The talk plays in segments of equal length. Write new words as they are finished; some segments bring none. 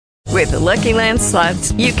With the Lucky Land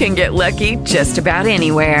Slots, you can get lucky just about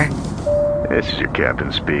anywhere. This is your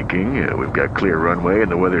captain speaking. We've got clear runway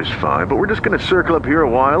and the weather's fine, but we're just going to circle up here a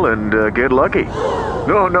while and get lucky.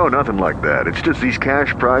 No, nothing like that. It's just these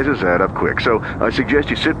cash prizes add up quick. So I suggest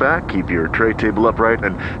you sit back, keep your tray table upright,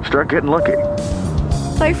 and start getting lucky.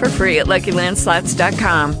 Play for free at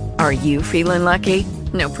LuckyLandSlots.com. Are you feeling lucky?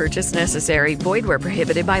 No purchase necessary. Void where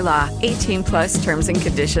prohibited by law. 18 plus terms and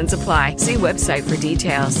conditions apply. See website for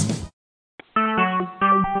details.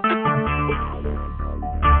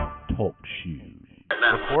 Talk shoes.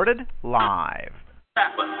 Recorded live.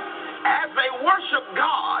 As they worship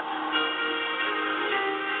God,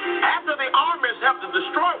 after the armies have to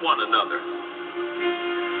destroy one another,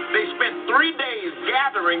 they spent 3 days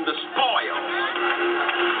gathering the spoil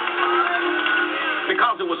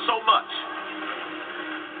because it was so much.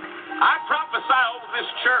 I prophesy over this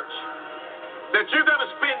church that you're going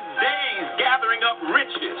to spend days gathering up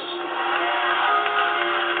riches.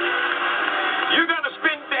 You're going to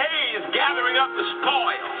spend days gathering up the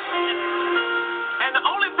spoils. And the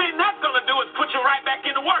only thing that's going to do is put you right back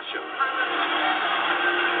into worship.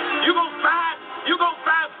 You're going to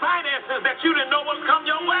find finances that you didn't know was come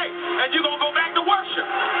your way, and you're going to go back to worship.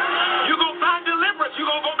 You're going to find deliverance. You're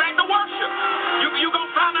going to go back to worship. You're going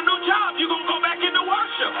to find a new job. You're going to go back into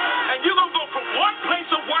worship. And you're going to go from one place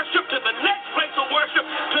of worship to the next place of worship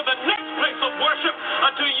to the next place of worship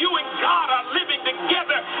until you and God are living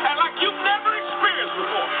together and like you've never experienced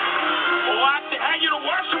before. Oh, I dare you to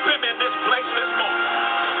worship Him in this place this morning.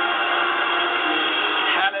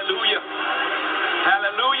 Hallelujah.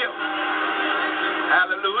 Hallelujah.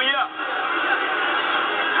 Hallelujah.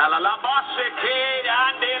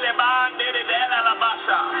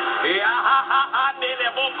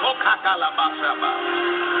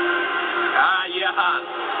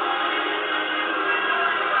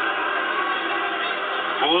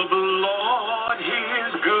 For the Lord, He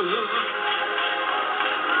is good,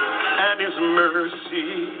 and His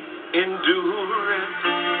mercy endureth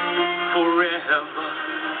forever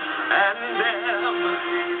and ever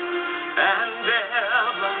and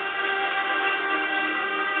ever.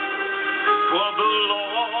 For the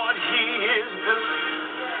Lord, He is good,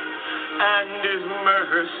 and His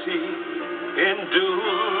mercy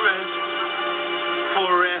endureth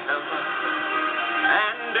forever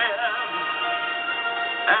and ever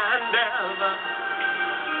and ever.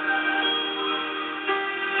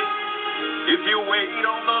 If you wait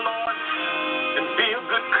on the Lord and be of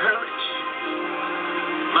good courage,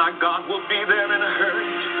 my God will be there in a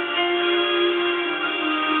hurry.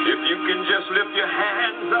 If you can just lift your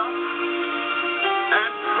hands up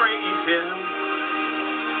and praise Him,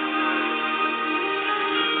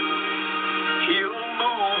 He'll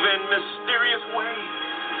move in mysterious ways,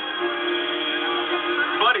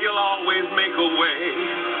 but He'll always make a way.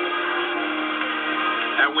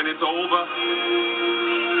 And when it's over,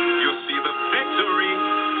 you'll see the victory.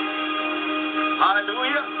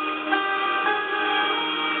 Hallelujah.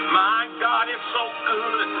 My God is so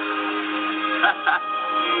good.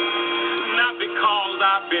 Not because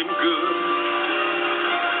I've been good,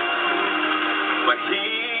 but He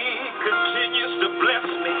continues to bless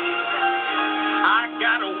me. I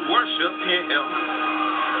gotta worship Him.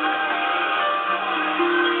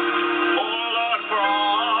 Oh Lord, for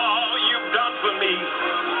all you've done for me,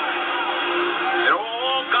 and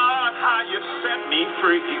oh God, how you've set me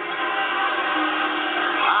free.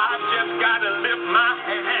 I've just gotta lift my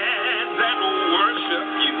hands and worship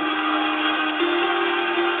You.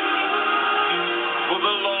 For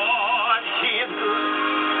the Lord, He is good,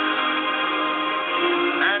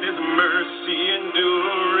 and His mercy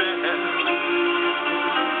endureth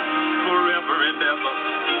forever and ever,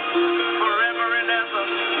 forever and ever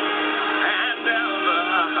and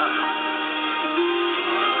ever.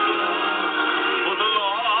 For the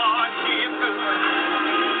Lord, He is good,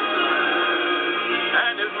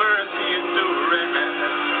 and His mercy endureth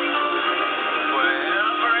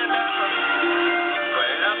forever and ever,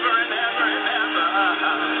 forever and ever and ever.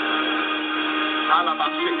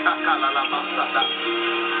 Alabashika kalalabasada.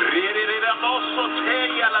 Riri la mosso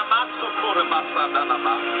teya la masso kore basada la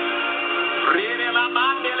ba. Riri la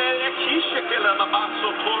mandele kishe ke la masso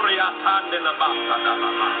kore atande la basada la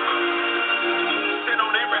ba. Sit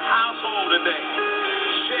on every household today.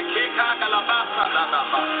 Sheke kaka la basada la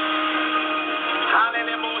ba.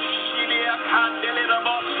 Halele mo shilia kandele la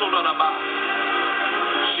mosso la ba.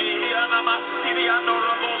 Shia la masiria no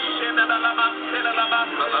la mosse la la masela la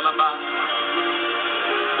basada la ba.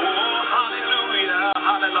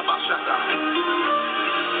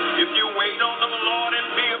 If you wait on the Lord and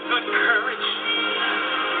be of good courage,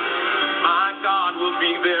 my God will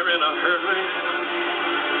be there in a hurry.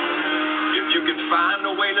 Find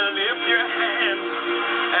a way to lift your hands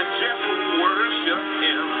and just worship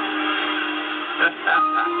him.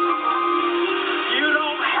 You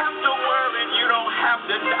don't have to worry, you don't have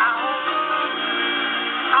to doubt.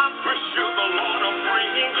 I'm for sure the Lord will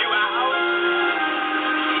bring you out.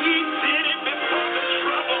 He did it before the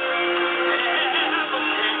trouble ever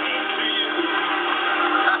came to you.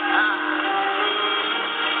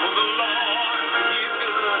 For the Lord is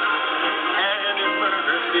good and his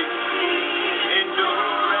mercy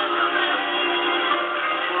endures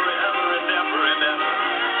forever and ever and ever.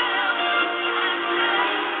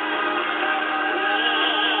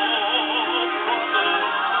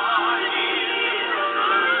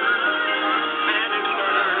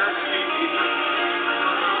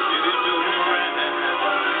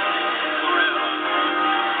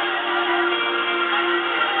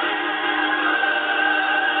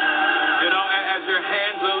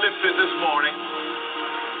 This morning,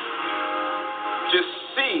 just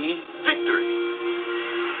see victory.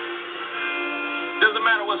 Doesn't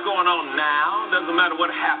matter what's going on now. Doesn't matter what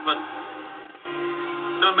happened.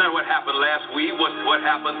 Doesn't matter what happened last week. What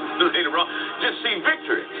happened later on. Just see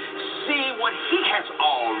victory. See what he has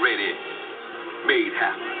already made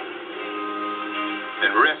happen.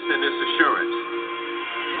 And rest in this assurance.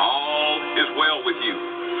 All is well with you.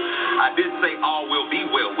 I did say all will be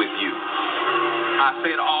well with you. I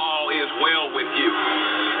said all is well with you.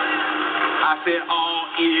 I said all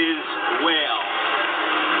is well.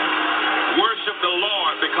 Worship the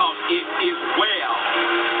Lord because it is well.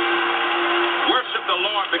 Worship the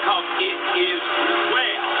Lord because it is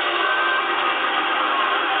well.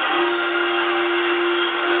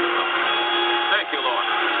 Thank you, Lord.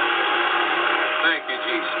 Thank you,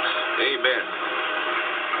 Jesus. Amen.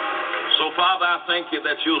 So, Father, I thank you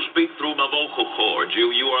that you'll speak through my vocal cords.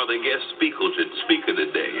 You are the guest speaker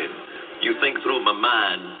today, and you think through my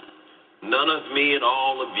mind. None of me and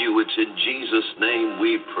all of you. It's in Jesus' name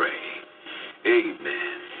we pray.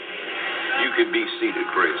 Amen. You can be seated.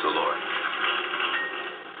 Praise the Lord.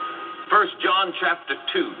 1 John chapter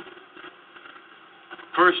 2.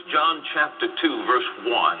 1 John chapter 2, verse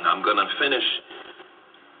 1. I'm going to finish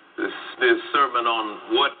this sermon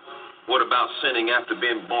on what about sinning after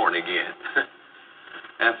being born again?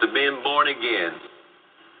 After being born again,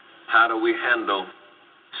 how do we handle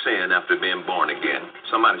sin after being born again?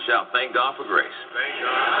 Somebody shout, thank God for grace. Thank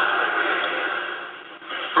God.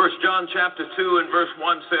 1 John chapter 2 and verse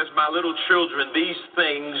 1 says, my little children, these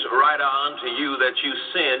things write I unto you that you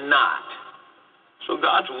sin not. So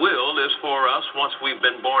God's will is for us, once we've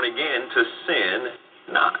been born again, to sin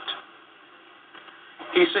not.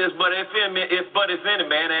 He says, but if any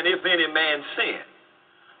man, and if any man sin.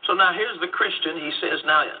 So now here's the Christian. He says,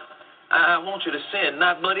 now I want you to sin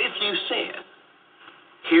not, but if you sin,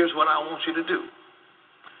 here's what I want you to do.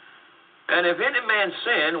 And if any man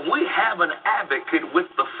sin, we have an advocate with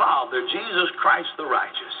the Father, Jesus Christ the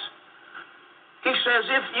righteous. He says,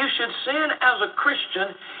 if you should sin as a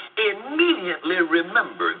Christian, immediately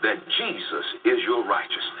remember that Jesus is your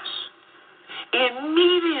righteousness.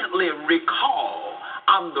 Immediately recall,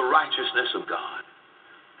 I'm the righteousness of God.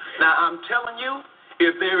 Now, I'm telling you,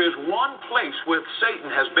 if there is one place where Satan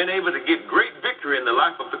has been able to get great victory in the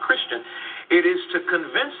life of the Christian, it is to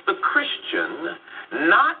convince the Christian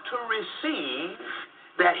not to receive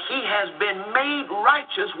that he has been made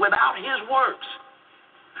righteous without his works.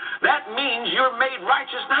 That means you're made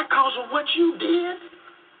righteous not because of what you did,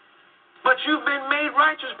 but you've been made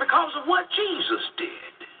righteous because of what Jesus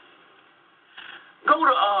did. Go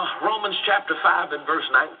to Romans chapter 5 and verse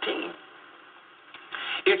 19.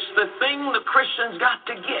 It's the thing the Christian's got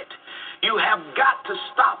to get. You have got to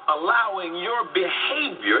stop allowing your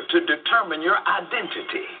behavior to determine your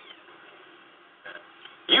identity.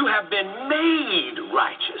 You have been made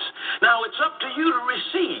righteous. Now it's up to you to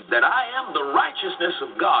receive that I am the righteousness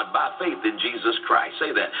of God by faith in Jesus Christ.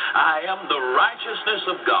 Say that. I am the righteousness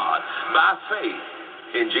of God by faith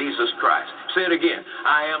in Jesus Christ. Say it again.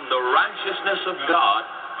 I am the righteousness of God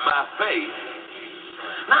by faith.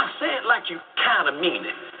 Now say it like you kind of mean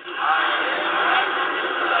it.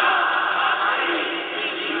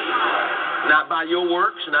 Not by your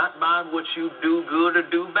works, not by what you do good or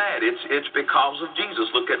do bad. It's because of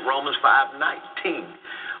Jesus. Look at Romans 5:19.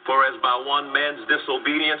 For as by one man's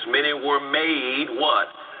disobedience many were made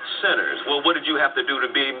what? Sinners. Well, what did you have to do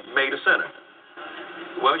to be made a sinner?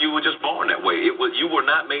 Well, you were just born that way. You were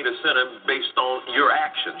not made a sinner based on your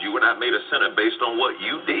actions. You were not made a sinner based on what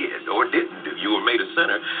you did or didn't do. You were made a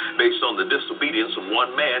sinner based on the disobedience of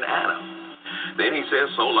one man, Adam. Then he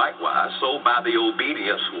says, so likewise, so by the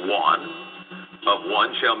obedience of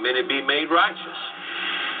one shall many be made righteous.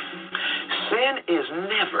 Sin is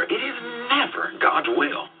never, it is never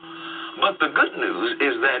But the good news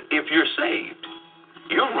is that if you're saved,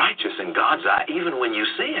 you're righteous in God's eye even when you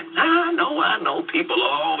sin. I know. People,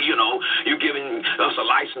 you're giving us a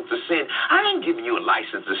license to sin. I ain't giving you a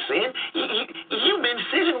license to sin. You've been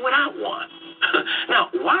sinning without one. Now,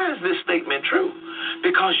 why is this statement true?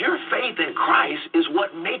 Because your faith in Christ is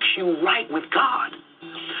what makes you right with God.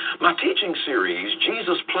 My teaching series,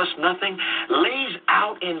 Jesus Plus Nothing, lays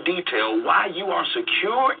out in detail why you are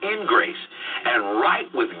secure in grace and right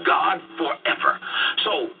with God forever.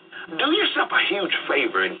 So, do yourself a huge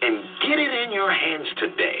favor and get it in your hands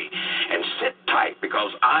today and sit tight,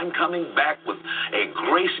 because I'm coming back with a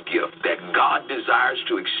grace gift that God desires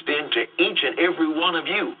to extend to each and every one of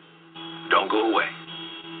you. Don't go away.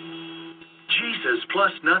 Jesus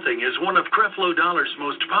Plus Nothing is one of Creflo Dollar's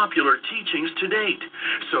most popular teachings to date.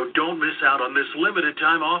 So don't miss out on this limited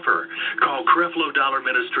time offer. Call Creflo Dollar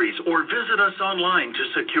Ministries or visit us online to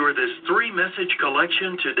secure this 3-message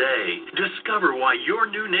collection today. Discover why your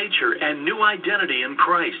new nature and new identity in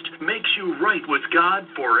Christ makes you right with God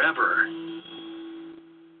forever.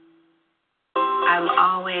 I've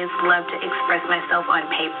always loved to express myself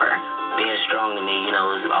on paper. Being strong to me,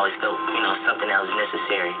 has always felt, something that was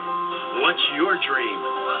necessary. What's your dream?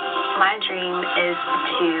 My dream is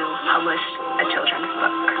to publish a children's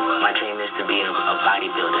book. My dream is to be a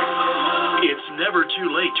bodybuilder. It's never too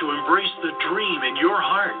late to embrace the dream in your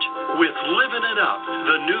heart. With Living It Up,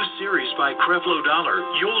 the new series by Creflo Dollar,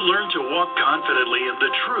 you'll learn to walk confidently in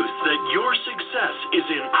the truth that your success is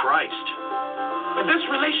in Christ. And this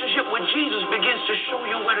relationship with Jesus begins to show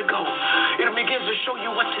you where to go. It begins to show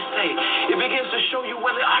you what to say. It begins to show you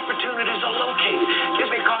where the opportunities are located.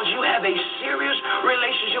 It's because you have a serious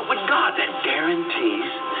relationship with God that guarantees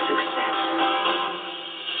success.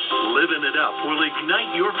 Living It Up will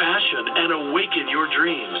ignite your passion and awaken your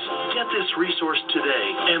dreams. Get this resource today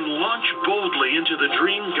and launch boldly into the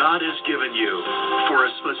dream God has given you. For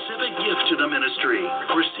a specific gift to the ministry,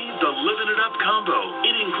 receive the Living It Up combo.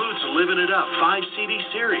 It includes Living It Up 5-CD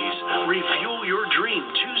series, Refuel Your Dream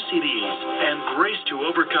 2 CDs, and Grace to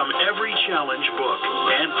Overcome Every Challenge book.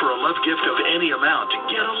 And for a love gift of any amount,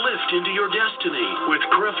 get a lift into your destiny with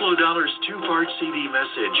Creflo Dollar's 2-part CD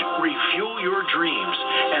message, Refuel Your Dreams,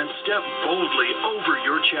 and step boldly over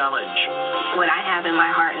your challenge. What I have in my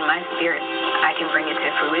heart and my spirit, I can bring it to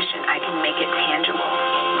fruition. I can make it tangible.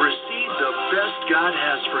 Receive the best God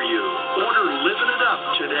has for you. Order Living It Up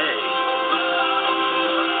today.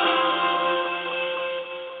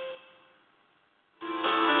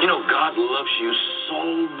 God loves you so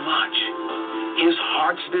much. His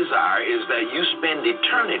heart's desire is that you spend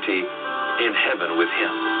eternity in heaven with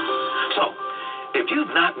Him. So, if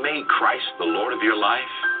you've not made Christ the Lord of your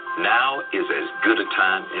life, now is as good a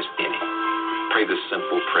time as any. Pray this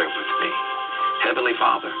simple prayer with me. Heavenly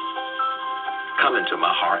Father, come into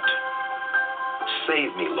my heart.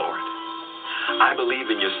 Save me, Lord. I believe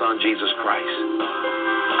in your Son, Jesus Christ.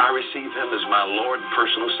 I receive Him as my Lord and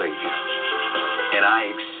personal Savior. And I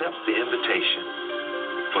accept the invitation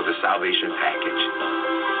for the salvation package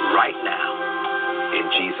right now.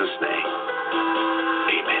 In Jesus' name,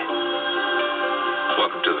 amen.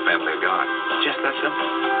 Welcome to the family of God. Just that simple.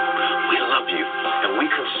 We love you, and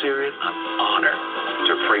we consider it an honor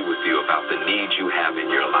to pray with you about the needs you have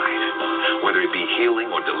in your life. Whether it be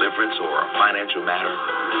healing or deliverance or a financial matter,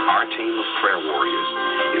 our team of prayer warriors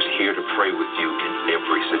is here to pray with you in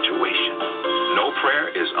every situation. No prayer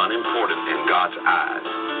is unimportant in God's eyes.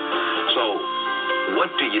 So, what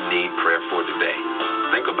do you need prayer for today?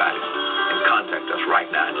 Think about it and contact us right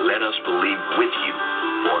now and let us believe with you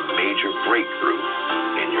for a major breakthrough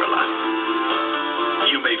in your life.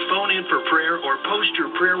 You may phone in for prayer or post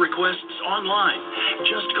your prayer requests online.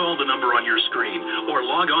 Just call the number on your screen or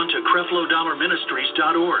log on to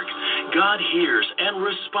CrefloDollarMinistries.org. God hears and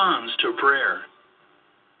responds to prayer.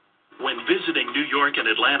 When visiting New York and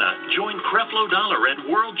Atlanta, join Creflo Dollar at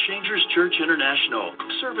World Changers Church International.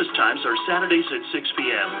 Service times are Saturdays at 6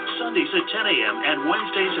 p.m., Sundays at 10 a.m., and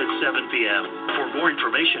Wednesdays at 7 p.m. For more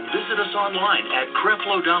information, visit us online at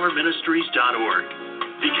CrefloDollarMinistries.org.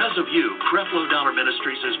 Because of you, Creflo Dollar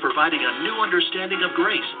Ministries is providing a new understanding of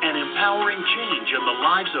grace and empowering change in the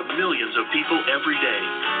lives of millions of people every day.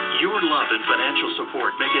 Your love and financial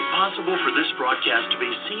support make it possible for this broadcast to be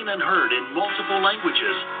seen and heard in multiple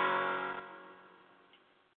languages.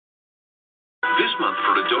 This month,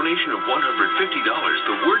 for a donation of $150,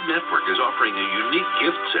 the Word Network is offering a unique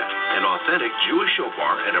gift set, an authentic Jewish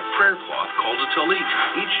shofar and a prayer cloth called a talit.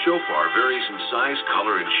 Each shofar varies in size,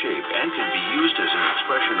 color, and shape and can be used as an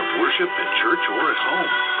expression of worship at church or at home,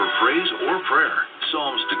 for praise or prayer.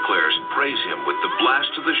 Psalms declares, praise Him with the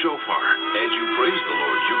blast of the shofar. As you praise the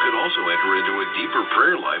Lord, you can also enter enter into a deeper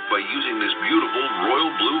prayer life by using this beautiful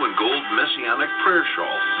royal blue and gold messianic prayer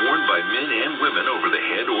shawl worn by men and women over the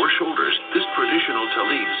head or shoulders. This traditional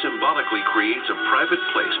tallit symbolically creates a private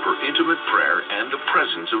place for intimate prayer and the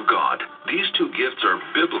presence of God. These two gifts are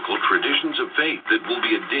biblical traditions of faith that will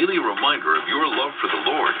be a daily reminder of your love for the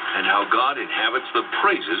Lord and how God inhabits the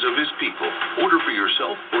praises of His people. Order for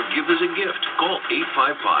yourself or give as a gift. Call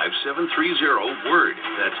 855-730-WORD.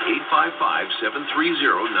 That's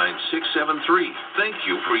 855-730-9673. Thank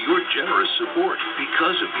you for your generous support.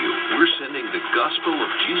 Because of you, we're sending the gospel of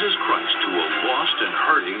Jesus Christ to a lost and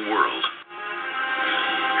hurting world.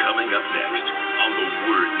 Coming up next on the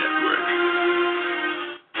Word Network.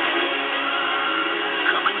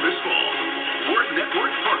 Coming this fall, Word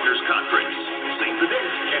Network Partners Conference. Save the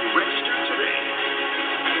date and register today.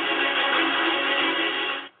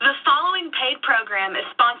 The following paid program is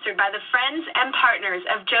sponsored by the friends and partners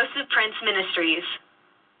of Joseph Prince Ministries.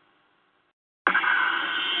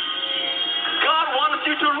 God wants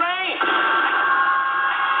you to reign.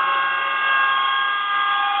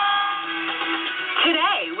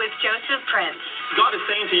 Today with Joseph Prince. God is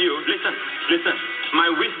saying to you, listen,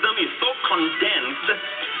 my wisdom is so condensed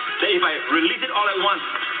that if I release it all at once,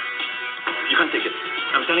 you can't take it.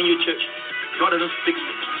 I'm telling you, church, God doesn't speak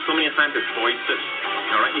so many times as voices.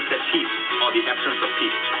 All right, it's that peace or the absence of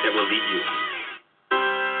peace that will lead you.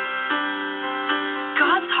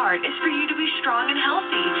 God's heart is for you to be strong and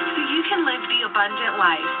healthy so you can live the abundant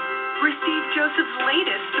life. Receive Joseph's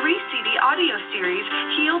latest 3-CD audio series,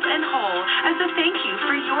 Healed and Whole, as a thank you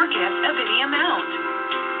for your gift of any amount.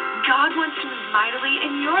 God wants to move mightily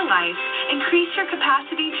in your life. Increase your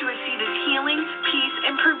capacity to receive His healing, peace,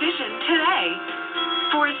 and provision today.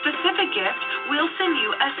 For a specific gift, we'll send you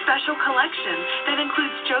a special collection that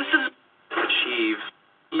includes Joseph's Achieve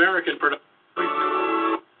American production.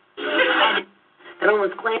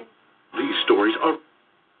 Everyone's claiming These stories are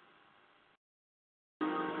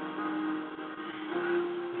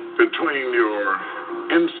between your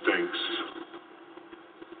instincts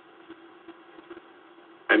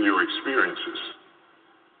and your experiences.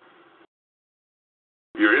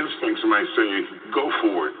 Your instincts might say, go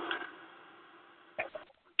for it.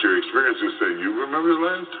 Your experiences say, you remember the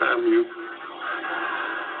last time you...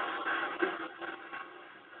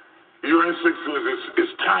 Your instincts say,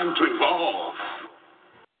 it's time to evolve.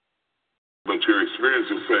 But your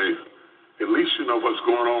experiences say, at least you know what's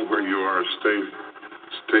going on where you are. Stay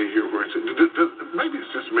here where it's... Maybe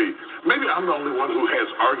it's just me. Maybe I'm the only one who has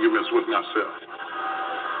arguments with myself.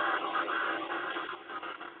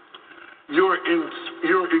 Your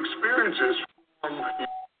experiences form your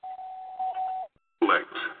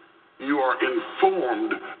intellect. You are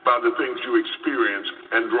informed by the things you experience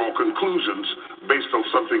and draw conclusions based on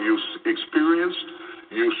something you experienced,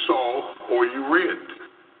 you saw, or you read.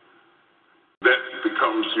 That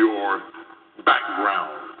becomes your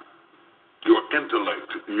background, your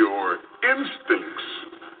intellect, your instincts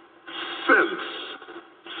sense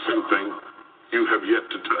something you have yet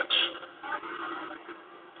to touch.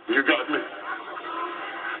 You got me?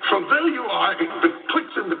 So there you are,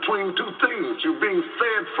 betwixt in between two things. You're being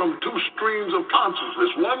fed from two streams of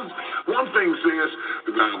consciousness. One thing says,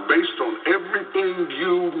 now based on everything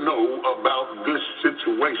you know about this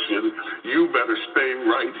situation, you better stay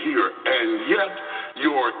right here. And yet,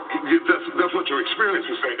 that's what your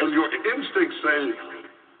experiences say. And your instincts say,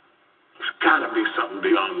 there's got to be something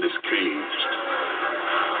beyond this cage.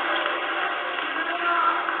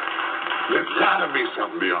 There's got to be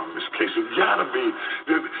something beyond this case. There's got to be.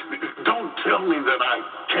 Don't tell me that I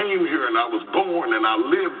came here and I was born and I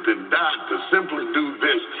lived and died to simply do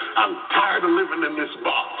this. I'm tired of living in this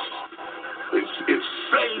box. It's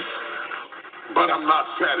safe, but I'm not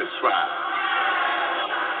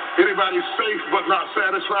satisfied. Anybody safe but not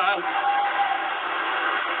satisfied?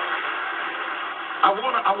 I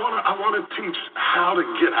want to teach how to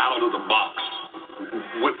get out of the box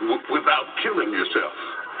without killing yourself.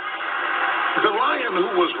 The lion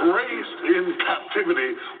who was raised in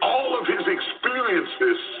captivity, all of his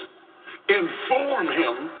experiences inform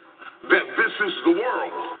him that this is the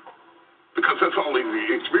world, because that's all he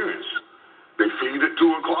experienced. They feed at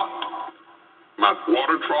 2 o'clock. My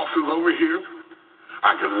water trough is over here.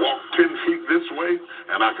 I can walk 10 feet this way,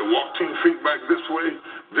 and I can walk 10 feet back this way.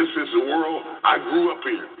 This is the world I grew up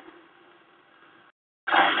in.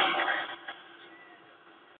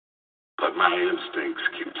 But my instincts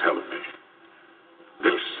keep telling me,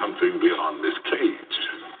 there's something beyond this cage.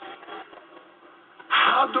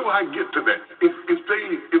 How do I get to that? If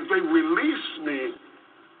they release me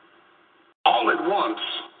all at once,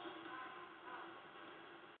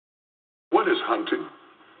 what is hunting?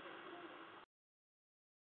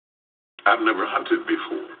 I've never hunted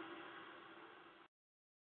before.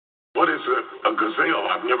 What is a gazelle?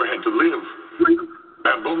 I've never had to live with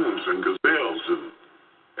baboons and gazelles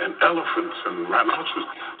and elephants and rhinoceros.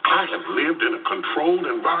 I have lived in a controlled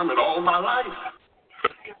environment all my life.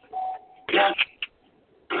 Yet,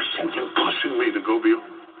 there's something pushing me to go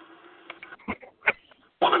beyond. I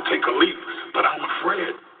want to take a leap, but I'm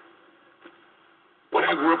afraid. When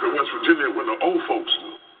I grew up in West Virginia, when the old folks,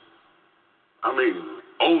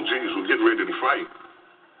 old G's were getting ready to fight,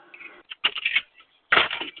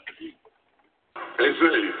 they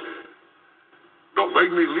say, don't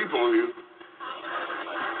make me leap on you.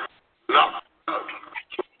 No.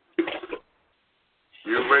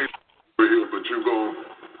 You may be here, but you're going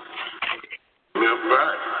to live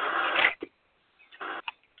back.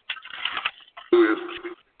 Who is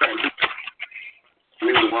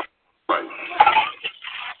neither one fight.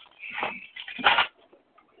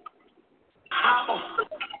 How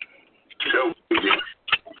shall we begin?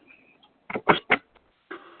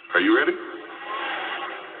 Are you ready?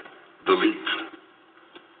 The leap.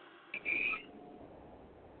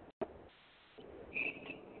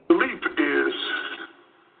 The leap is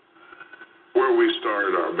where we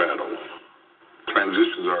start our battle.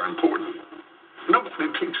 Transitions are important.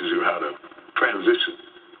 Nobody teaches you how to transition.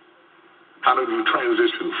 How do you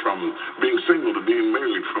transition from being single to being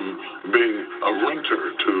married, from being a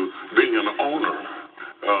renter to being an owner,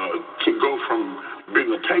 to go from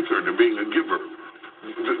being a taker to being a giver?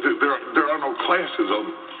 There are no classes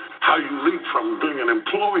on how you leap from being an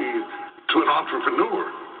employee to an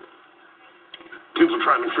entrepreneur. People are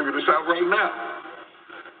trying to figure this out right now.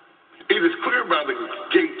 It is clear by the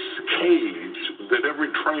Gates cage that every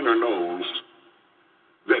trainer knows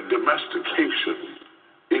that domestication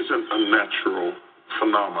isn't a natural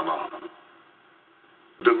phenomenon.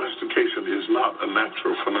 Domestication is not a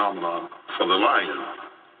natural phenomenon for the lion,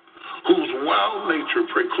 whose wild nature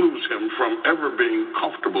precludes him from ever being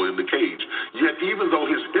comfortable in the cage. Yet even though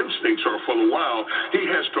his instincts are for the wild, he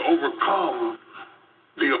has to overcome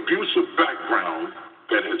the abusive background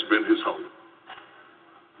that has been his home.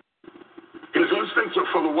 His instincts are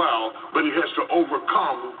for the wild, but he has to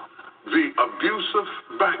overcome the abusive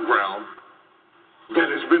background that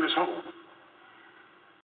has been his home.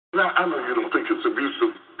 Now, I know you don't think it's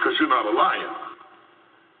abusive because you're not a lion.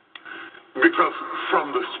 Because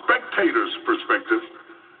from the spectator's perspective,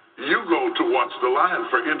 you go to watch the lion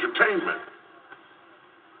for entertainment.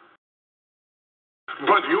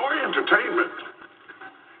 But your entertainment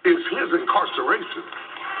is his incarceration.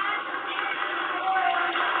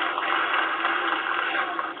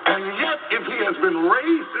 And yet, if he has been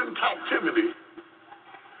raised in captivity,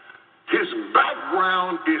 his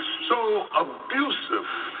background is so abusive,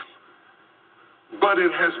 but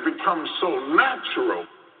it has become so natural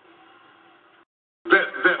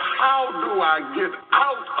that how do I get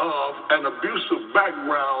out of an abusive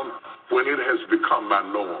background when it has become my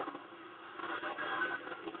norm?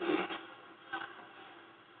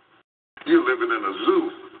 You're living in a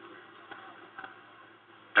zoo,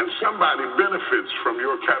 and somebody benefits from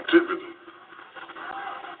your captivity.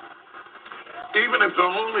 Even if the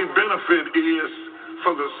only benefit is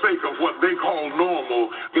for the sake of what they call normal,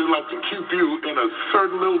 they like to keep you in a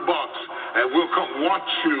certain little box, and we'll come watch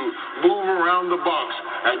you move around the box,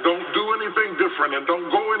 and don't do anything different, and don't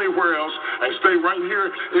go anywhere else, and stay right here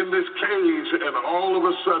in this cage, and all of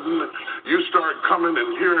a sudden, you start coming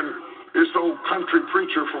and hearing this old country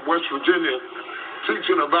preacher from West Virginia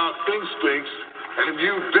teaching about instincts, and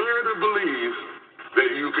you dare to believe that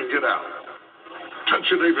you can get out. Touch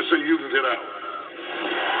your neighbor, say you can get out.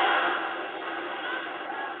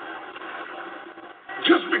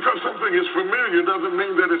 Just because something is familiar doesn't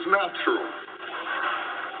mean that it's natural.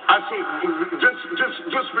 I say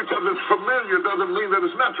just because it's familiar doesn't mean that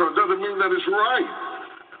it's natural. It doesn't mean that it's right.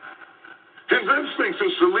 His instincts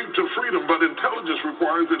is to leap to freedom, but intelligence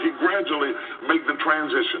requires that he gradually make the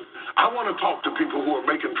transition. I want to talk to people who are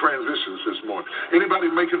making transitions this morning.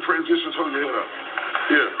 Anybody making transitions? Hold your head up.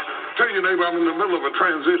 Yeah. Tell your neighbor, I'm in the middle of a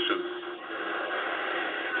transition.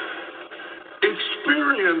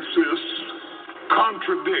 Experiences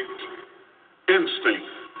contradict instinct.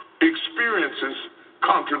 Experiences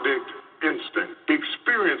contradict instinct.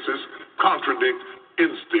 Experiences contradict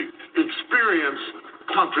instinct. Experience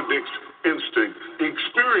contradicts instinct.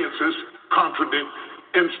 Experiences contradict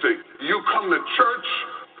instinct. You come to church,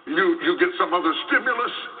 you get some other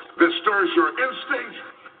stimulus that stirs your instinct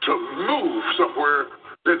to move somewhere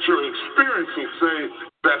that your experiences say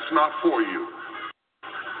that's not for you.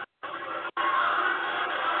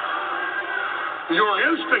 Your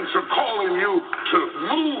instincts are calling you to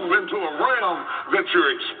move into a realm that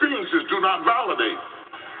your experiences do not validate.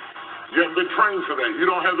 You haven't been trained for that. You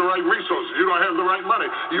don't have the right resources. You don't have the right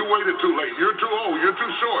money. You waited too late. You're too old. You're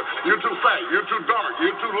too short. You're too fat. You're too dark.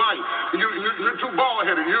 You're too light. You're too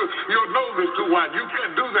bald-headed. Your nose is too wide. You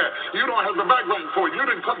can't do that. You don't have the background for it. You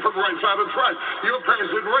didn't come from the right side of the track. Your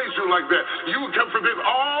parents didn't raise you like that. You come from this.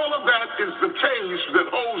 All of that is the cage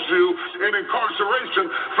that holds you in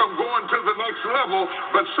incarceration from going to the next level.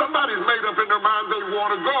 But somebody's made up in their mind they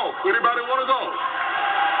want to go. Anybody want to go?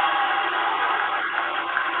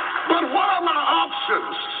 But what are my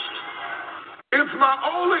options? It's my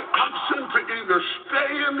only option to either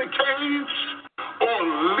stay in the cage or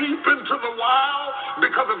leap into the wild,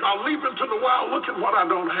 because if I leap into the wild, look at what I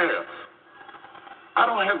don't have. I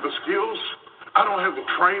don't have the skills. I don't have the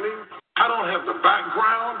training. I don't have the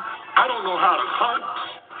background. I don't know how to hunt.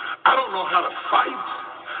 I don't know how to fight.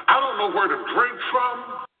 I don't know where to drink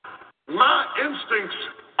from. My instincts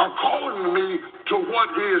are calling me to what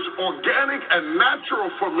is organic and natural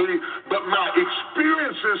for me, but my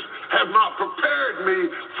experiences have not prepared me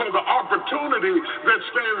for the opportunity that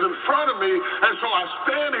stands in front of me. And so I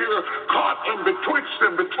stand here caught in betwixt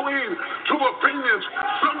and between two opinions.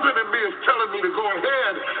 Something in me is telling me to go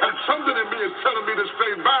ahead, and something in me is telling me to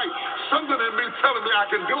stay back. Something in me telling me I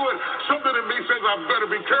can do it. Something in me says I better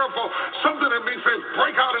be careful. Something in me says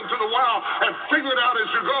break out into the wild and figure it out as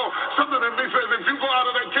you go. Something in me says if you go out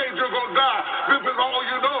of that cage, you're going to die. This is all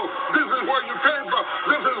you know. This is where you came from.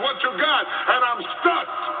 This is what you got. And I'm stuck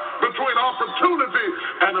between opportunity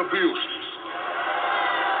and abuse.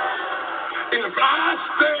 If I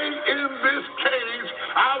stay in this cage,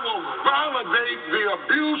 I will validate the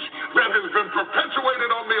abuse that has been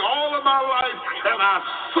perpetuated on me all of my life, and I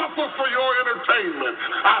suffer for your entertainment.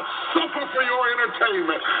 I suffer for your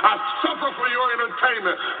entertainment. I suffer for your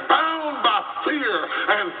entertainment. Bound by fear,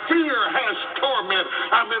 and fear has torment.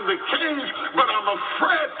 I'm in the cage, but I'm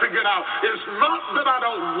afraid to get out. It's not that I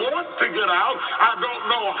don't want to get out. I don't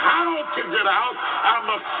know how to get out. I'm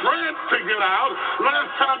afraid to get out.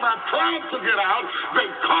 Last time I tried to get out, they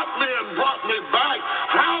caught me and brought me back.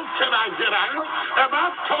 How can I get out? Am I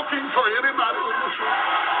talking for anybody in this room?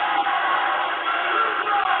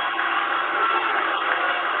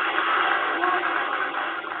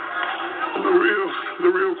 The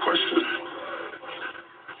real question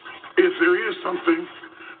is, there is something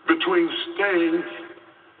between staying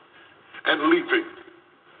and leaping.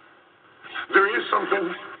 There is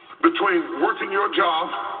something between working your job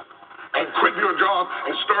and quitting your job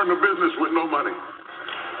and starting a business with no money.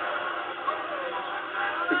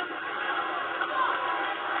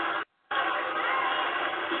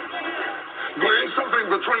 There is something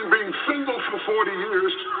between being single for 40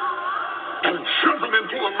 years and jumping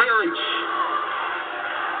into a marriage.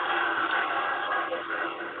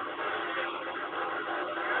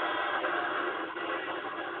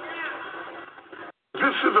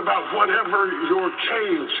 This is about whatever your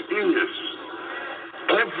cage is.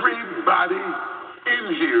 Everybody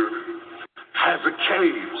in here has a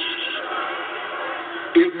cage.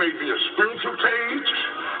 It may be a spiritual cage.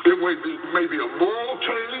 It may be a moral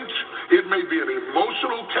cage. It may be an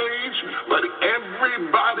emotional cage. But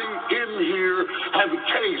everybody in here has a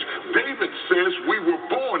cage. David says we were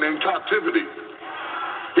born in captivity.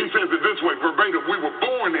 He says it this way, verbatim, we were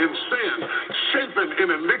born in sin, shapen in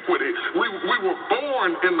iniquity. We were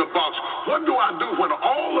born in the box. What do I do when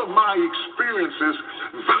all of my experiences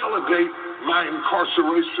validate my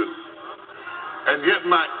incarceration? And yet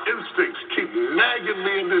my instincts keep nagging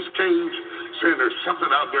me in this cage, saying there's something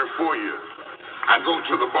out there for you. I go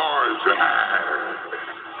to the bars,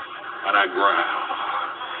 and I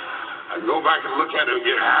growl. I go back and look at it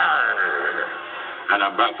again, and I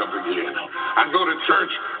back up again. I go to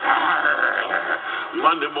church,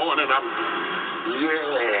 Monday morning,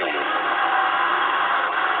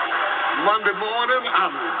 Monday morning,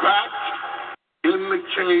 I'm back in the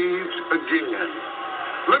cage again.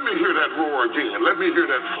 Let me hear that roar again. Let me hear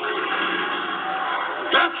that.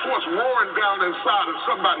 That's what's roaring down inside of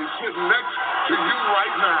somebody sitting next to you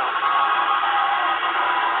right now.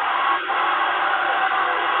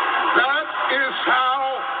 That is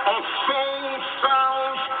how a soul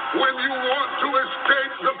sounds when you want to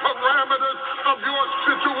escape the parameters of your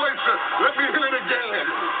situation. Let me hear it again.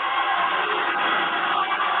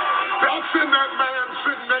 That's in that man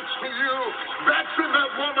sitting next to you. That's in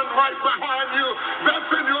that woman right behind you. That's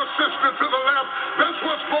in your sister to the left. That's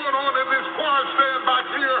what's going on in this choir stand back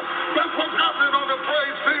here. That's what's happening on the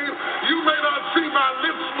praise team. You may not see my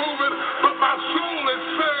lips moving, but my soul is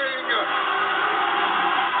saying.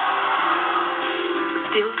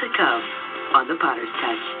 Still to come on the Potter's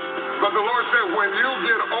Touch. But the Lord said, when you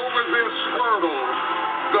get over this hurdle,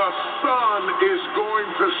 the sun is going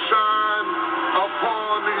to shine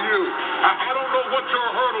upon you.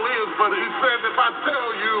 But he said, if I tell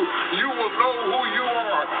you, you will know who you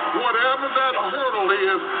are. Whatever that hurdle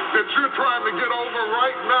is that you're trying to get over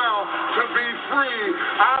right now to be free,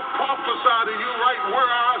 I prophesy to you right where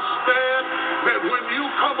I stand that when you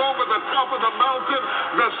come over the top of the mountain,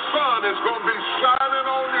 the sun is going to be shining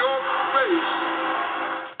on your face.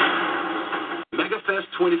 MegaFest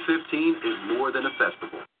 2015 is more than a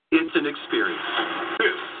festival. It's an experience.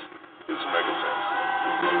 This is MegaFest.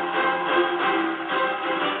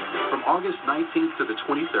 From August 19th to the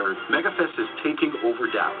 23rd, MegaFest is taking over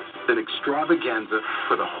Dallas, an extravaganza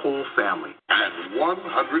for the whole family. And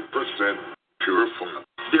 100% pure fun.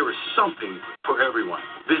 There is something for everyone.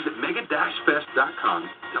 Visit mega-fest.com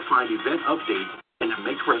to find event updates and to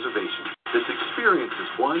make reservations. This experience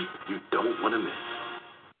is one you don't want to miss.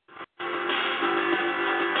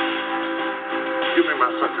 Give me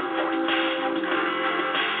my second point.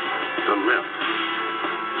 The limp.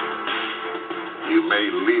 You may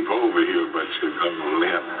leap over here, but you're going to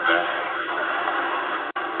limp back.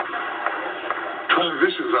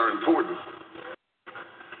 Transitions are important.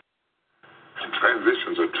 And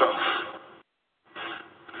transitions are tough.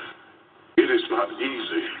 It is not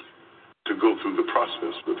easy to go through the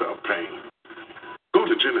process without pain. Go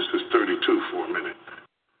to Genesis 32 for a minute.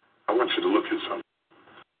 I want you to look at something.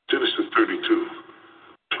 Genesis 32,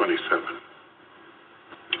 27.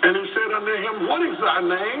 And he said unto him, what is thy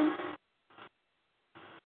name?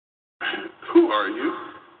 Who are you?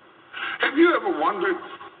 Have you ever wondered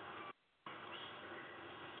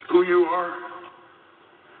who you are?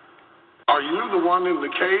 Are you the one in the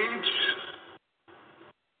cage?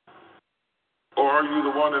 Or are you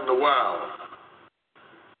the one in the wild?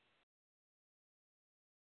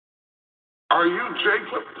 Are you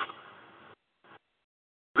Jacob,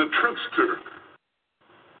 the trickster,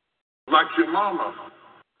 like your mama?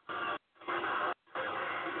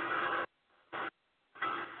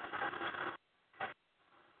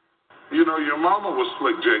 You know, your mama was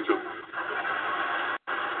slick, Jacob.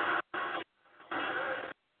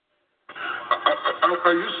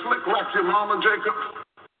 Are you slick like your mama, Jacob?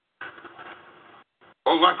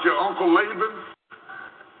 Or like your Uncle Laban?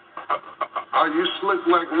 Are you slick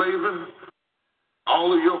like Laban?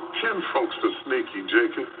 All of your kinfolks are sneaky,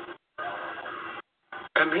 Jacob.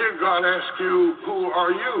 And here God asks you, who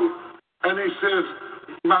are you? And he says,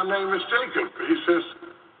 my name is Jacob. He says,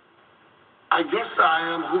 I guess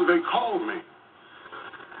I am who they call me.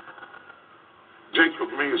 Jacob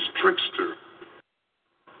means trickster.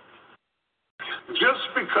 Just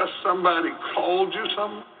because somebody called you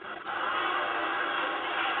something,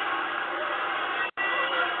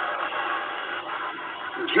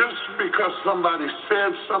 just because somebody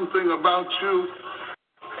said something about you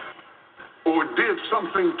or did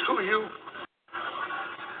something to you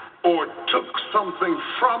or took something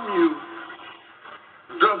from you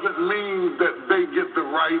doesn't mean that they get the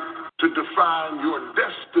right to define your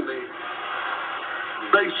destiny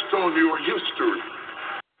based on your history.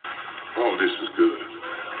 Oh, this is good.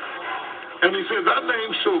 And he said, thy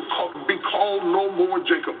name shall be called no more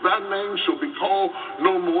Jacob. Thy name shall be called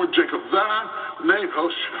no more Jacob. Thy name,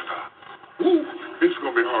 oh, shut up. Woo, it's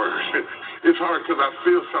going to be hard. It's hard because I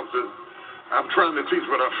feel something. I'm trying to teach,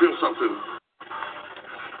 but I feel something.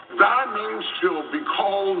 Thy name shall be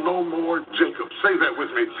called no more Jacob. Say that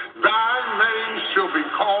with me. Thy name shall be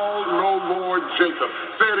called no more Jacob.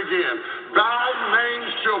 Say it again. Thy name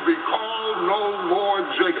shall be called no more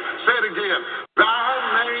Jacob. Say it again. Thy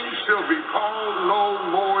name shall be called no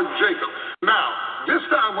more Jacob. Now, this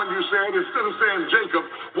time when you say it, instead of saying Jacob,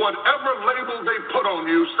 whatever label they put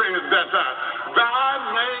on you, say it that time. Thy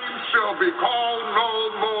name shall be called no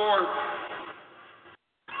more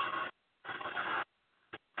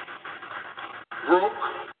broke,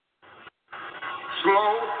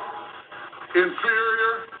 slow,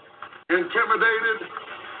 inferior, intimidated,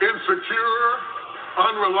 insecure,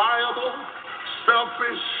 unreliable,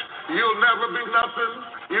 selfish. You'll never be nothing.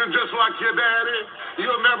 You're just like your daddy.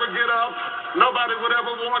 You'll never get up. Nobody would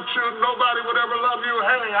ever want you. Nobody would ever love you.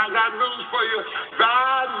 Hey, I got news for you.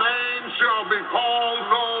 Thy name shall be called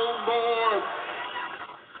no more.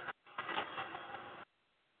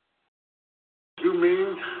 You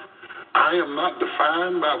mean I am not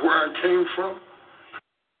defined by where I came from?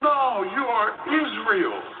 No, you are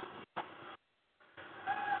Israel.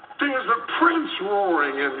 There's a prince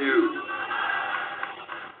roaring in you.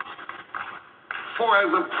 For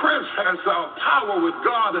as a prince has thou power with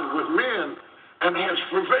God and with men, and has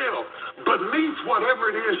prevailed. Beneath whatever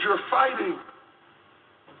it is you're fighting,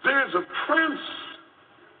 there's a prince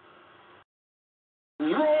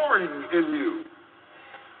roaring in you.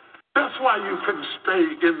 That's why you couldn't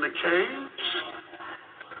stay in the cage.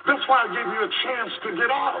 That's why I gave you a chance to get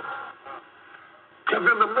out. Because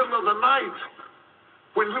in the middle of the night,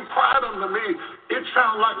 when you cried unto me, it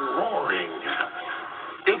sounded like roaring.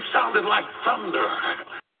 It sounded like thunder.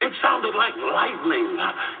 It sounded like lightning.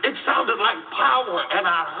 It sounded like power. And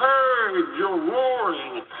I heard your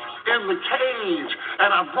roaring in the cage.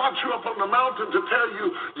 And I brought you up on the mountain to tell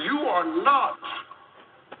you, you are not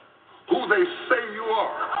who they say you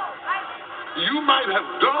are. You might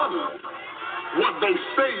have done what they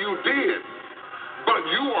say you did, but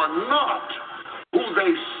you are not who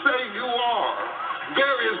they say you are.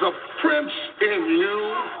 There is a prince in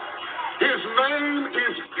you. His name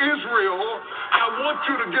is Israel. I want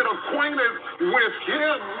you to get acquainted with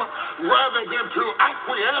him rather than to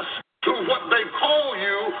acquiesce to what they call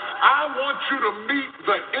you. I want you to meet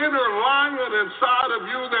the inner lion inside of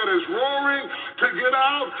you that is roaring to get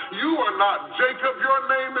out. You are not Jacob. Your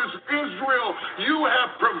name is Israel. You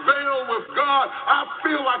have prevailed with God. I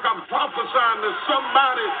feel like I'm prophesying to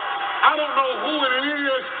somebody. I don't know who it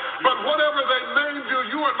is, but whatever they named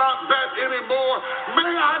you, you are not that anymore. May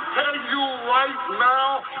I tell you right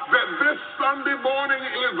now that this Sunday morning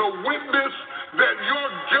is a witness that your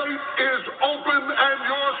gate is open and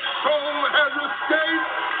your soul has escaped.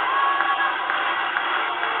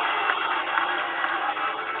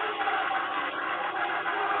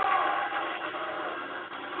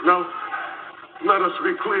 Now, let us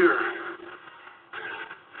be clear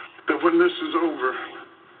that when this is over,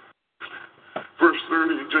 verse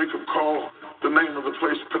 30, Jacob called the name of the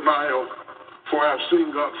place Peniel, for I have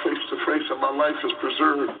seen God face to face and my life is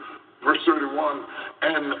preserved. Verse 31,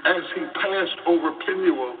 and as he passed over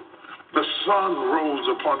Peniel, the sun rose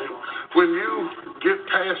upon him. When you get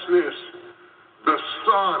past this, the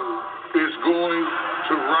sun is going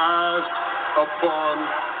to rise upon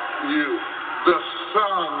you. The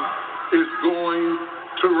sun is going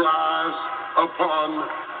to rise upon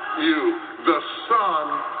you. The sun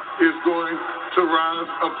is going to rise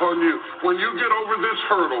upon you. When you get over this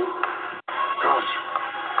hurdle, gosh,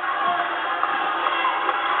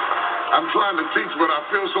 I'm trying to teach, but I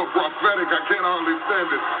feel so prophetic I can't hardly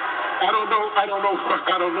stand it. I don't know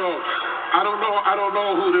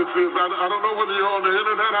who this is. I don't know whether you're on the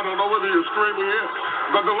internet. I don't know whether you're streaming in.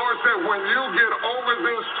 But the Lord said, when you get over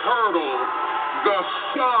this hurdle, the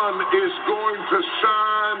sun is going to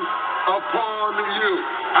shine upon you.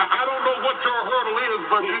 I don't know what your hurdle is,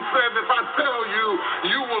 but he said, if I tell you,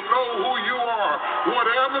 you will know who you are.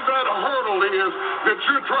 Whatever that hurdle is that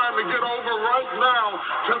you're trying to get over right now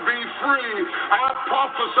to be free, I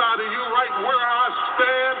prophesy to you right where I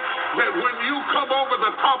stand that when you come over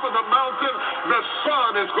the top of the mountain, the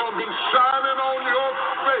sun is going to be shining on your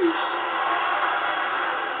face.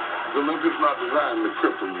 The limp is not designed to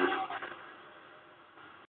cripple you,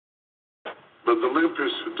 but the limp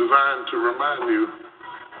is designed to remind you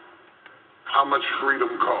how much freedom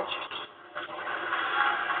costs.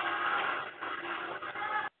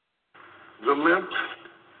 The limp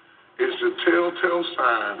is the telltale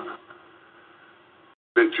sign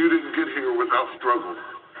that you didn't get here without struggle.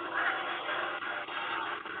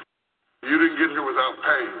 You didn't get here without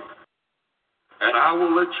pain. And I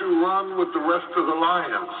will let you run with the rest of the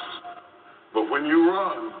lions. But when you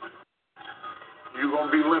run, you're going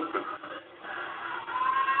to be limping.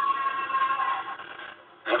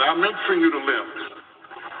 And I meant for you to limp.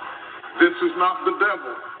 This is not the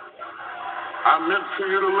devil. I meant for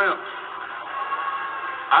you to limp.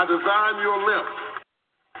 I designed your limp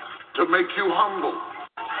to make you humble,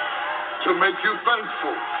 to make you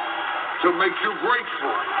thankful, to make you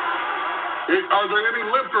grateful. Are there any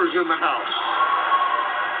limpers in the house?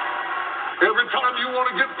 Every time you want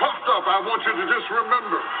to get puffed up, I want you to just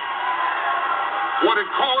remember what it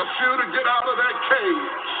costs you to get out of that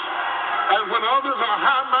cage. And when others are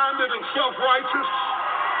high-minded and self-righteous,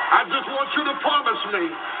 I just want you to promise me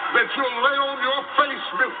that you'll lay on your face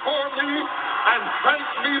before me and thank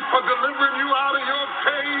me for delivering you out of your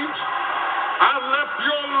cage. I left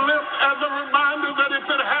your lip as a reminder that if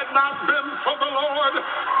it had not been for the Lord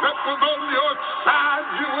that was on your side,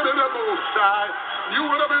 you would have been outside. You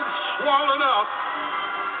would have been swallowed up.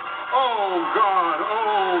 Oh, God.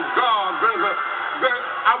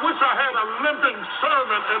 I wish I had a limping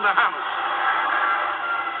servant in the house.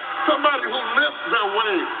 Somebody who limps their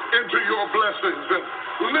way into your blessings and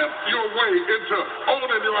limp your way into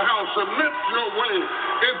owning your house and limp your way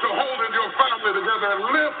into holding your family together and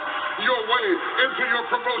limp your way into your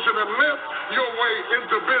promotion and limp your way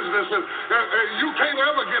into business. And you can't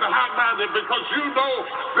ever get high-minded because you know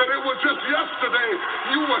that it was just yesterday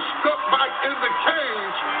you were stuck back in the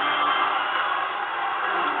cage.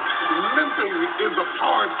 Limping is a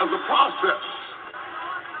part of the process.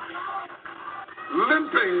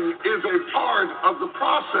 Limping is a part of the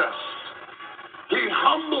process. He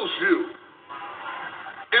humbles you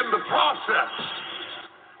in the process.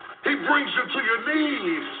 He brings you to your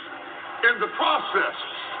knees in the process.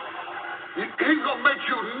 He's going to make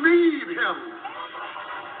you need him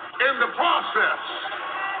in the process.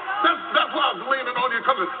 That's why I was leaning on you,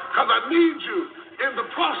 because I need you in the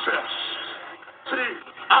process. See,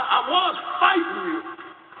 I was fighting you.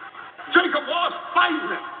 Jacob was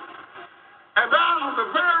fighting it. And now the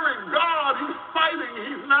very God he's fighting,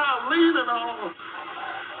 he's now leaning on,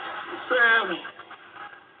 saying,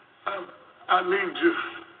 I need you.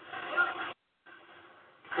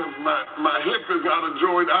 Because my hip is out of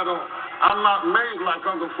joint. I'm not made like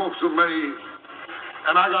other folks are made.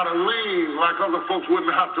 And I got to lean like other folks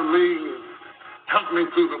wouldn't have to lean. Help me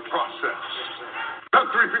through the process. That's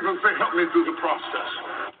 3 people say, help me through the process.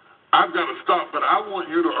 I've got to stop, but I want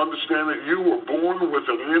you to understand that you were born with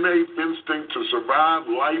an innate instinct to survive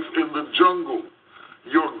life in the jungle.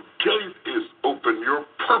 Your gate is open. Your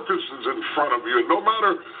purpose is in front of you. No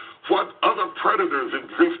matter what other predators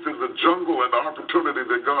exist in the jungle and the opportunity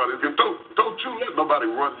that God has given, don't you let nobody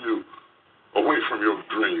run you away from your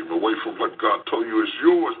dream, away from what God told you is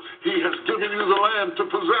yours. He has given you the land to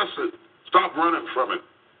possess it. Stop running from it.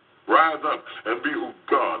 Rise up and be who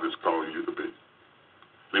God has called you to be.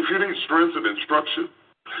 If you need strength and instruction,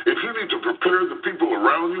 if you need to prepare the people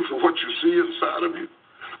around you for what you see inside of you,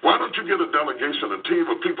 why don't you get a delegation, a team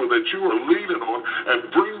of people that you are leading on, and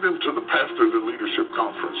bring them to the Pastors and Leadership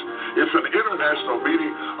Conference? It's an international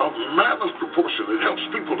meeting of mammoth proportion. It helps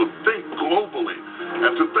people to think globally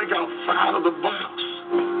and to think outside of the box.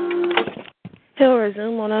 He'll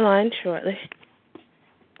resume on the line shortly.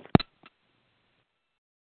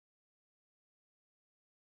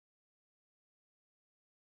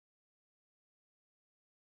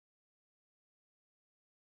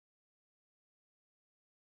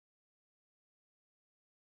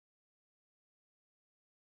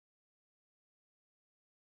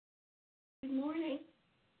 Good morning.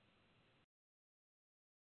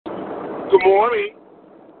 Good morning.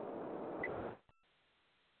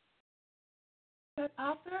 Good,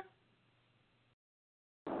 Arthur?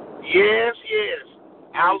 Yes.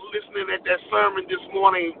 I was listening at that sermon this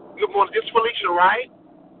morning. Good morning. This is Felicia, right?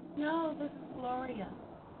 No, this is Gloria.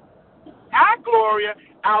 Hi, Gloria.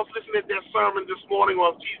 I was listening at that sermon this morning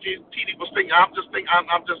on TD was thinking. I'm just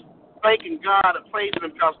thanking God and praising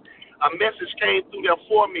Him because a message came through there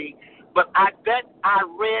for me. But I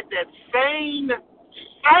read that same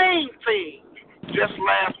thing just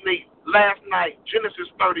last night,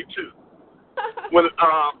 Genesis 32,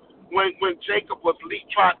 when Jacob was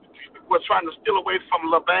trying to steal away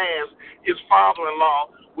from Laban, his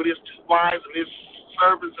father-in-law, with his 2 wives and his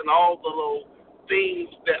servants and all the little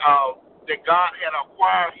things that God had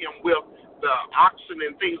acquired him with, the oxen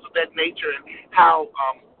and things of that nature, and how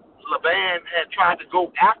Laban had tried to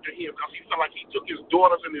go after him because he felt like he took his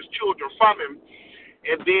daughters and his children from him.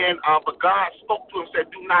 And then, but God spoke to him and said,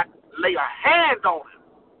 do not lay a hand on him.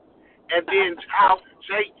 And then how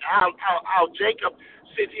Jacob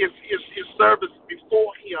sent his servants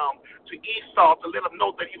before him to Esau to let him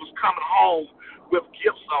know that he was coming home with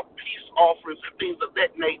gifts of peace offerings and things of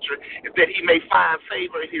that nature, and that he may find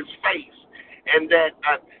favor in his face. And that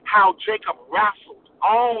how Jacob wrestled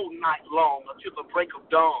all night long until the break of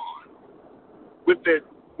dawn with the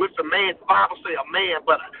man. The Bible say a man,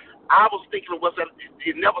 but I was thinking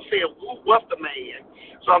it never said who was the man.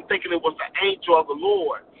 So I'm thinking it was the angel of the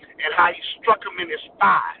Lord, and how he struck him in his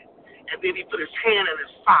thigh, and then he put his hand in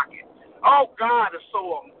his socket. Oh, God is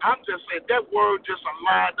so, I'm just saying that word just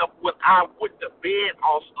aligned up what I went to bed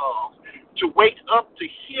off of, to wake up to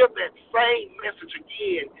hear that same message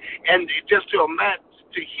again, and just to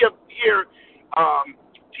hear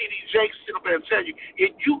T.D. Jakes sit up there and tell you,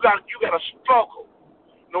 you got to struggle,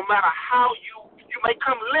 no matter how you may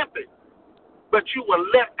come limping, but you were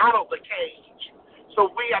let out of the cage.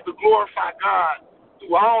 So we have to glorify God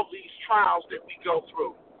through all these trials that we go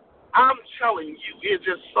through. I'm telling you, it's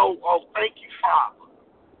just so, thank you, Father.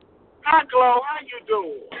 Hi, Glo, how you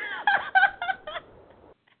doing?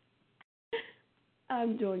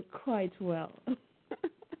 I'm doing quite well.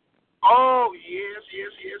 Oh, yes.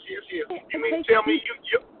 You mean tell me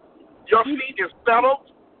your feet is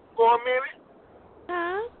settled for a minute?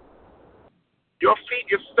 Huh? Your feet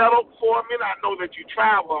is settled for a minute? I know that you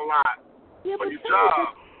travel a lot for your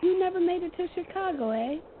job. You never made it to Chicago,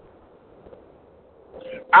 eh?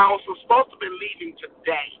 I was supposed to be leaving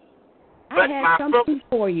today. I had something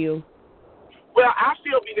for you. Well, I'll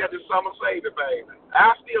still be there this summer, save it, baby.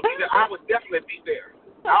 I'll still be there. I would definitely be there.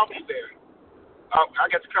 I'll be there. I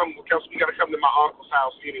got to come because we got to come to my uncle's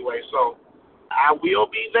house anyway, so I will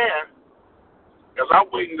be there. Because I'm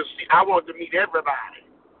waiting to see. I want to meet everybody.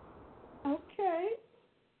 Okay.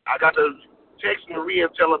 I got to text Maria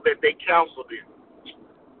and tell her that they canceled it.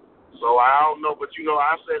 So I don't know, but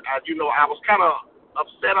I said, I was kind of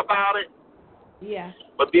upset about it. Yeah.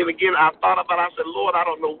 But then again, I thought about it. I said, Lord, I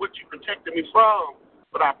don't know what you protected me from,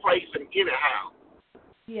 but I praise him anyhow.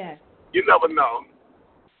 Yes. You never know.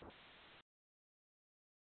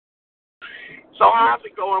 So how's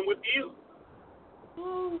it going with you?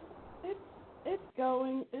 It's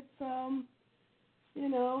going. It's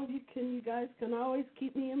you guys can always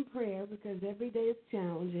keep me in prayer because every day is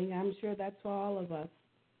challenging. I'm sure that's for all of us.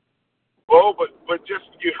 Oh, but just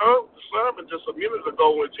you heard the sermon just a minute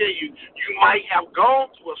ago and tell you might have gone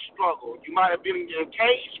through a struggle. You might have been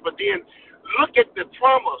engaged, but then look at the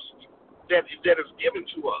promise that is given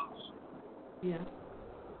to us. Yeah.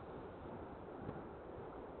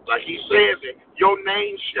 Like he says, your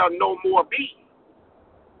name shall no more be.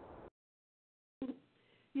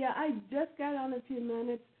 Yeah, I just got on a few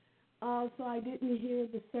minutes, so I didn't hear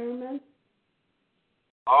the sermon.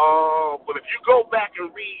 Oh, but if you go back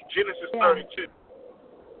and read Genesis 32,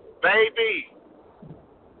 baby,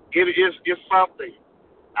 it's something.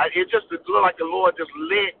 It looked like the Lord just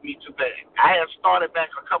led me to that. I had started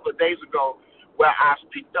back a couple of days ago where I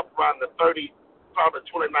picked up around the 29th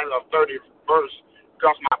or 30th verse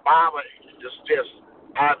because my Bible is just,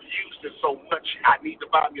 I've used it so much I need to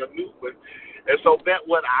buy me a new one. And so that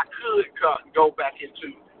what I could go back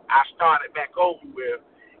into, I started back over with.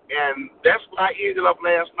 And that's what I ended up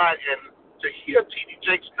last night. And to hear T.D.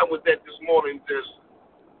 Jakes come with that this morning, just,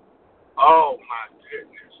 oh, my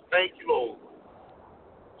goodness. Thank you, Lord.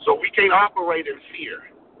 So we can't operate in fear.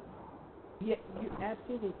 Yeah, you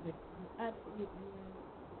absolutely. Absolutely.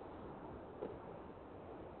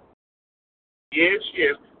 Yes,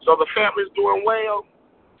 yes. So the family's doing well?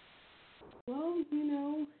 Well,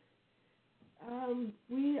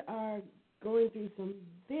 we are going through some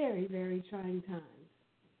very, very trying times.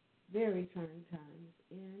 Very trying times.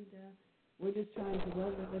 And we're just trying to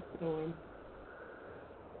weather the storm.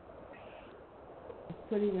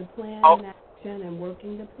 Putting a plan in action and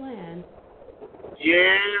working the plan.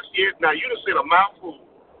 Yes, yes. Now, you just said a mouthful.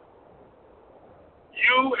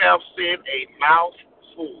 You have said a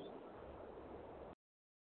mouthful.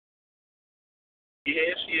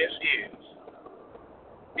 Yes, yes, yes.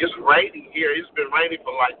 It's raining here. It's been raining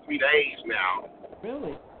for like 3 days now.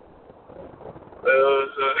 Really?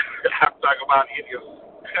 I'm talking about it is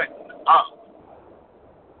cutting up.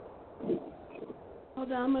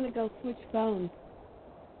 Hold on, I'm going to go switch phones.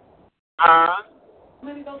 I'm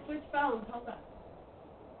going to go switch phones. Hold on.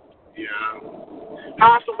 Yeah.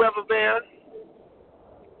 How's the weather there?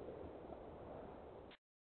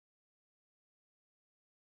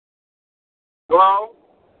 Hello?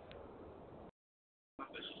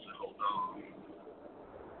 Hold on.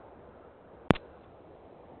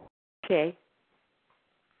 Okay.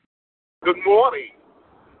 Good morning.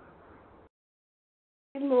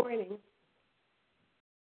 Good morning.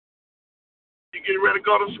 You getting ready to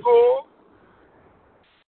go to school?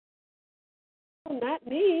 Oh, not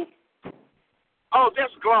me. Oh,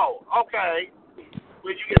 that's Glow. Okay.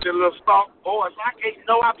 When you get the little soft voice, I can't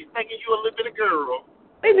know. I be thinking you a little bit of girl.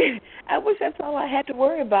 Wait a minute. I wish that's all I had to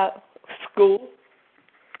worry about. School.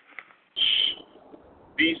 Shh.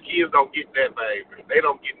 These kids don't get that, baby. They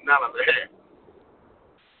don't get none of that.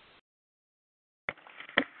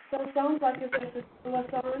 So it sounds like it's just the two of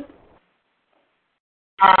us on.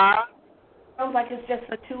 Huh? Sounds like it's just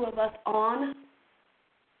the two of us on.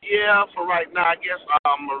 Yeah, for right now, I guess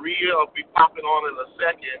Maria will be popping on in a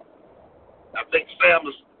second. I think Sam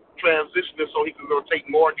is transitioning so he can go take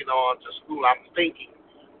Morgan on to school, I'm thinking.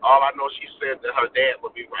 All I know, she said that her dad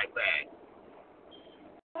will be right back.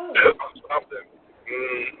 Oh. Something.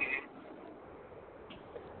 Mm-hmm.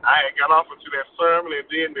 I had got off into that sermon and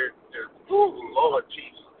then Lord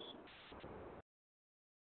Jesus.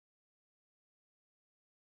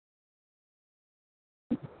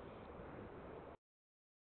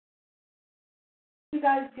 You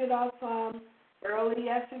guys get off early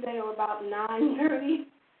yesterday or about 9:30?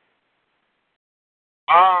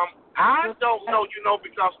 I don't know,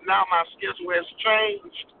 because now my schedule has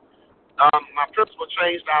changed. My principal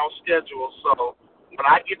changed our schedule, so when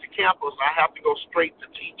I get to campus, I have to go straight to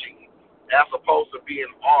teaching as opposed to being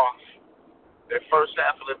off that first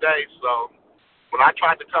half of the day. So when I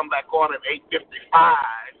tried to come back on at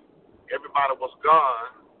 8:55, everybody was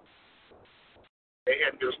gone. They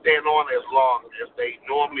hadn't been staying on as long as they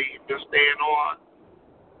normally been staying on.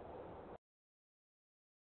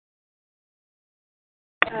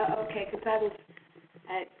 Okay, because I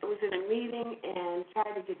was in a meeting and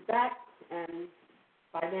tried to get back, and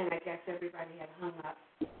by then I guess everybody had hung up.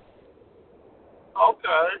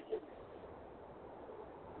 Okay.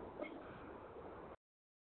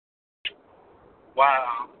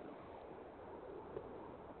 Wow.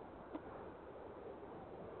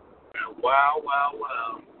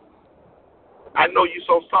 Wow. I know you're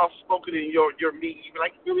so soft-spoken in your meeting. You be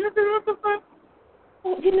like,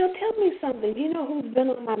 well, tell me something. You know who's been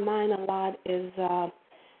on my mind a lot is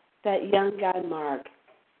that young guy, Mark.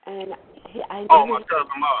 And I know my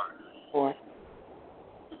cousin Mark. Or.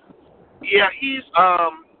 Yeah, he's,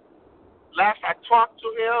 last I talked to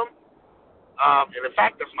him, and in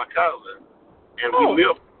fact, that's my cousin, and we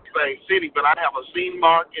live in the same city, but I haven't seen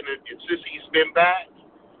Mark since he's been back.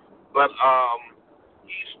 But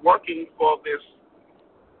he's working for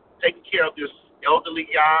taking care of this elderly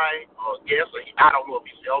guy, or I don't know if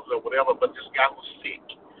he's elderly or whatever, but this guy was sick.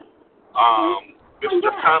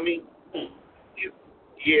 Mr. Tommy,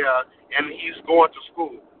 yeah, and he's going to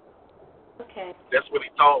school. Okay. That's what he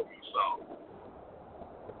told me, so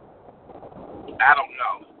I don't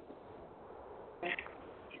know.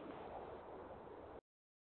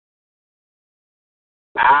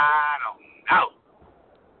 I don't know.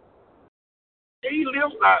 He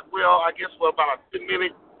lives I guess for about a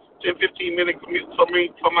 15-minute commute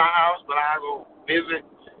from my house, but I go visit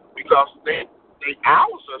because they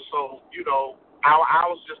hours are so, our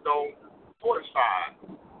hours just don't coincide.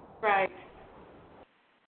 Right.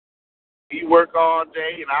 He work all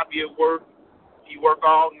day and I be at work. He work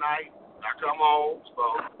all night. I come home, so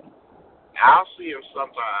I'll see him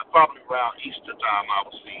sometime. Probably around Easter time I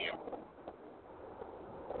will see him.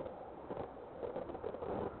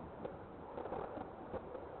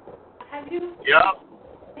 Have you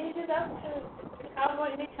made it up to Chicago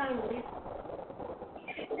anytime recently?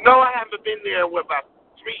 No, I haven't been there for about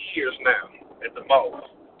 3 years now, at the most.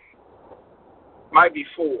 Might be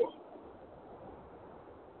 4.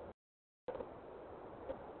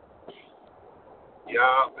 Yeah,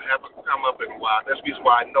 I haven't come up in a while. That's the reason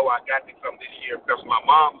why I know I got to come this year, because my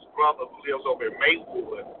mom's brother who lives over in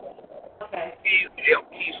Maywood,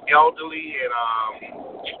 he's elderly, and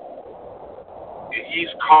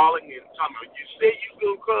he's calling and telling me, you say you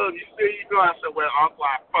gonna come, you say you go. I said, well, Uncle,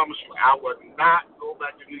 I promise you, I will not go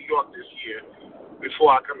back to New York this year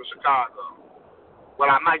before I come to Chicago.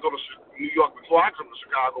 Well, I might go to New York before I come to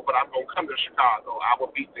Chicago, but I'm gonna come to Chicago. I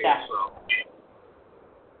will be there. Yeah.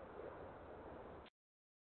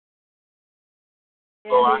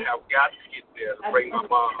 So I have got to get there to bring my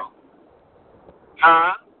mom.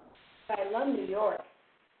 Huh? I love New York.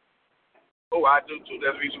 Oh, I do too.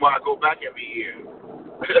 That's the reason why I go back every year.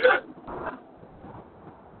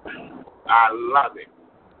 I love it.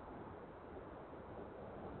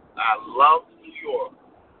 I love New York.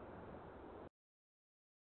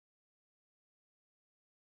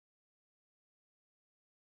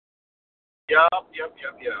 Yup. Yes.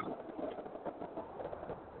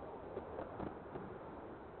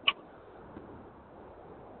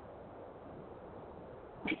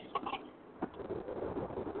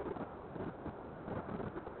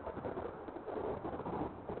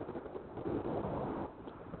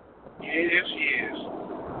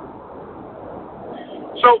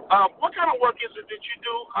 So, what kind of work is it that you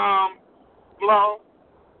do, Flo?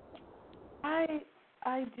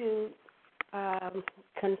 I do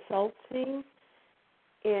consulting,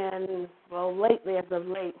 and lately, as of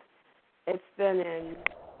late, it's been in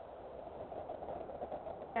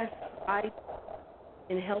SI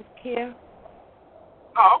in healthcare.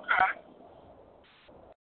 Oh, okay.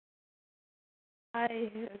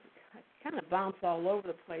 I kind of bounce all over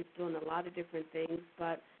the place doing a lot of different things,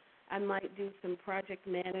 but I might do some project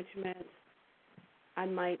management. I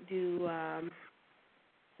might do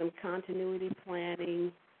some continuity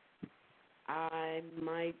planning. I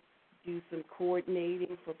might do some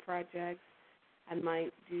coordinating for projects. I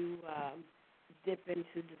might do dip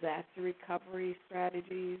into disaster recovery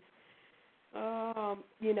strategies,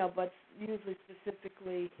 but usually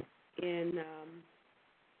specifically in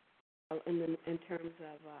terms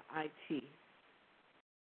of IT.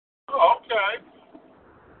 Oh, okay.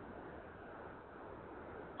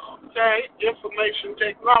 Okay, information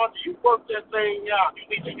technology. You work that thing out. You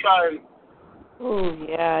need to try and. Oh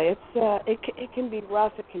yeah, it can be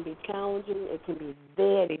rough. It can be challenging. It can be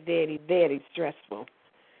very, very, very stressful.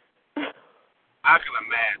 I can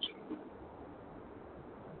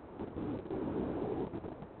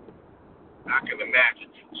imagine.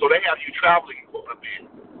 So they have you traveling for a bit.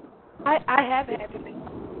 I have had to be.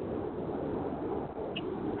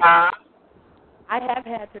 Huh? I have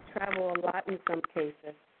had to travel a lot in some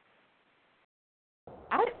cases.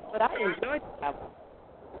 But I enjoy travel.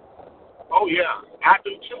 Oh, yeah, I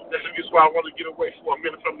do too. That's why I want to get away for a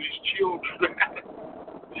minute from these children.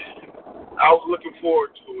 I was looking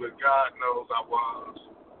forward to it. God knows I was.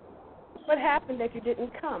 What happened that you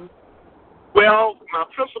didn't come? Well, my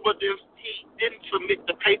principal didn't submit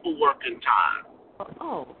the paperwork in time.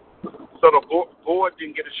 Oh. So the board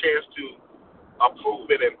didn't get a chance to approve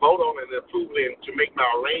it and vote on it and approve it and to make my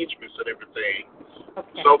arrangements and everything.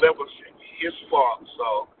 Okay. So that was his fault.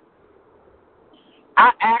 So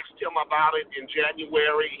I asked him about it in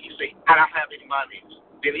January. He said, I don't have any money.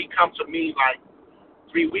 Then he come to me like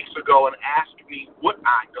 3 weeks ago and asked me, would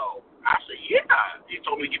I go? I said, yeah. He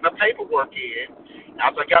told me to get my paperwork in.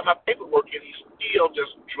 After I got my paperwork in, he still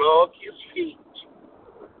just drug his feet.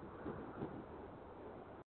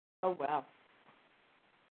 Oh, wow.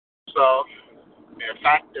 So, in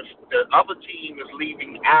fact, if the other team is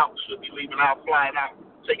leaving out, should be leaving out, flying out,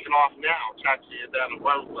 taking off now, taxiing down the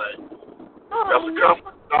runway. Oh, That's the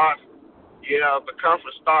conference starts. Yeah, the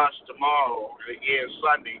conference starts tomorrow and again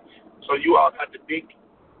Sunday. So you all got the big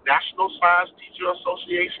National Science Teacher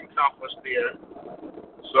Association conference there.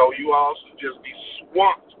 So you all should just be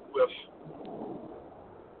swamped with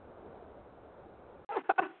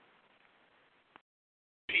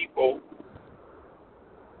people.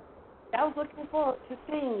 I was looking forward to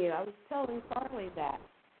seeing you. I was telling Farley that.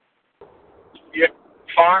 Yeah,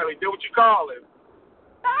 Farley, did what you call him.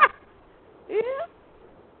 Yeah.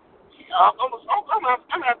 I'm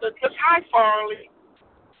gonna have to just hi, Farley.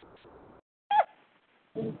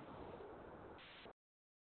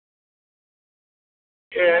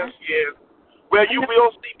 Yes, yes. Well, you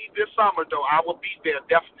will see me this summer, though. I will be there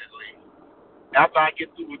definitely. After I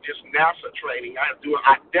get through with this NASA training, I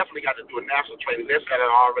definitely got to do a NASA training. This had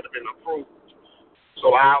already been approved.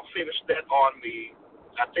 So I'll finish that on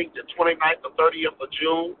I think the 29th or 30th of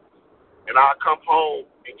June, and I'll come home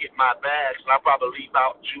and get my bags. And I'll probably leave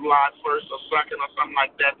out July 1st or 2nd or something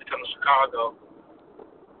like that to come to Chicago.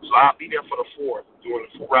 So I'll be there for the 4th,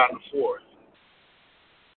 around the 4th.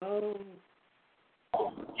 Oh.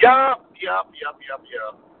 Yup.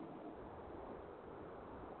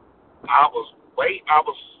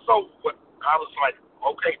 I was like,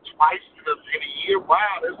 okay, twice in a year.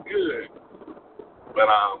 Wow, that's good. But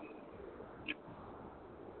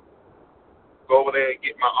go over there and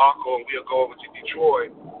get my uncle, and we'll go over to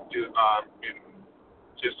Detroit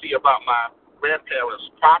to see about my grandparents'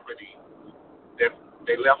 property that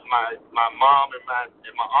they left my mom and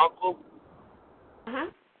my uncle, and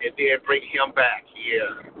then bring him back.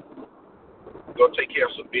 Yeah, go take care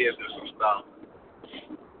of some business and stuff.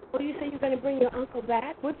 Well, you say you're going to bring your uncle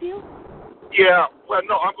back with you? Yeah, well,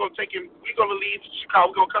 no, I'm going to take him. We're going to leave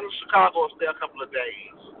Chicago. We're going to come to Chicago and stay a couple of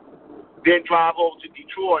days. Then drive over to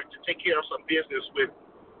Detroit to take care of some business with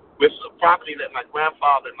some property that my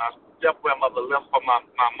grandfather and my step-grandmother left for my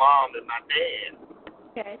mom and my dad.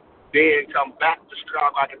 Okay. Then come back to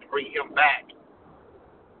Chicago. I get to bring him back.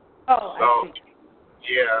 Oh, so, I see.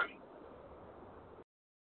 Yeah.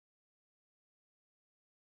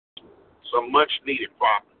 Some much-needed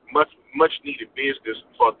property. Much needed business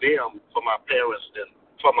for them, for my parents, and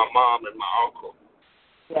for my mom and my uncle.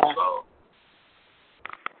 Yeah. So.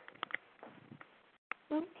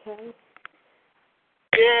 Okay.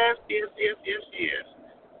 Yes.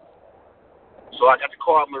 So I got to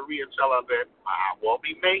call Maria and tell her that I won't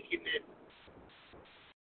be making it.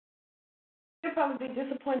 You'll probably be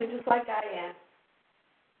disappointed just like I am.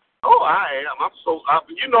 Oh, I am. I'm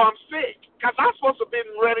sick. Because I'm supposed to have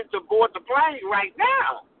been ready to board the plane right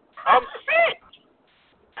now. I'm sick.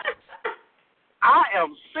 I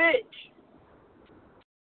am sick.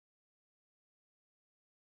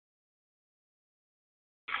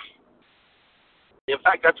 In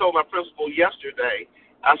fact, I told my principal yesterday,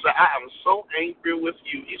 I said, I am so angry with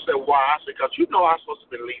you. He said, why? I said, because I'm supposed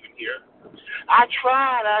to have been leaving here. I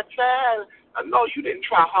tried. No, you didn't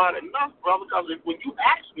try hard enough, brother, because when you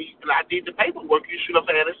asked me and I did the paperwork, you should have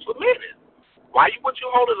had it submitted. Why would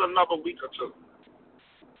you hold it another week or two?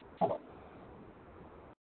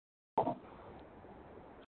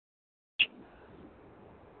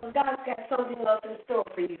 Well, God's got something else in store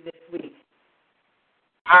for you this week.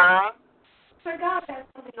 Huh? So God has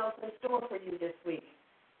something else in store for you this week.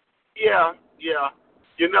 Yeah.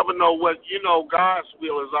 You never know God's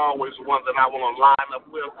will is always the one that I want to line up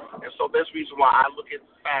with. And so that's the reason why I look at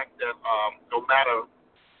the fact that no matter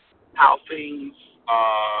how things,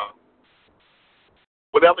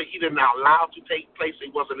 whatever he didn't allow to take place,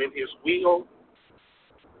 it wasn't in his will.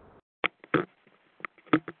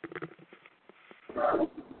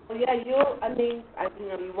 Well, yeah, you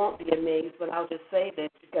won't be amazed, but I'll just say this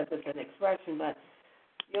because it's an expression, but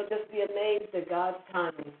you'll just be amazed at God's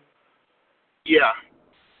timing. Yeah.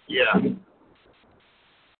 Yeah.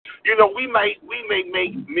 You know, we may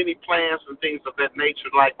make many plans and things of that nature,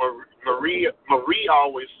 like Marie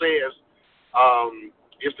always says,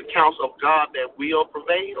 it's the counsel of God that will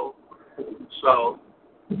prevail. So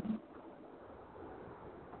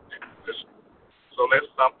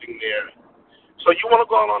that's something there. So you want to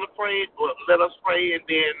go on and pray? Well, let us pray, and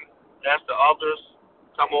then ask the others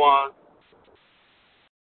come on.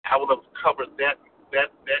 I would have covered that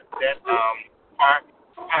part.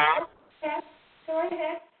 Okay. Go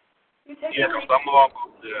ahead. Yeah, because I'm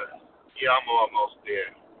almost there. Yeah, I'm almost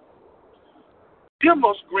there. Dear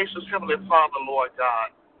most gracious Heavenly Father, Lord God,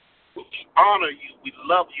 we honor you, we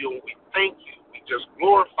love you, and we thank you. We just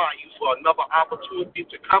glorify you for another opportunity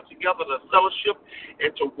to come together to fellowship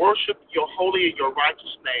and to worship your holy and your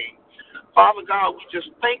righteous name. Father God, we just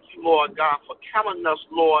thank you, Lord God, for counting us,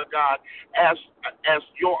 Lord God, as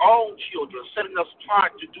your own children, setting us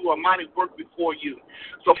apart to do a mighty work before you.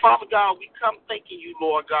 So, Father God, we come thanking you,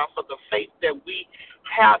 Lord God, for the faith that we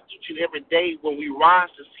have each and every day when we rise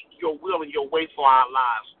to seek your will and your way for our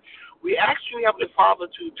lives. We ask you, Heavenly Father,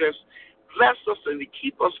 to just bless us and to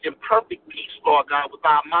keep us in perfect peace, Lord God, with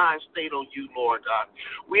our minds stayed on you, Lord God.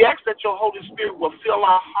 We ask that your Holy Spirit will fill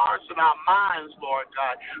our hearts and our minds, Lord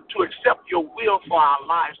God, to accept your will for our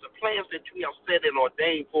lives, the plans that you have set and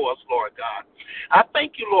ordained for us, Lord God. I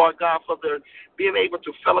thank you, Lord God, for being able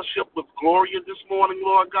to fellowship with Gloria this morning,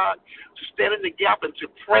 Lord God, to stand in the gap and to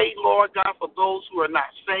pray, Lord God, for those who are not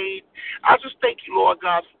saved. I just thank you, Lord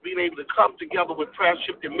God, for being able to come together with Prayer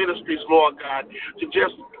Shifting Ministries, Lord God, to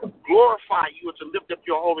just glorify you and to lift up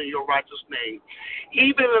your holy and your righteous name.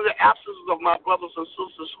 Even in the absence of my brothers and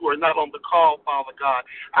sisters who are not on the call, Father God,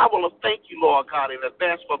 I want to thank you, Lord God, in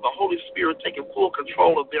advance for the Holy Spirit taking full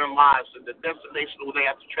control of their lives and the destination where they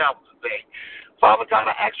have to travel today. Father God,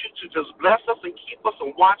 I ask you to just bless us and keep us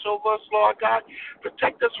and watch over us, Lord God.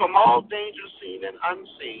 Protect us from all danger seen and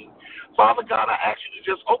unseen. Father God, I ask you to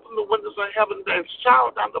just open the windows of heaven and shower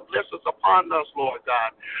down the blessings upon us, Lord God.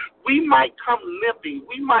 We might come limping.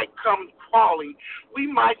 We might come crawling. We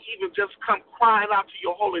might even just come crying out to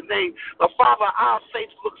your holy name. But, Father, our faith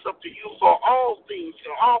looks up to you for all things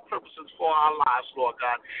and all purposes for our lives, Lord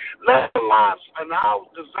God. Let our lives and our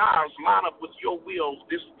desires line up with your will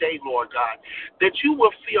this day, Lord God, that you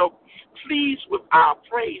will feel pleased with our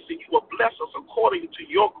praise and you will bless us according to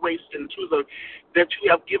your grace and to that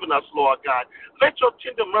you have given us, Lord God. Let your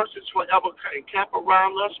tender mercies forever encamp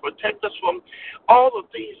around us, protect us from all the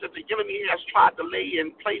things that the enemy has tried to lay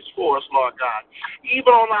in place for us, Lord God.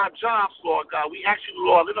 Even on our jobs, Lord God, we ask you,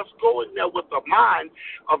 Lord, let us go in there with the mind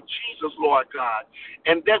of Jesus, Lord God,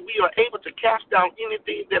 and that we are able to cast down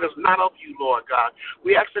anything that is not of you, Lord God.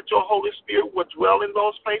 We ask that your Holy Spirit would dwell in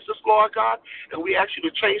those places, Lord God, and we ask you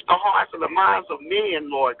to change the hearts and the minds of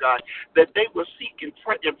men, Lord God, that they will seek and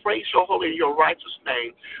praise your holy and your righteous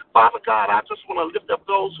name. Father God, I just want to lift up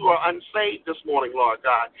those who are unsaved this morning, Lord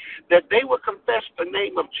God, that they will confess the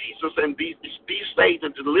name of Jesus and be saved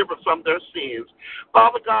and delivered from their sins.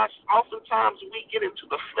 Father God, oftentimes we get into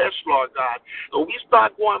the flesh, Lord God, and we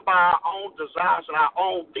start going by our own desires and our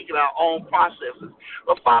own thinking, our own processes.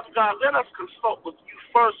 But Father God, let us consult with you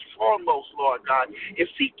first and foremost, Lord God, and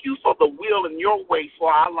seek you for the will and your way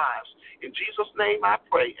for our lives. In Jesus' name I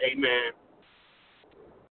pray, amen.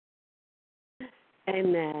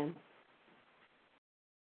 Amen.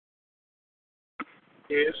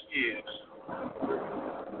 Yes, yes.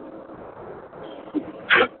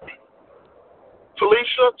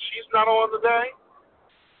 Felicia, she's not on today?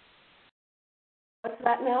 What's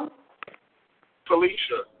that now?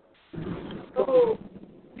 Felicia. Oh.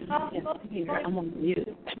 I'm on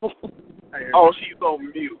mute. Oh, she's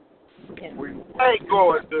on mute. Yeah. Hey,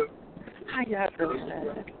 going, dude. How y'all doing?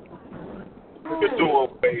 You're doing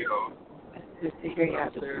well. Good to hear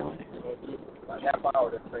y'all this morning. Half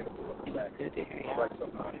hour, that's right. It's good to hear y'all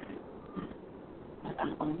this morning.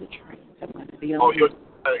 I'm on the train, so I'm going to be on. Oh, you're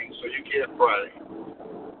train, so you can't pray.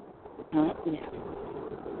 Yeah.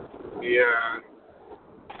 Yeah.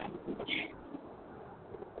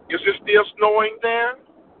 Is it still snowing there?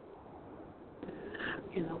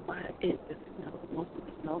 You know what? It just snows. Most of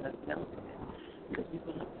the snow that's melted because we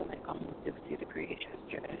went up to like almost 50 degrees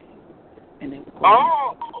yesterday. And it was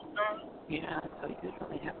okay. Yeah, so you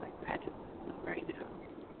usually have like patches of snow right now.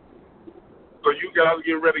 So you guys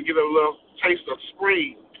get ready to get a little taste of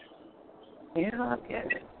spring. Yeah, I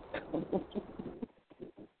get it.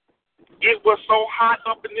 It was so hot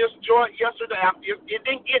up in this joint yesterday. It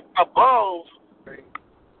didn't get above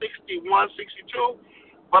 61, 62,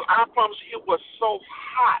 but I promise you it was so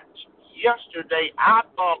hot yesterday, I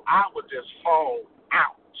thought I would just fall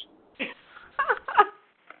out.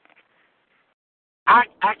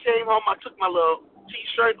 I came home, I took my little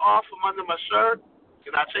T-shirt off from under my shirt,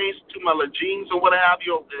 and I changed to my little jeans or what have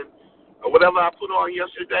you, or whatever I put on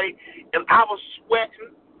yesterday, and I was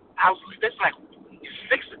sweating. It's like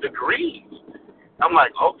 60 degrees. I'm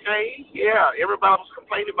like, okay, yeah. Everybody was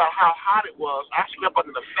complaining about how hot it was. I slept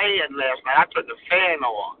under the fan last night. I turned the fan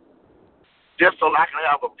on just so I can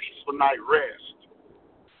have a peaceful night rest.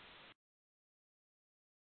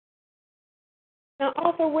 Now,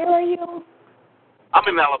 Arthur, where are you? I'm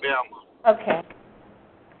in Alabama. Okay.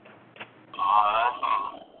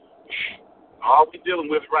 All we're dealing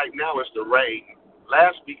with right now is the rain.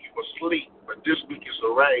 Last week it was sleet, but this week it's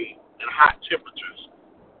the rain and hot temperatures.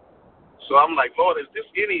 So I'm like, Lord, is this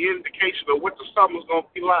any indication of what the summer's going to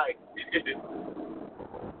be like? It's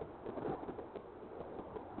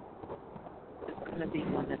going to be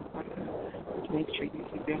one this summer. Make sure you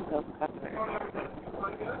keep yourself covered.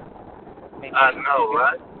 I know,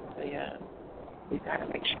 right? So, yeah, we got to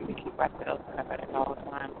make sure we keep ourselves covered at all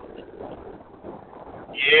times.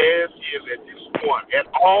 Yes, at this point, at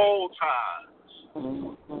all times.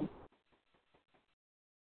 Mm-hmm.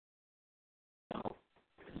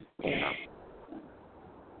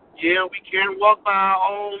 Yeah, we can't walk by our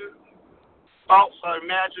own thoughts or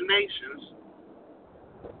imaginations.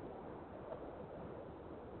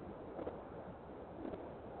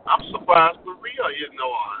 I'm surprised Maria isn't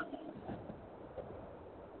on.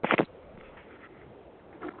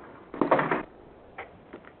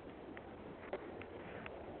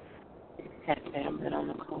 Has Sam been on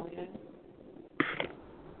the call yet?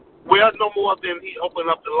 Well, no more than he opened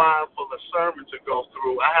up the line for the sermon to go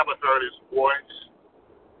through. I haven't heard his voice.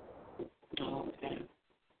 Okay.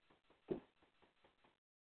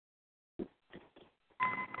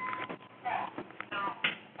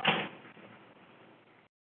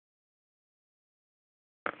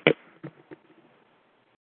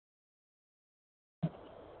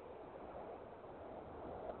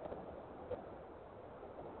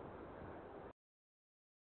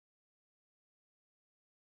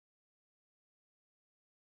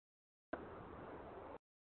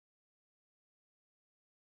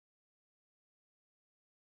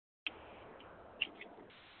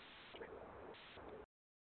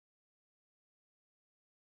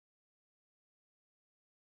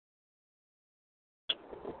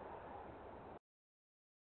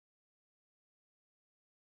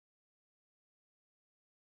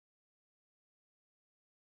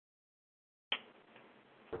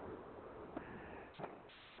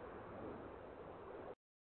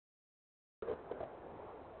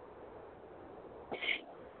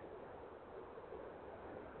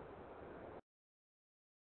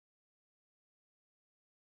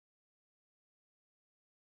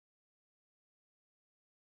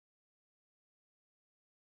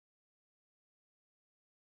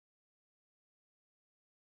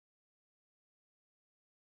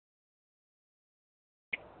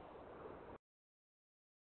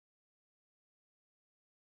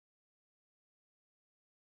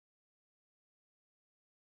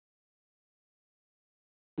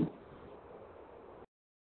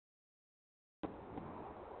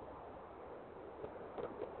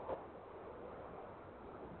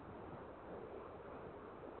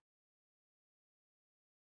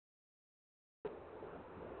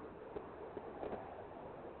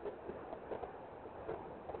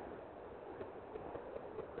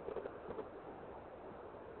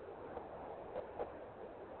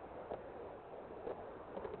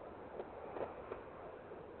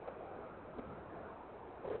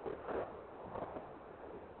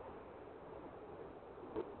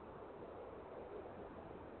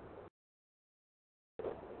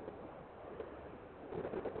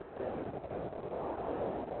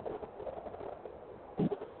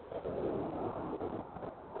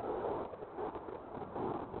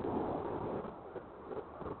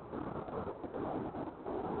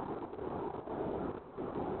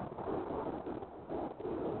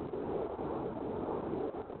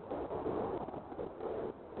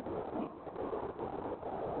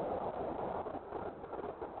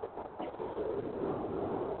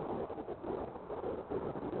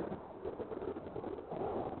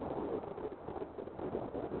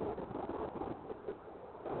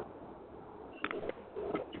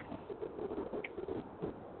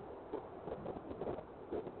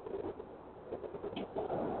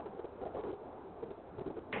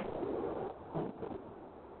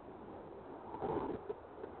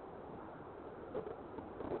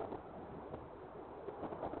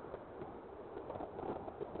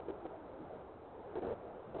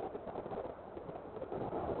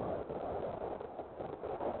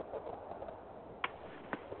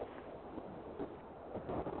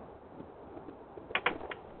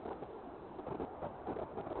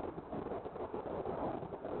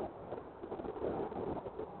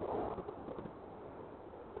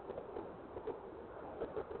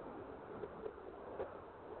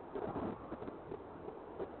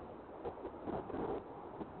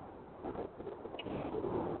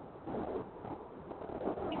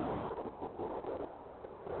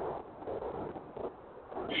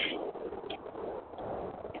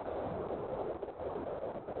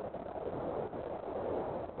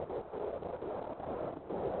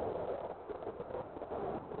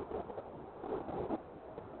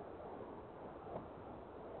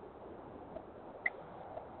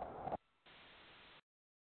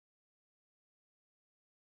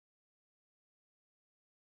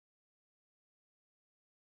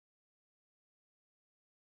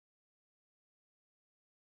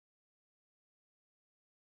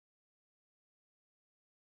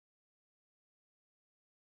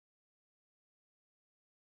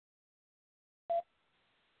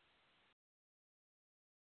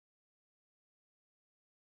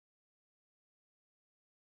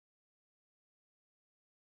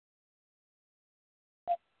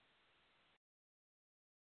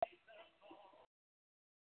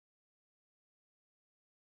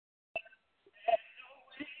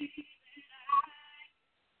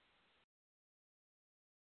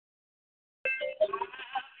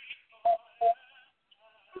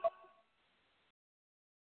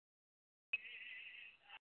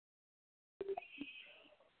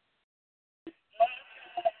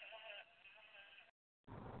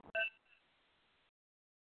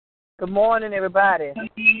 Good morning, everybody.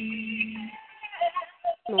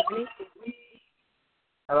 Morning.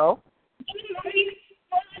 Hello?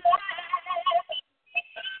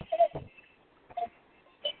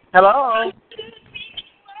 Hello?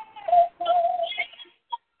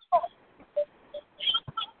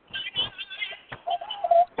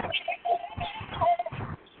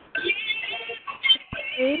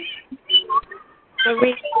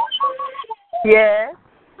 Marie. Yes.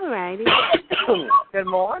 All righty. Good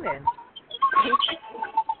morning.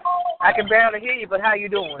 I can barely hear you, but how you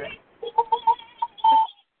doing?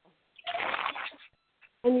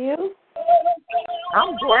 And you?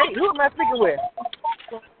 I'm great. Who am I speaking with?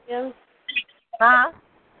 Gloria. Huh?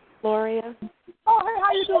 Gloria. Oh, hey,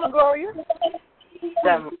 how you doing, Gloria?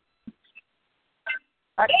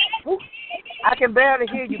 I can barely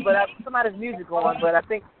hear you, but somebody's music going, but I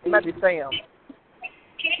think it might be Sam.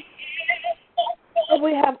 Well,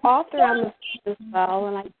 we have Arthur on the as well,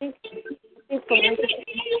 and I think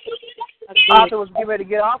Arthur was getting ready to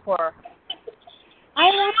get off her.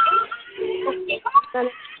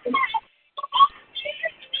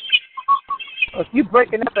 If you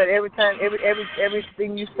breaking up at every time,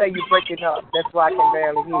 everything you say, you're breaking up. That's why I can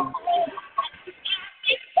barely hear you.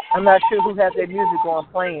 I'm not sure who has their music on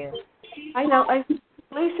playing. I know.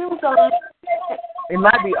 Lisa was on. It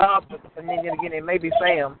might be Arthur, and then again, it may be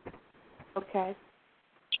Sam. Okay.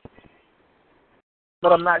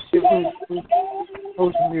 But I'm not sure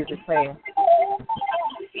who's the music playing.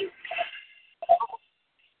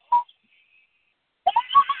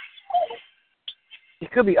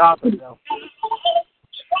 It could be Arthur, though.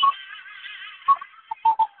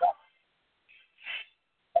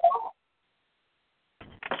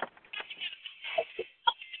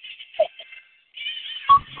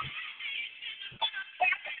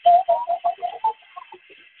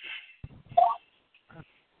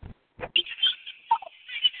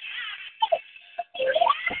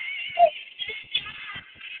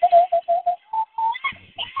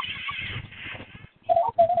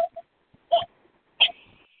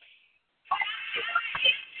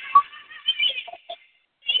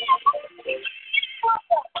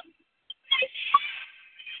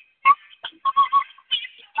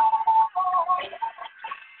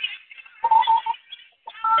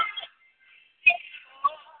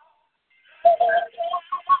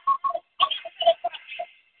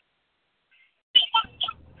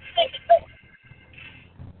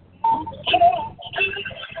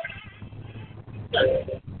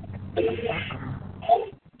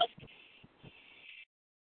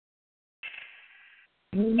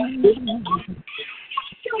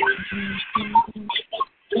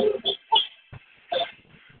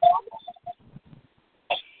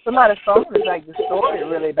 Somebody's phone is like distorted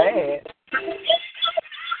really bad.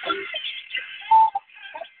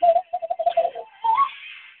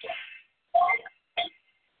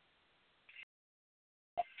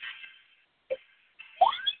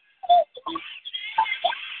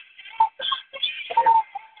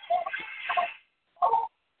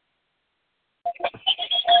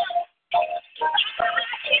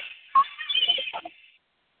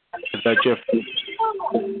 Is that your...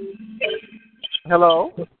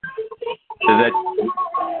 Hello? Is that...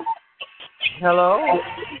 Hello?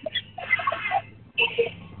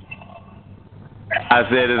 I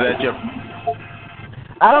said, is that your...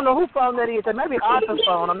 I don't know whose phone that is. It might be Arthur's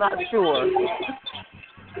phone. I'm not sure.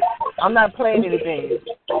 I'm not playing anything.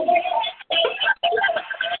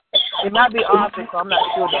 It might be Arthur, so I'm not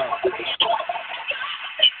sure, though.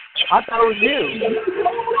 I thought it was you.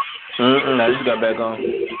 I just got back on.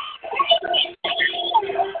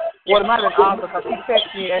 Well, it might have been Arthur, because he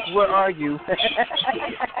texted me at, where are you?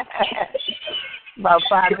 About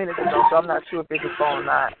 5 minutes ago, so I'm not sure if it's his phone or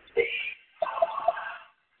not.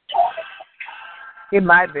 It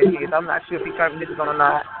might be his. I'm not sure if he turned this on or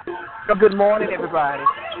not. So good morning, everybody.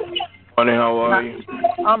 Morning, how are you?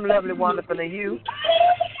 I'm lovely, wonderful, and you?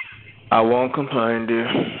 I won't complain, dear.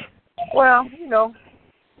 Well, you know,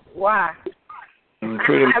 why?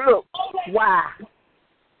 Look, why?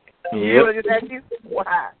 Yep. You know what I just asked you?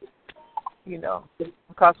 Why? You know,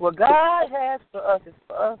 because what God has for us is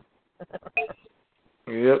for us.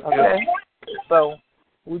 Yep. Okay? So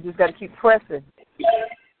we just got to keep pressing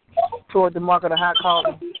toward the mark of the high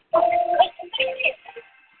calling.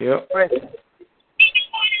 Yep. Pressing.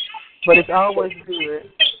 But it's always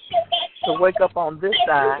good to wake up on this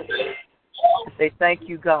side and say, thank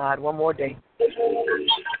you, God, one more day.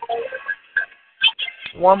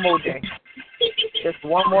 One more day. Just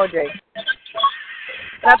one more day.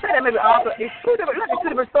 And I think that maybe also, it's two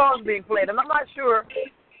different songs being played, and I'm not sure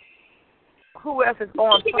who else is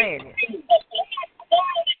on playing it.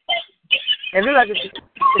 And then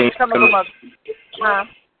It's coming from my. I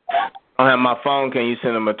don't have my phone. Can you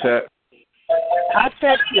send him a text? I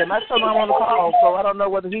texted him. I told him I'm on the call, so I don't know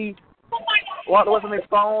whether he was on his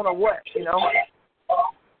phone or what, you know.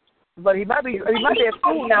 But he might be at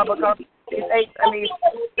school now because it's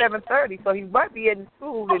 7:30, so he might be in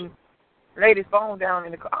school and laid his phone down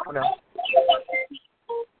in the car. I don't know.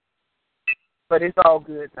 But it's all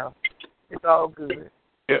good though. It's all good.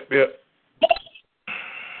 Yep.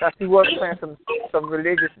 Because he was playing some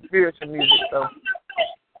religious, spiritual music, so.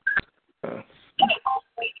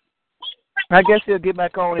 I guess he'll get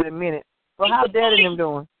back on in a minute. Well, how's Dad and them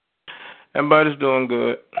doing? Everybody's doing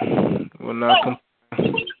good. We're not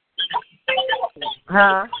complaining.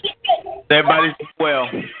 Huh? Everybody's well.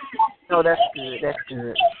 Oh, that's good. That's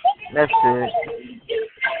good. That's good.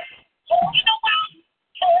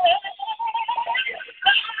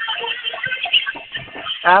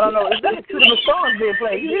 I don't know. It's like two different songs being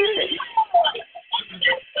played. You hear it?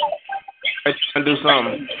 I'm trying to do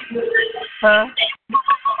something. Huh?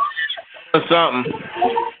 Something.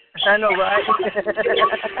 I know, right?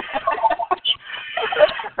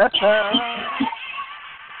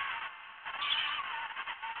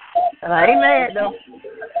 And I ain't mad, though.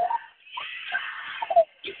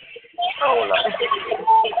 Oh, Lord.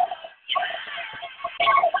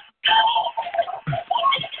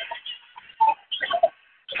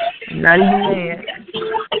 Not even mad.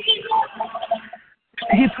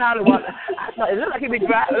 He probably was. It looked like he be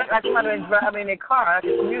driving. It looked like somebody was driving in their car. Like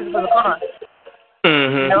the music in the car.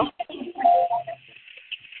 Mm-hmm. You know?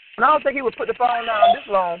 And I don't think he would put the phone down this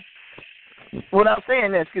long without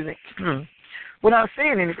saying that. Excuse me. Without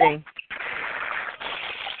saying anything.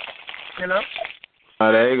 You know?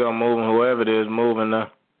 Oh, there you go, moving. Whoever it is, moving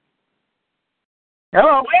now.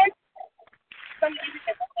 Hello.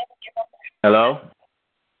 Hello.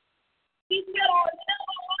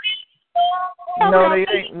 No, they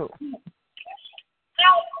ain't moving.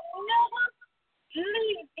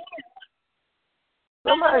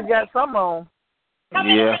 Somebody got some on.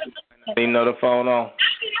 Yeah. They know the phone on.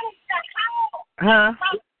 Huh?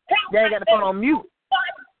 They ain't got the phone on mute.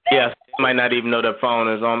 Yes. They might not even know the phone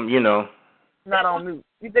is on, you know. Not on mute.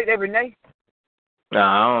 You think they Renee? Nah,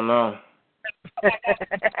 I don't know.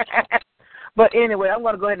 But anyway, I'm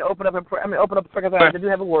going to go ahead and open up a prayer. I do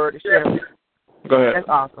have a word to share. Go ahead. That's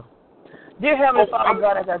awesome. Dear Heavenly Father,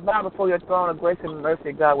 God, as I bow before your throne of grace and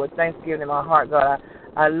mercy, God, with thanksgiving in my heart, God,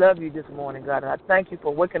 I love you this morning, God, and I thank you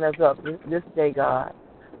for waking us up this day, God,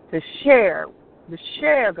 to share,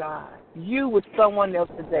 God, you with someone else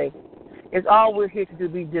today. It's all we're here to do,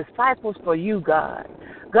 be disciples for you, God.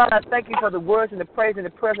 God, I thank you for the words and the praise and the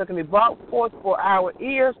prayers that can be brought forth for our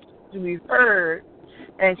ears to be heard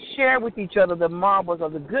and share with each other the marvels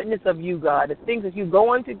of the goodness of you, God, the things that you're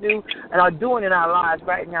going to do and are doing in our lives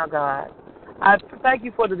right now, God. I thank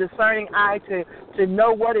you for the discerning eye to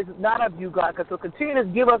know what is not of you, God, because so continue to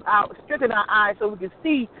give us strengthen our eyes so we can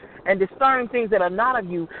see and discern things that are not of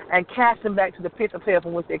you and cast them back to the pits of hell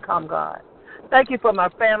from which they come, God. Thank you for my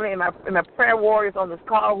family and my prayer warriors on this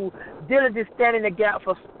call who diligently stand in the gap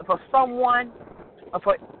for someone,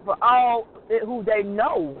 for all who they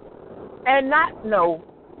know and not know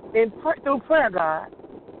through prayer, God.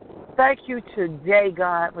 Thank you today,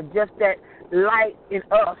 God, for just that light in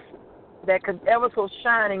us that can ever so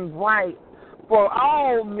shining bright for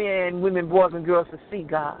all men, women, boys, and girls to see,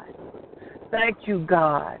 God. Thank you,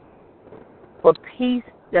 God, for peace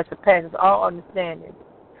that surpasses all understanding.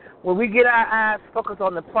 When we get our eyes focused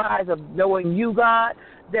on the prize of knowing you, God,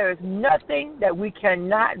 there is nothing that we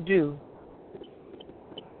cannot do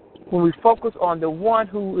when we focus on the one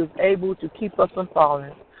who is able to keep us from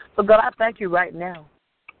falling. So, God, I thank you right now.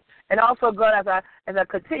 And also, God, as I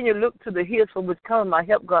continue to look to the hills from which comes my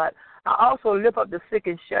help, God, I also lift up the sick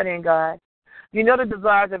and shut in, God. You know the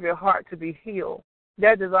desires of your heart to be healed.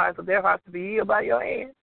 Their desires of their hearts to be healed by your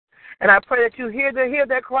hand. And I pray that you hear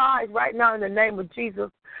their cries right now in the name of Jesus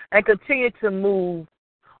and continue to move.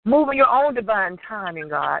 Move in your own divine timing,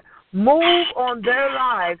 God. Move on their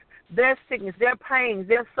lives, their sickness, their pains,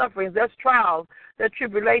 their sufferings, their trials, their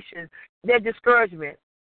tribulations, their discouragement.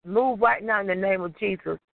 Move right now in the name of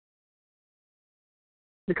Jesus.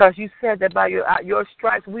 Because you said that by your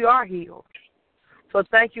stripes we are healed. So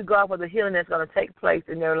thank you, God, for the healing that's going to take place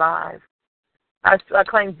in their lives. I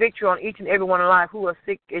claim victory on each and every one alive who are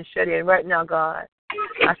sick and shut in right now, God.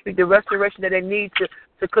 I speak the restoration that they need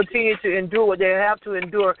to continue to endure what they have to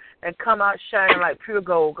endure and come out shining like pure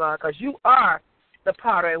gold, God, because you are the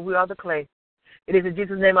potter and we are the clay. It is in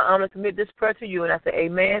Jesus' name I honor to submit this prayer to you, and I say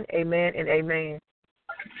amen, amen, and amen.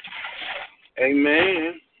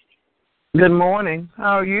 Amen. Good morning.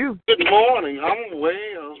 How are you? Good morning. I'm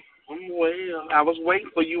well. I'm well. I was waiting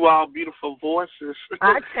for you all beautiful voices.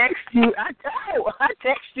 I text you. I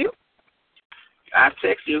text you. I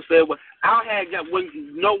text you and said, well, when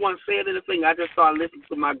no one said anything, I just started listening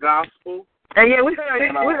to my gospel. And yeah, we heard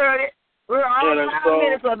it. We heard it. We were all 5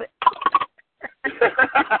 minutes of it. Oh,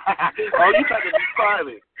 you trying to be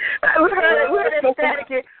funny. We heard that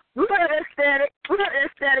static. We heard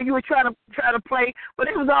that static. You were trying to play, but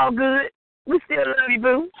it was all good. We still love you,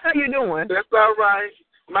 boo. How you doing? That's all right.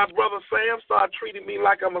 My brother Sam started treating me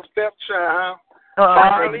like I'm a stepchild.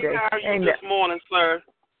 Harley, how are you this morning, sir?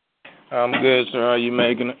 I'm good, sir. How are you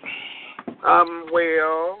making it? I'm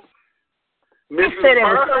well. He said it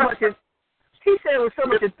with so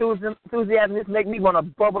much enthusiasm. This make me want to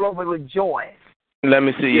bubble over with joy. Let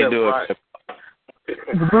me see you do it.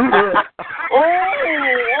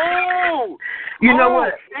 You know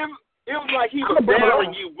what? It was like he was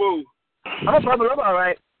daring you, boo. I'm going to bubble up all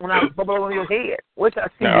right when I bubble over your head. Which I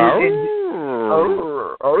see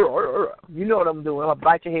you know what I'm doing. I'm going to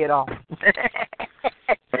bite your head off.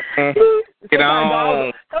 Get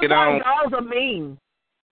on. Dogs are mean.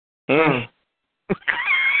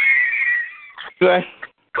 But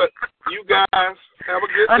you guys have a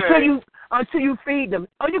good day. Until you feed them.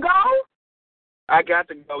 Oh, you gone? I got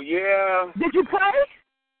to go, yeah. Did you pray?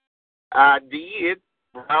 I did.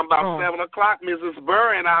 Around about 7 o'clock, Mrs.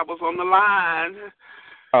 Burr and I was on the line.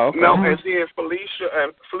 Oh, okay. No, and then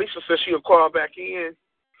Felicia said she'll call back in.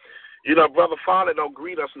 You know, Brother Farley don't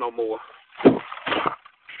greet us no more.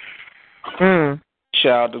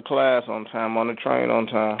 Shout to class on time, on the train on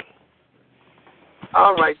time.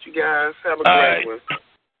 All right, you guys. Have a great one.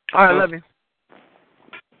 All right, love you.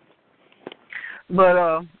 But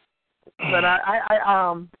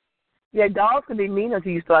yeah, dogs can be mean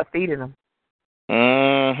until you start feeding them.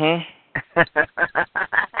 Mm-hmm.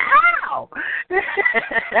 Ow!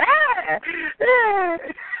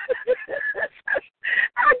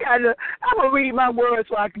 I'm gonna read my words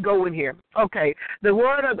so I can go in here. Okay, the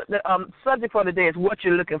word of the subject for today is what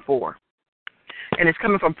you're looking for, and it's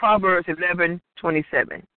coming from Proverbs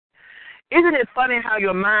 11:27. Isn't it funny how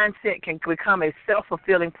your mindset can become a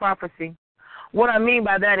self-fulfilling prophecy? What I mean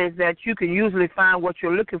by that is that you can usually find what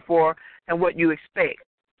you're looking for and what you expect.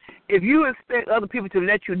 If you expect other people to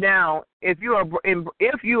let you down, if you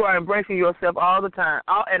are embracing yourself all the time,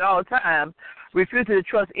 at all times, refusing to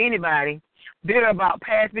trust anybody, bitter about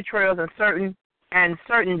past betrayals and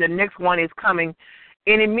certain the next one is coming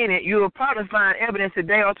any minute, you will probably find evidence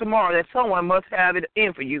today or tomorrow that someone must have it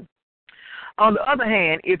in for you. On the other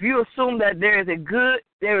hand, if you assume that there is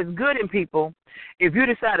good in people, if you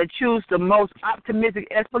decide to choose the most optimistic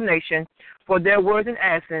explanation for their words and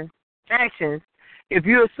actions, if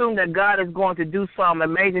you assume that God is going to do some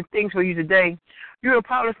amazing things for you today, you will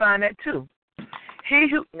probably find that too.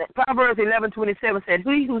 Proverbs 11:27 said,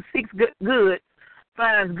 "He who seeks good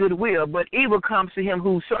finds goodwill, but evil comes to him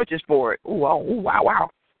who searches for it." Ooh, wow.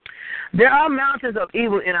 There are mountains of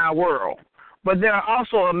evil in our world, but there are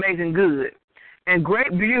also amazing good and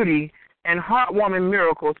great beauty and heartwarming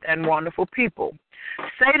miracles and wonderful people.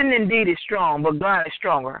 Satan indeed is strong, but God is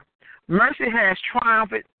stronger. Mercy has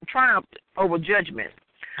triumphed over judgment.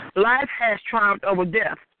 Life has triumphed over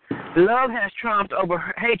death. Love has triumphed over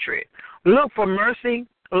hatred. Look for mercy,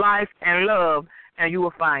 life, and love, and you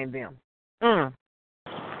will find them.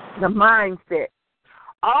 The mindset.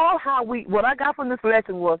 What I got from this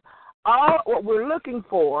lesson was all what we're looking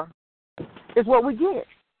for is what we get.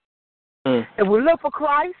 If we look for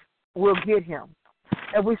Christ, we'll get him.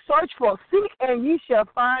 If we search for, seek and ye shall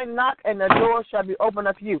find, knock and the door shall be opened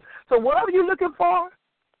up to you. So whatever you're looking for,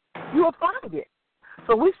 you will find it.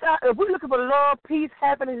 So if we're looking for love, peace,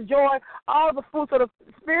 happiness, joy, all the fruits of the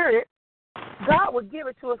Spirit, God will give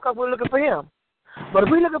it to us because we're looking for him. But if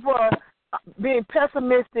we're looking for being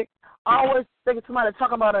pessimistic, always thinking somebody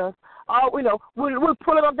talking about us, we're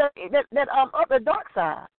pulling up the dark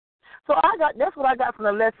side. So that's what I got from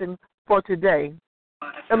the lesson for today.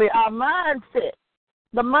 I mean, our mindset,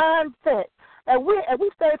 the mindset. And if we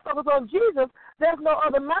stay focused on Jesus, there's no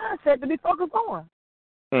other mindset to be focused on.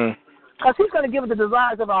 Because he's going to give us the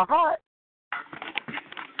desires of our heart.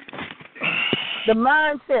 The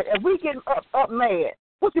mindset, if we get up mad,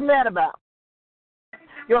 what you mad about?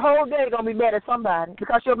 Your whole day going to be mad at somebody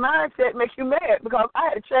because your mindset makes you mad. Because I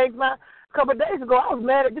had to change a couple of days ago. I was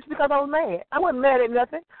mad just because I was mad. I wasn't mad at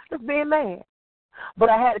nothing, just being mad. But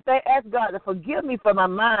I had to ask God to forgive me for my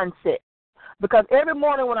mindset. Because every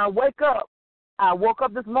morning when I wake up, I woke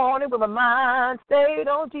up this morning with my mind stayed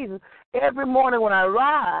on Jesus. Every morning when I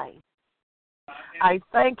rise, I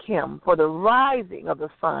thank him for the rising of the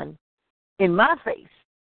sun in my face.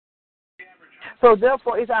 So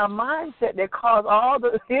therefore, it's our mindset that causes all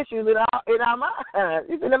the issues in our mind.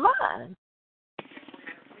 It's in the mind.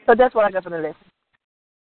 So that's what I got from the lesson.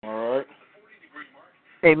 All right.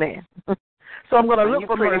 Amen. So I'm going to look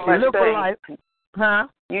for mercy, look for life. Huh?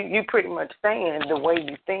 You pretty much saying the way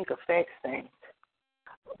you think affects things.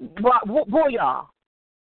 Booyah.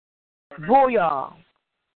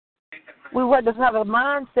 We want to have a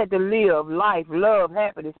mindset to live life, love,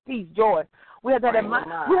 happiness, peace, joy. We have to have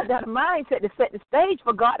a mindset to set the stage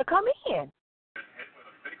for God to come in.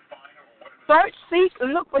 Search, seek,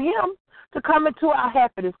 and look for Him to come into our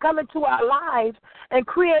happiness, come into our lives, and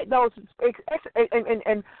create those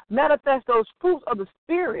and manifest those fruits of the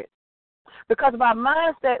Spirit. Because if our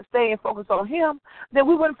mindset staying focused on Him, then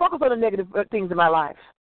we wouldn't focus on the negative things in our life.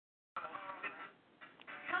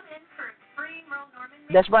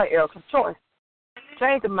 That's right, Erica. Choice.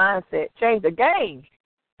 Change the mindset. Change the game.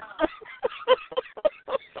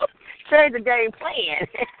 Change the game plan.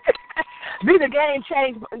 Be the game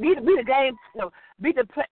change. Be the game. No. Be the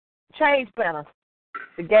change planner.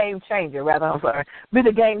 The game changer, rather. I'm sorry. Be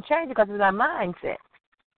the game changer because it's our mindset.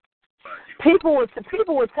 People would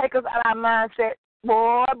take us out of our mindset.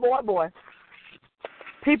 Boy.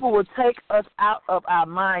 People would take us out of our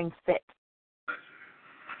mindset.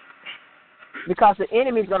 Because the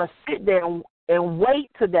enemy is going to sit there and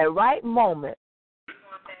wait to that right moment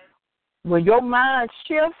when your mind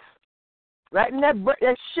shifts, right in that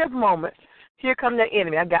shift moment, here comes that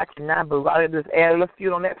enemy. I got you now, boo. I just add a little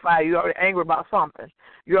fuel on that fire. You're already angry about something.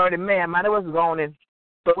 You're already mad. Might as well going in.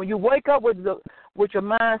 But when you wake up with your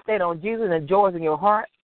mind stayed on Jesus and joy in your heart,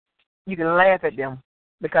 you can laugh at them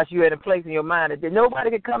because you're at a place in your mind that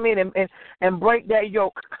nobody can come in and break that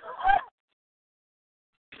yoke.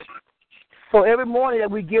 So every morning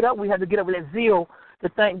that we get up, we have to get up with that zeal to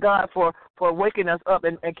thank God for waking us up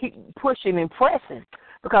and keep pushing and pressing.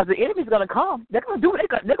 Because the enemy's going to come. They're going to do what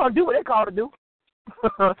they're going to do what they're called to do.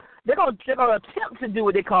 they're going to attempt to do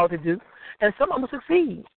what they're called to do. And some of them will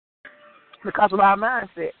succeed because of our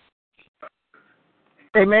mindset.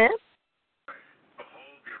 Amen?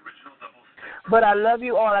 But I love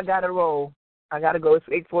you all. I got to roll. I got to go. It's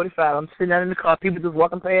 8:45. I'm sitting out in the car. People just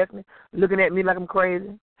walking past me, looking at me like I'm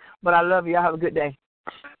crazy. But I love you. Y'all have a good day.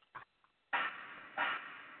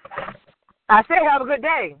 I said have a good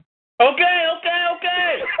day. Okay.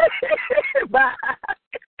 Bye.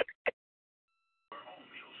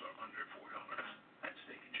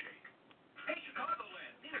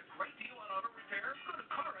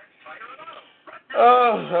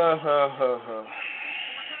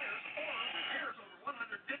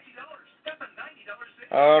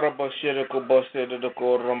 Arabashiriku Bosted the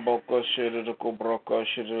Koramboko Shid the Kobraka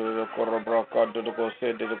Shid the Korabraka the Gosed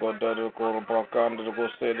the Godad Korabrakan the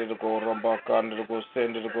Gosed the Korambakan the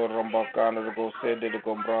Gosend the Korambakan the Gosed the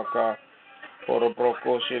Kombraka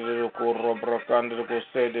Korabroko Shid the Korabrakan the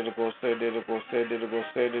Gosed the Gosed the Gosed the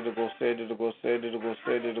Gosed the Gosed the Gosed the Gosed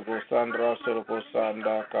the Gosandra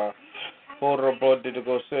Sorokosandaka. For a body to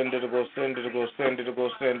go send it, go send it, go send it, go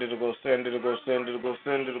send it, go send it, go send it, go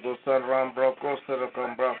send it, go send Ram Brocos to the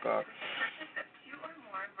Cambraca.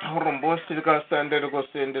 Horumbos to the send it, go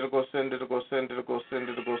send it, go send it, go send it, go send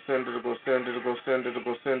it, go send it, go send it, go send it,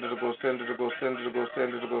 go send it, go send it, go send it, go send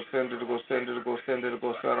it, go send it, go send it, go send it,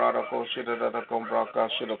 go Sarada Koshida the Cambraca,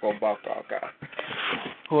 Shilocobaca.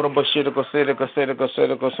 Horabashir go say the Caseta go say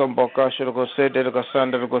the Gosomboca, go say the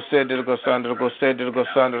Cassandra, go say the Cassandra, go say the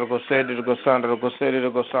Cassandra, go say the Cassandra, go say the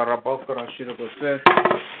Gosaraboca, she go say,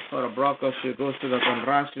 or a Broca, she goes to the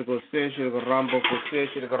Condras, she go say, she go Rambo, go say,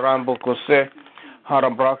 she go Rambo, go say,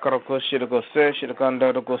 Harabraca, she go say, she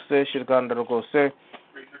go say, she go say,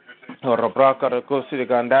 or a Braca, go see the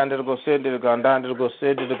Gandander, go say, the Gandander, go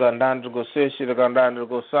say, the Gandander, go say, she the Gandander,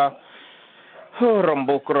 go sa.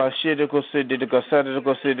 Rambokra, Shidi go say, did go say,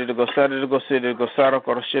 go say, did go say, go say, go Sara,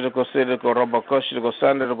 or Shidi go say, go Rabakosh, go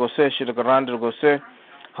Sander, go say, Shidi go Rander, go say,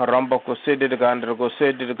 Haramba go say, did Gander, go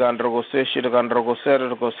say, did Gander, go say, Shidi Gander, go say,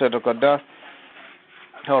 go da.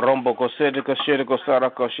 Rombo go say, go Shidi go Sara,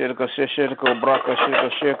 go Shidi go say, Shidi go Braka, Shidi go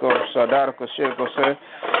Shake or Sadar, go Shidi go say,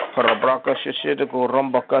 Harabraka, Shidi go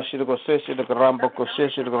Rambaka, Shidi go say, Shidi go Rambo go say,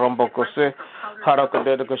 Shidi go Rambo go say. Haraka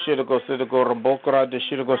de go shit go say go Rambokra, the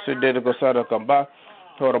shit go say de go Sada Kamba,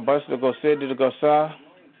 or a bus to go say de go sa,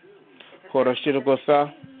 or a shit go sa,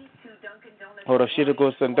 or a shit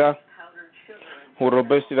go senda, or a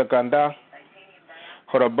bus to the Kanda,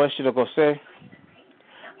 or a bus to go say,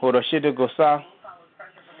 or a shit go sa,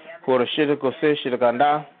 or a shit go say, shit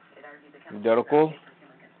Kanda, Jericho,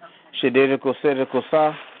 she did go say the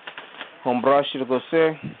Cosa, Hombra shit go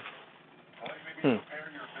say,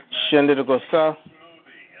 Shende go sa,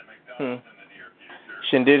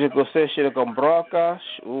 Shindidico says Shidicombraca.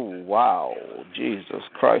 Ooh, wow. Jesus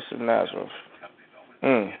Christ of Nazareth.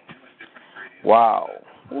 Wow.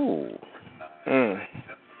 Ooh.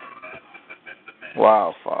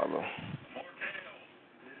 Wow, Father.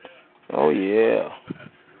 Oh, yeah.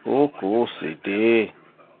 Cool, CD.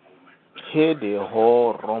 Hede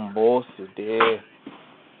ho rombo CD.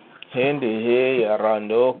 Hende he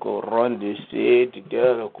arandoko rondi CD.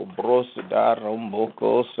 Delo kubrosi da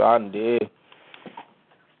romboko sande.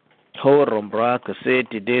 Ho rombraka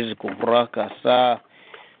CD. Dezi kubraka sa.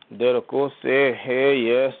 Delo ko se he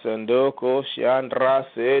yes. Andoko shandra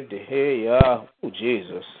said he ya. Oh,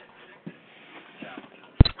 Jesus.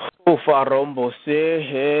 Farombo se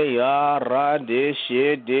he ya ra de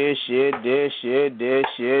she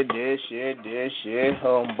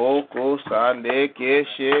hombo ko sande ke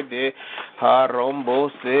she de harombo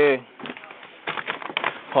se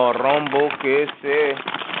horombo ke se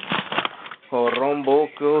horombo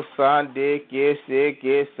ko sande ke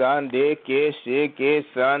sande ke she ke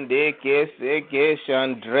sande ke se ke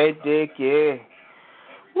shandre de ke.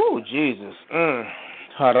 Oh, Jesus.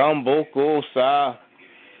 Harombo ko sa.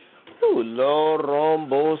 Lo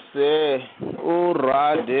rombo se,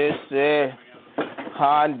 ura de se,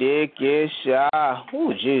 hande kesha.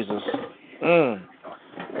 Oh, Jesus.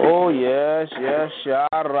 Oh, yes,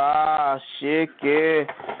 shara, shike,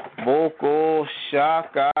 boko,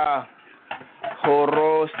 shaka,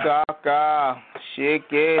 horosaka,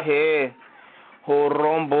 shike, he,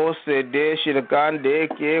 horombo se de shirkande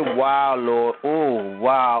ke. Wow, Lord. Oh,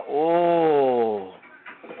 wow. Oh.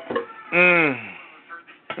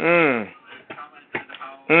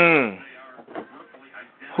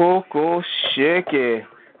 Hoko shake.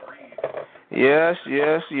 Yes.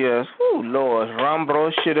 Oh, Lord.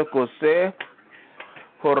 Rambro shiriko se.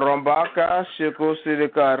 Horombaka shiko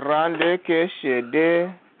sirika rande ke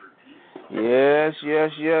shede. Yes.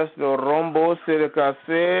 The rombo sirika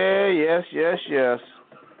se. Yes.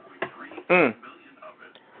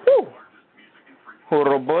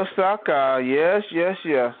 Horobosaka. Yes.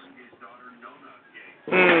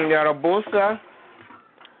 Yarabosa.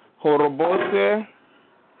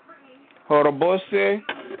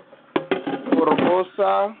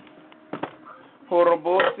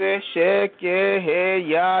 Horobose, sheke, he,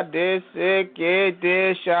 ya, de, se, ke,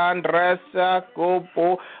 de, shandresa,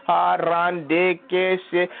 kopo, harande, ke,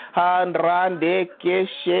 se, handrande, ke,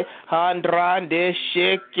 she, handrande,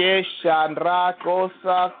 sheke, shandra,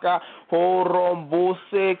 kosaka,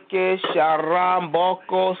 horombuse, ke,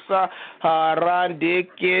 sharambokosa, harande,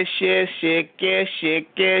 ke, sheke,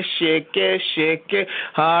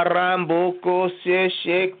 haramboko, se,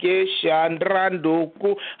 sheke, shandranduku,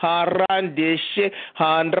 harande,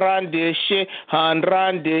 Handrandeshe,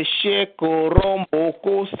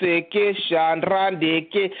 Koromboko seke,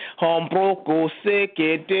 Shandrandeke, Hombroko seke,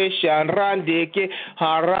 te Shandrandeke,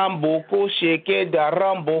 Haramboko sheke,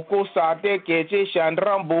 Daramboko sateke, te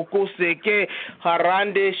Shandramboko seke,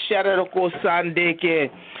 Harande Sharako Sandeke,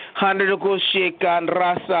 Handroko shekan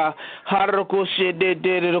rasa, Haroko shede,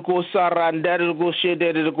 Derko Sarandarko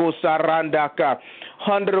shede, Derko Sarandaka,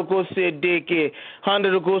 Handroko sedeke,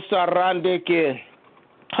 Handroko Sarandeke.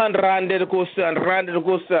 Hundred kusa,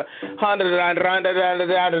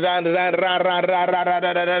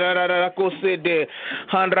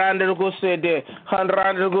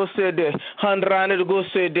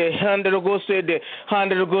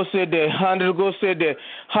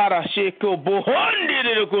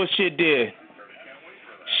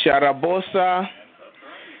 Sharabosa,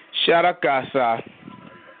 Sharakasa,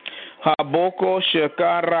 Haboko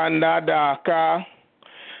Shekaranadaka.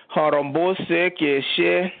 Horobose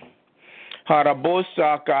keshe,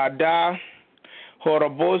 harabosa kada,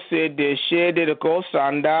 horobose deshe de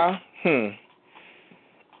kosanda.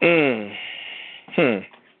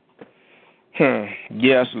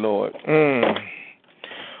 Yes, Lord.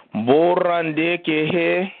 Borande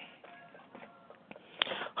kehe,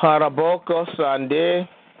 haraboko sande,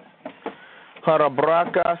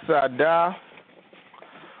 harabraka sada,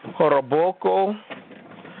 horoboko.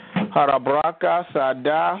 Harabraka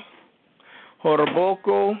sada,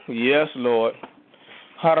 horoboko, yes, Lord.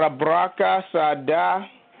 Harabraka sada,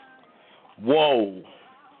 whoa.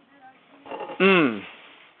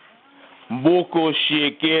 Boko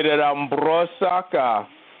shekere rambrosaka,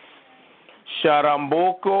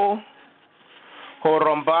 sharamboko,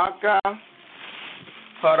 horombaka,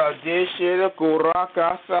 haradeshere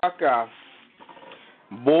kuraka saka.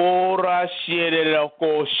 Bora shirera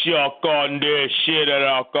ko shakande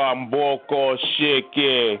shirera kamboko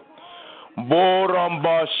sheke.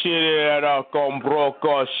 Boramba shirera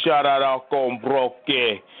kombroko sharara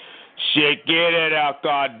kombroke.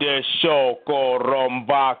 Shekeraka de shoko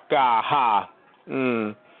rombaka ha.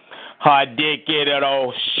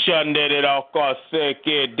 Hadekero shandero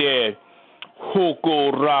koseke de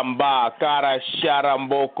huku ramba kara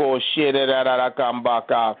sharamboko shirera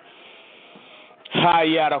kambaka.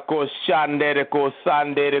 Hayarako shandereko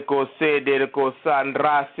sandereko sedereko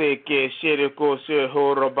sandrase ke shireko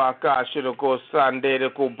shehorobaka shireko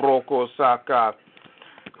sandereko broko saka.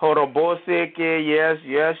 Horobose ke yes,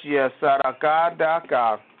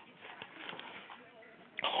 sarakadaka.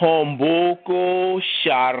 Homboko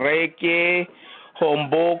shareke,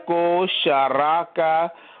 homboko sharaka,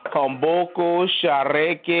 homboko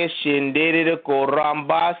shareke, shindere de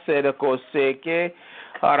koramba sedeko seke,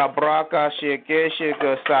 harabraka sheke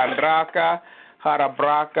sheke sandraka,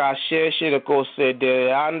 harabraka sheshe de kose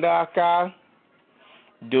de andaka.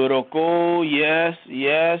 Duroko, yes.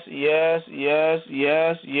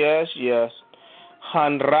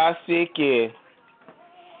 Handraseke.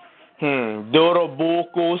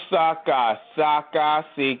 Dorobuku saka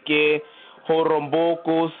seke.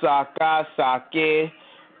 Horomboko saka sake.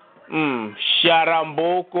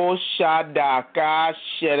 Sharamboko shadaka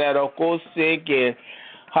sheroko seke.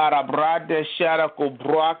 Harabrade sharako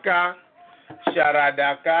braka.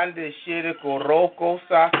 Sharadakande shiriko roko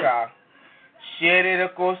saka.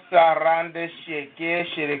 Shiriko sarande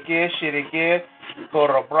shirike,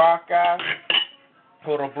 horobraka,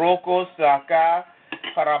 horobroko saka,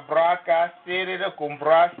 harabraka, shiriko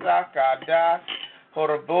brasa kada,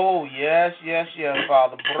 horobo, yes,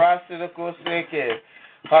 Father, brasiko seke,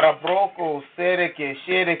 harabroko, shirike,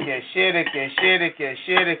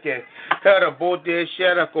 harabote,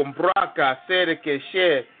 shiriko braka,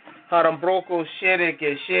 shirike, harambroko, shirike,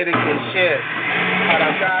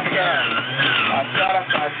 harakaka.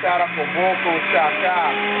 Asara koboko shaka,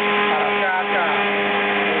 harakaka,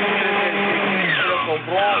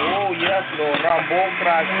 oh yes, Lord, rambo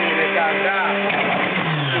krasi kanda,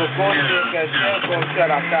 sukose kasheko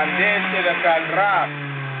sharakande shirakandra,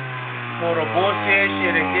 horoboshe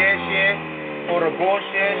shirikeshe,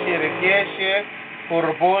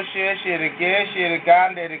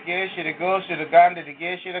 shirikande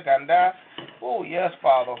shirikanda, oh yes,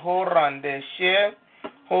 Father,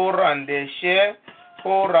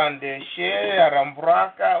 Horande she,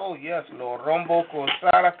 arambraka, oh yes, Lord, rombo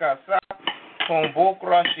kosara kasa,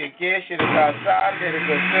 hombokra sheke, shirikasa,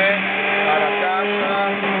 derikose, arakasa,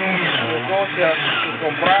 shirikose,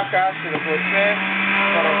 shirikombraka, shirikose,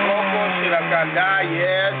 shirikombroko, shirakanda,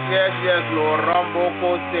 yes, Lord, rombo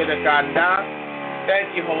kosirikanda. Thank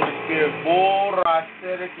you, Holy Spirit. Bora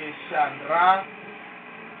serike shandra,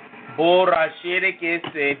 bora shirike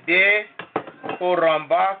sede,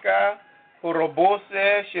 horambaka, horobose,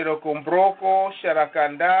 shirokumbroko,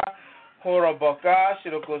 sharakanda, horobaka,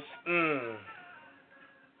 shirokos.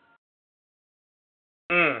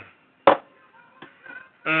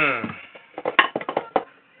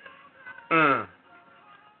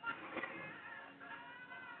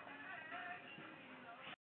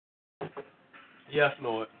 Yes,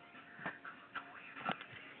 Lord.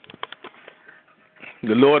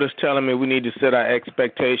 The Lord is telling me we need to set our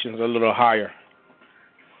expectations a little higher.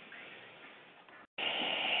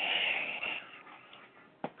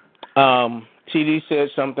 TD said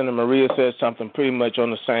something and Maria said something pretty much on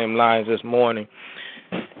the same lines this morning,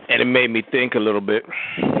 and it made me think a little bit.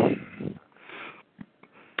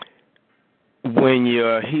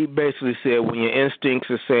 He basically said when your instincts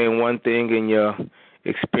are saying one thing and your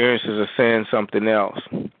experiences are saying something else.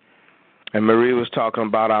 And Maria was talking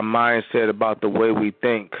about our mindset, about the way we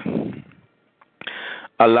think.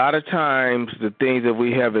 A lot of times the things that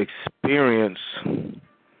we have experienced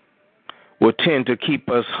will tend to keep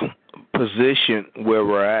us positioned where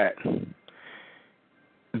we're at.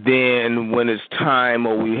 Then when it's time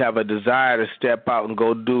or we have a desire to step out and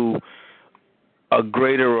go do a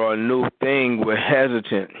greater or a new thing, we're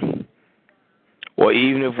hesitant. Or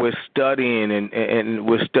even if we're studying and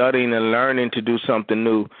we're studying and learning to do something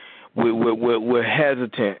new, we're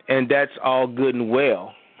hesitant. And that's all good and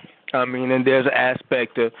well. I mean, and there's an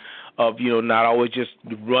aspect of not always just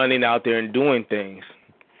running out there and doing things.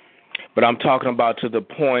 But I'm talking about to the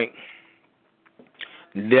point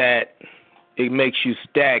that it makes you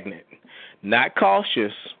stagnant. Not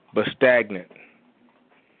cautious, but stagnant.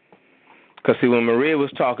 Because, see, when Maria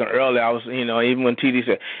was talking earlier, I was, even when TD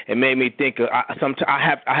said, it made me think I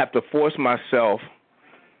have to force myself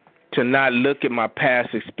to not look at my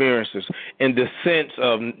past experiences in the sense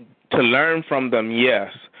of to learn from them,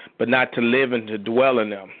 yes, but not to live and to dwell in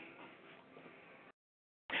them.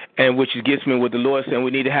 And which gets me with the Lord saying we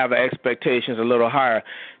need to have our expectations a little higher.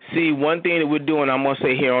 See, one thing that we're doing, I'm going to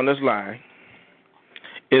say here on this line,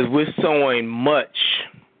 is we're sowing much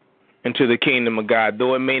into the kingdom of God.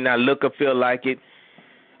 Though it may not look or feel like it,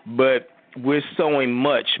 but we're sowing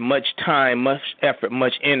much time, much effort,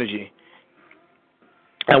 much energy.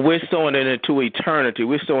 And we're sowing it into eternity.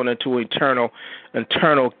 We're sowing it into eternal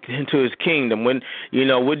into His kingdom. When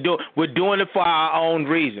we're doing it for our own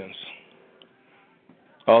reasons.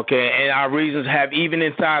 Okay, and our reasons even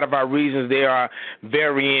inside of our reasons, there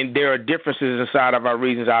are differences inside of our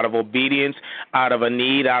reasons, out of obedience, out of a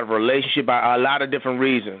need, out of a relationship, a lot of different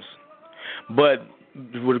reasons. But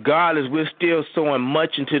regardless, we're still sowing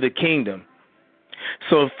much into the kingdom.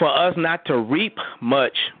 So for us not to reap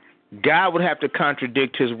much, God would have to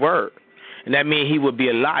contradict His word, and that means He would be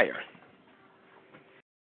a liar.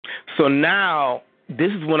 So now, this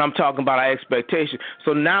is when I'm talking about our expectation.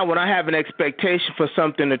 So now when I have an expectation for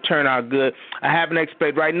something to turn out good, I have an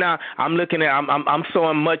expect. Right now, I'm looking at, I'm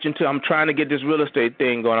sowing much into, I'm trying to get this real estate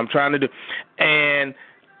thing going. I'm trying to do, and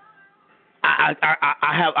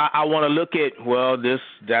I want to look at, well,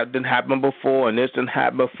 that didn't happen before, and this didn't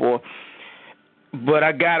happen before. But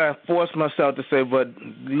I got to force myself to say, but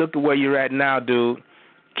look at where you're at now, dude.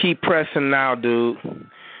 Keep pressing now, dude.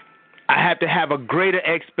 I have to have a greater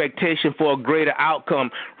expectation for a greater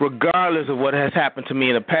outcome, regardless of what has happened to me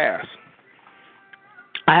in the past.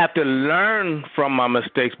 I have to learn from my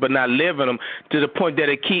mistakes, but not live in them to the point that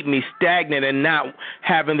it keep me stagnant and not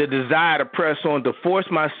having the desire to press on, to force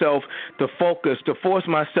myself to focus, to force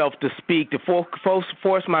myself to speak, to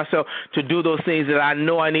force myself to do those things that I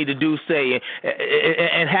know I need to do, say,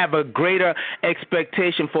 and have a greater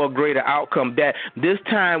expectation for a greater outcome, that this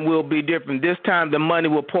time will be different. This time the money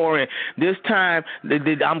will pour in. This time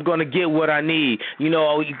I'm going to get what I need.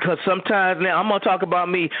 Because sometimes, now I'm going to talk about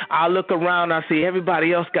me. I look around, I see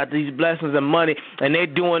everybody else got these blessings and money, and they're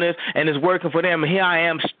doing this, and it's working for them. And here I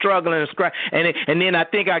am struggling and then I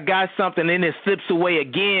think I got something, and it slips away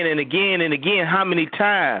again and again and again. How many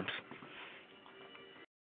times?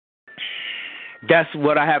 That's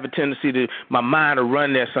what I have a tendency to, my mind to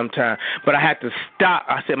run there sometimes. But I have to stop.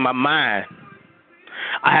 I said, my mind,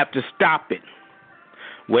 I have to stop it.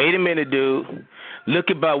 Wait a minute, dude. Look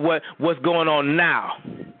about what's going on now.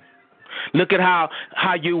 Look at how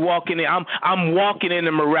you walking in. I'm walking in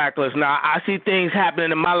the miraculous. Now, I see things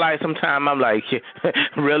happening in my life sometimes. I'm like,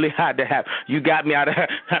 really hard to have. You got me out of here.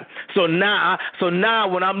 So now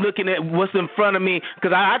when I'm looking at what's in front of me,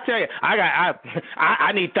 because I tell you,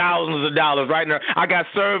 I need thousands of dollars right now. I got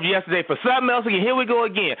served yesterday for something else again. Here we go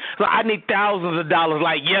again. So I need thousands of dollars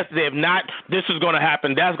like yesterday. If not, this is going to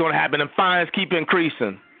happen. That's going to happen. And fines keep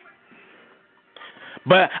increasing.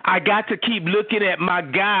 But I got to keep looking at my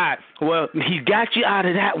God. Well, He got you out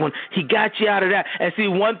of that one. He got you out of that. And see,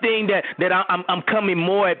 one thing that I'm coming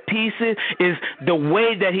more at peace is the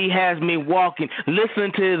way that He has me walking.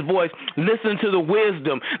 Listening to His voice. Listening to the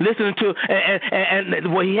wisdom. Listening to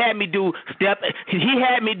and what He had me do. He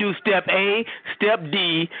had me do step A, step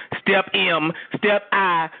D, step M, step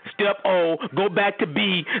I, step O. Go back to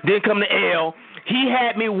B. Then come to L. He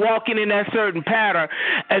had me walking in that certain pattern,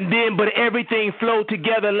 but everything flowed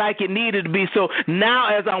together like it needed to be. So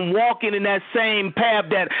now as I'm walking in that same path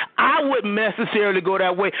that I wouldn't necessarily go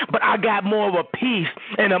that way, but I got more of a peace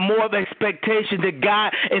and a more of expectation that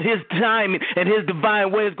God and His timing and His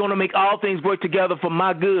divine way is going to make all things work together for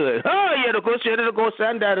my good. Oh, yeah,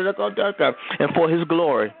 and for His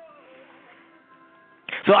glory.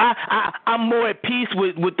 So I'm more at peace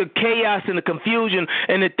with the chaos and the confusion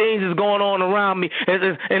and the things that's going on around me.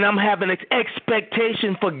 And I'm having an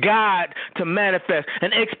expectation for God to manifest,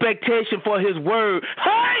 an expectation for His word.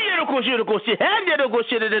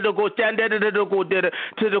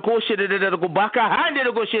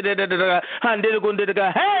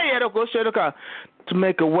 To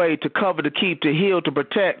make a way, to cover, to keep, to heal, to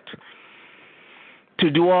protect, to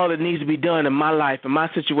do all that needs to be done in my life, in my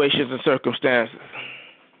situations and circumstances.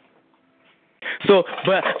 So,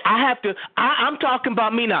 but I'm talking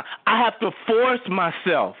about me now. I have to force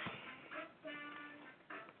myself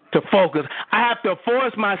to focus. I have to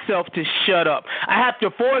force myself to shut up. I have to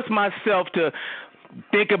force myself to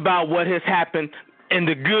think about what has happened in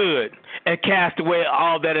the good and cast away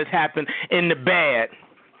all that has happened in the bad.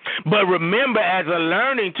 But remember, as a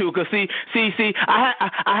learning tool, because see,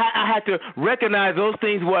 I had to recognize those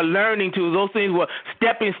things were learning tools. Those things were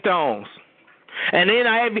stepping stones. And then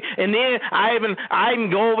I even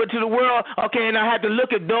go over to the world, okay, and I had to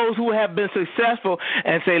look at those who have been successful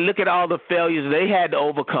and say, look at all the failures they had to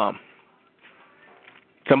overcome.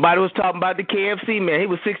 Somebody was talking about the KFC man. He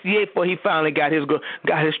was 68 before he finally got his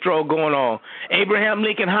stroke going on. Abraham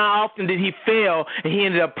Lincoln, how often did he fail and he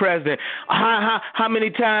ended up president? How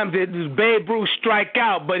many times did Babe Ruth strike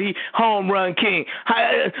out, but he home run king?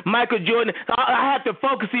 Michael Jordan. I have to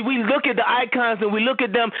focus. See, we look at the icons and we look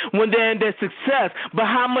at them when they're in their success, but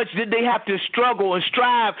how much did they have to struggle and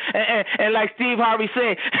strive? And like Steve Harvey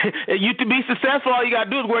said, you to be successful, all you got to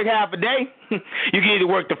do is work half a day. You can either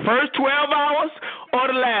work the first 12 hours or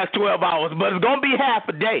the last 12 hours, but it's going to be half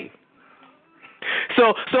a day.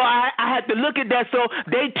 So I had to look at that. So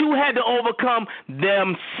they too had to overcome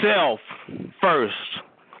themselves first.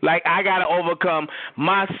 Like I got to overcome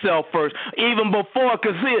myself first, even before.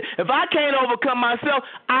 Because if I can't overcome myself,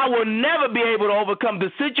 I will never be able to overcome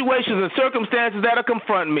the situations and circumstances that are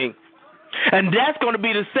confronting me. And that's going to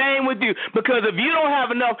be the same with you, because if you don't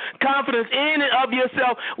have enough confidence in and of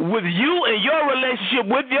yourself with you and your relationship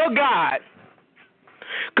with your God,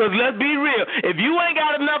 because let's be real, if you ain't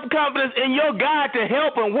got enough confidence in your God to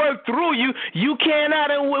help and work through you, you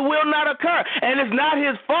cannot and will not occur. And it's not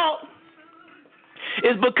his fault.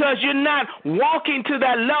 It's because you're not walking to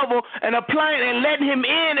that level and applying and letting him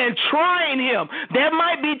in and trying him. There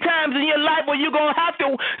might be times in your life where you're going to have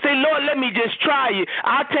to say, Lord, let me just try you.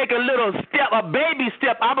 I'll take a little step, a baby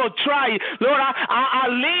step. I'm going to try you. Lord,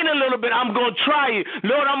 I'll lean a little bit. I'm going to try you.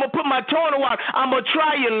 Lord, I'm going to put my toe in the water. I'm going to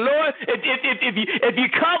try you. Lord, if you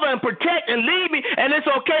cover and protect and lead me, and it's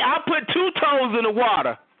okay, I'll put 2 toes in the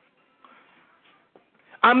water.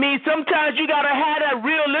 I mean, sometimes you got to have that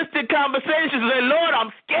realistic conversation. Say, Lord,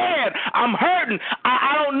 I'm scared. I'm hurting.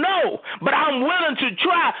 I don't know, but I'm willing to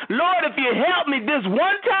try. Lord, if you help me this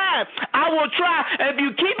one time, I will try. And if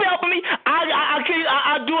you keep helping me,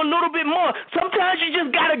 I'll do a little bit more. Sometimes you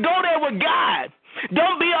just got to go there with God.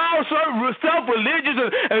 Don't be all self-religious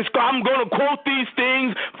and I'm going to quote these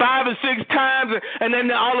things 5 or 6 times and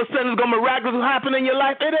then all of a sudden it's going to miraculously happen in your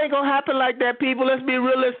life. It ain't going to happen like that, people. Let's be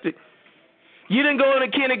realistic. You didn't go into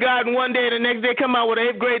kindergarten one day and the next day come out with an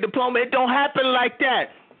 8th grade diploma. It don't happen like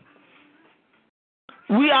that.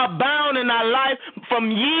 We are bound in our life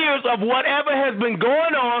from years of whatever has been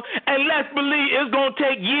going on, and let's believe it's going to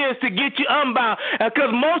take years to get you unbound,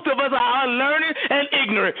 because most of us are unlearning and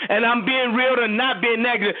ignorant, and I'm being real and not being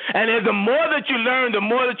negative. And the more that you learn, the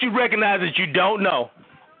more that you recognize that you don't know.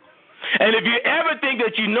 And if you ever think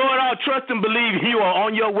that you know it all, trust and believe you are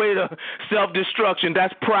on your way to self-destruction.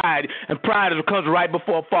 That's pride, and pride comes right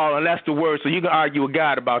before fall, and that's the word. So you can argue with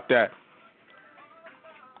God about that.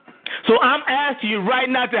 So I'm asking you right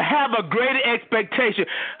now to have a greater expectation.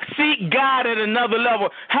 Seek God at another level.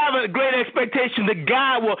 Have a greater expectation that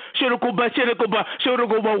God will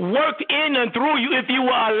work in and through you if you will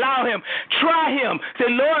allow him. Try him. Say,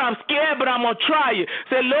 Lord, I'm scared, but I'm going to try you.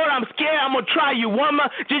 Say, Lord, I'm scared, I'm going to try you.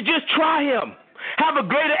 Just try him. Have a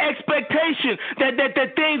greater expectation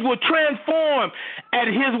that things will transform at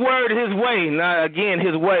his word, his way. Now, again,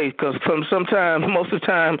 his way, because sometimes, most of the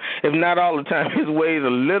time, if not all the time, his way is a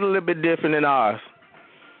little bit different than ours.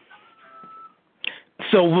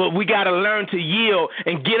 So we got to learn to yield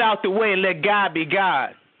and get out the way and let God be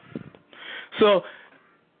God. So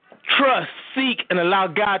trust, seek, and allow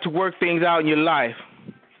God to work things out in your life.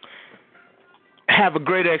 Have a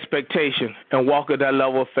greater expectation and walk at that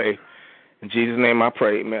level of faith. In Jesus' name I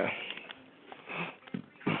pray, amen.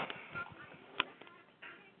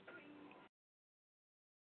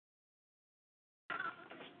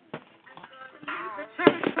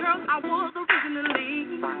 I was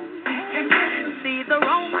originally. See the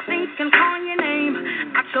wrong things can call your name.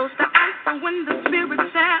 I chose to answer when the Spirit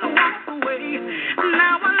said walk away.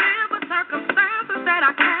 Now I live with circumstances that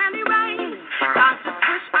I can't erase. I just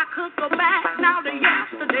wish I could go back now to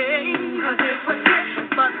yesterday.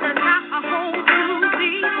 But there's not a hole too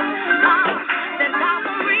deep that God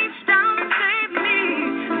will reach down and save me.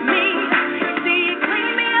 See, He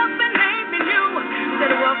cleaned me up and made me new.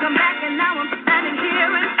 Said welcome back, and now I'm standing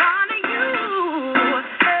here in front of you.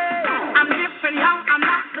 I'm different, y'all, I'm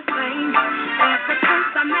not the same. Ever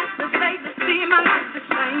since I met the Savior, see my life has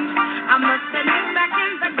changed. I must admit, back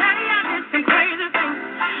in the day I did some crazy things,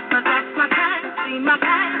 but that's my time. See, my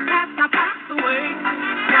past has now passed away.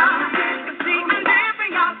 Now see, I'm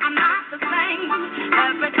different, y'all, I'm not the same.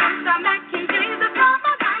 Ever since I met King Jesus, all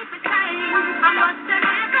my life has changed. I must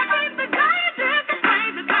admit, back in the day I did some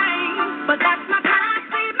crazy things, but that's my time.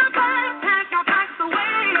 See, my past has now passed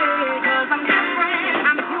away. 'Cause I'm different,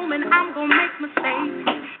 I'm human, I'm gonna make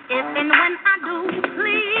mistakes. If and when I do,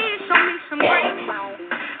 please show me some grace.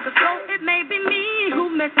 'Cause so it may be me who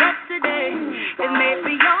messed up today. It may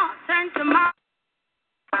be your turn to my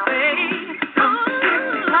way.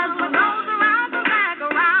 'Cause what goes around comes back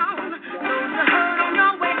around. Those who hurt on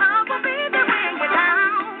your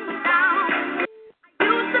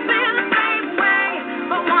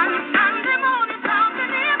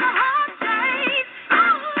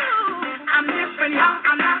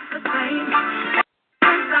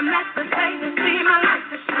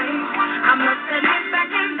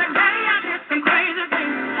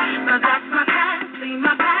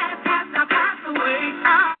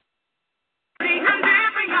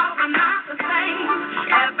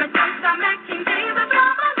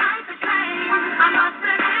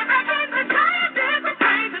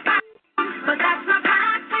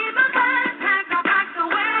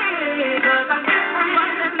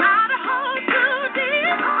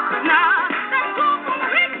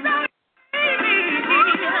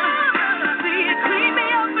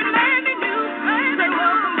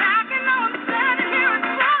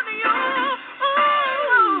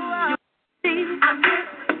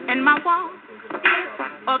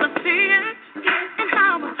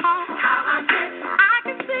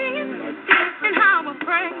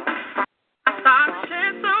rain. I start to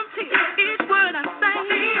shed some tears each word I say.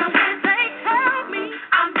 They tell me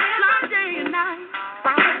I'm blind day and night.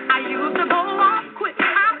 I used to go off quick.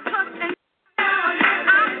 I'm touched and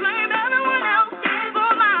I blame everyone else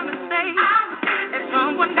for my mistakes. If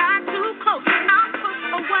someone got too close, I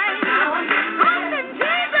pushed away. Only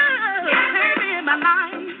Jesus came in my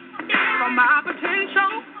life from my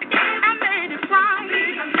potential and made it right.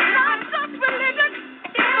 Not just religion,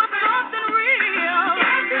 but something real.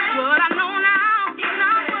 It's what I know now,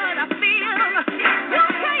 not what I feel. You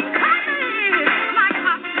can't cut me like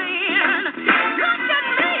I sin. Look at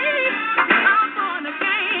me, I'm born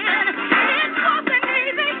again. It wasn't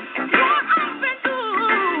easy, what I've been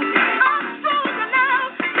through. I'm stronger now,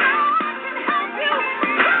 I can help you.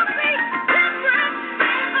 Help me different,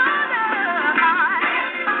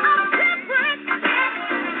 I'm different,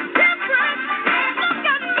 different. Look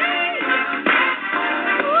at me, different.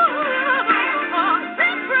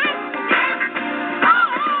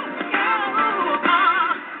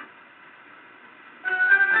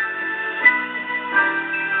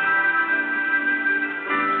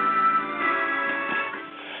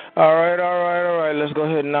 All right. Let's go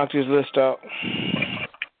ahead and knock this list out.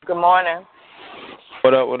 Good morning.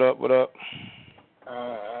 What up?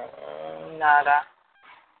 Nada.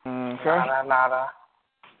 Okay. Nada.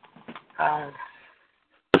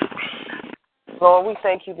 Lord, we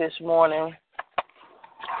thank you this morning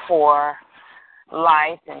for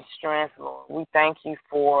life and strength, Lord. We thank you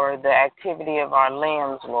for the activity of our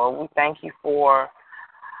limbs, Lord. We thank you for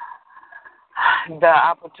the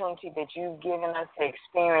opportunity that you've given us to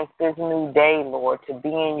experience this new day, Lord, to be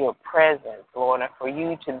in your presence, Lord, and for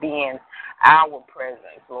you to be in our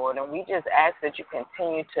presence, Lord. And we just ask that you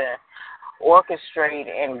continue to orchestrate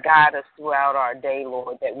and guide us throughout our day,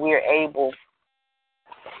 Lord, that we're able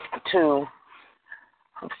to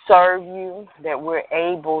serve you, that we're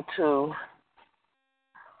able to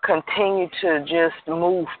continue to just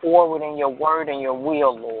move forward in your word and your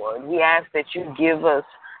will, Lord. We ask that you give us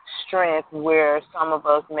strength where some of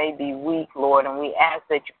us may be weak, Lord, and we ask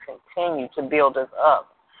that you continue to build us up,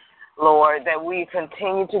 Lord, that we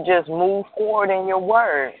continue to just move forward in your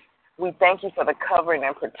word. We thank you for the covering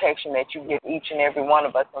and protection that you give each and every one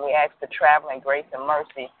of us, and we ask for traveling grace and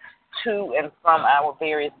mercy to and from our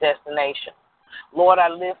various destinations. Lord, I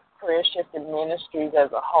lift Prayer Shifted Ministries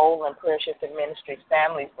as a whole and Prayer Shifted Ministries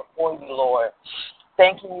families before you, Lord.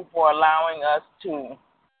 Thanking you for allowing us to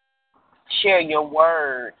share your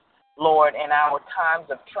word, Lord, in our times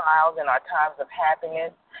of trials, in our times of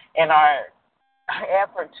happiness, in our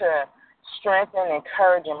effort to strengthen,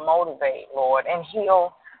 encourage, and motivate, Lord, and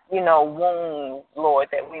heal, wounds, Lord,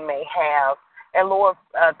 that we may have. And, Lord,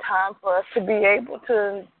 time for us to be able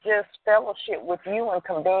to just fellowship with you and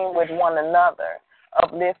convene with one another,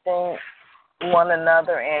 uplifting one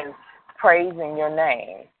another and praising your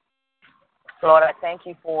name. Lord, I thank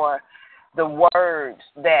you for the words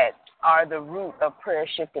that are the root of Prayer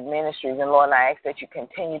Shifted Ministries. And, Lord, I ask that you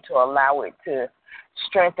continue to allow it to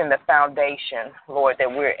strengthen the foundation, Lord, that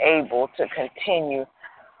we're able to continue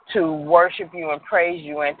to worship you and praise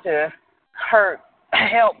you and to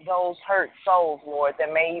help those hurt souls, Lord,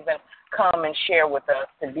 that may even come and share with us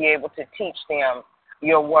to be able to teach them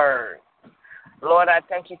your word. Lord, I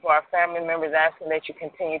thank you for our family members, asking that you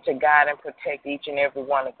continue to guide and protect each and every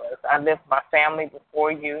one of us. I lift my family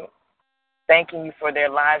before you, thanking you for their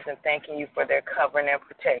lives and thanking you for their covering and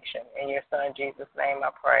protection. In your Son, Jesus' name, I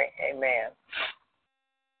pray. Amen.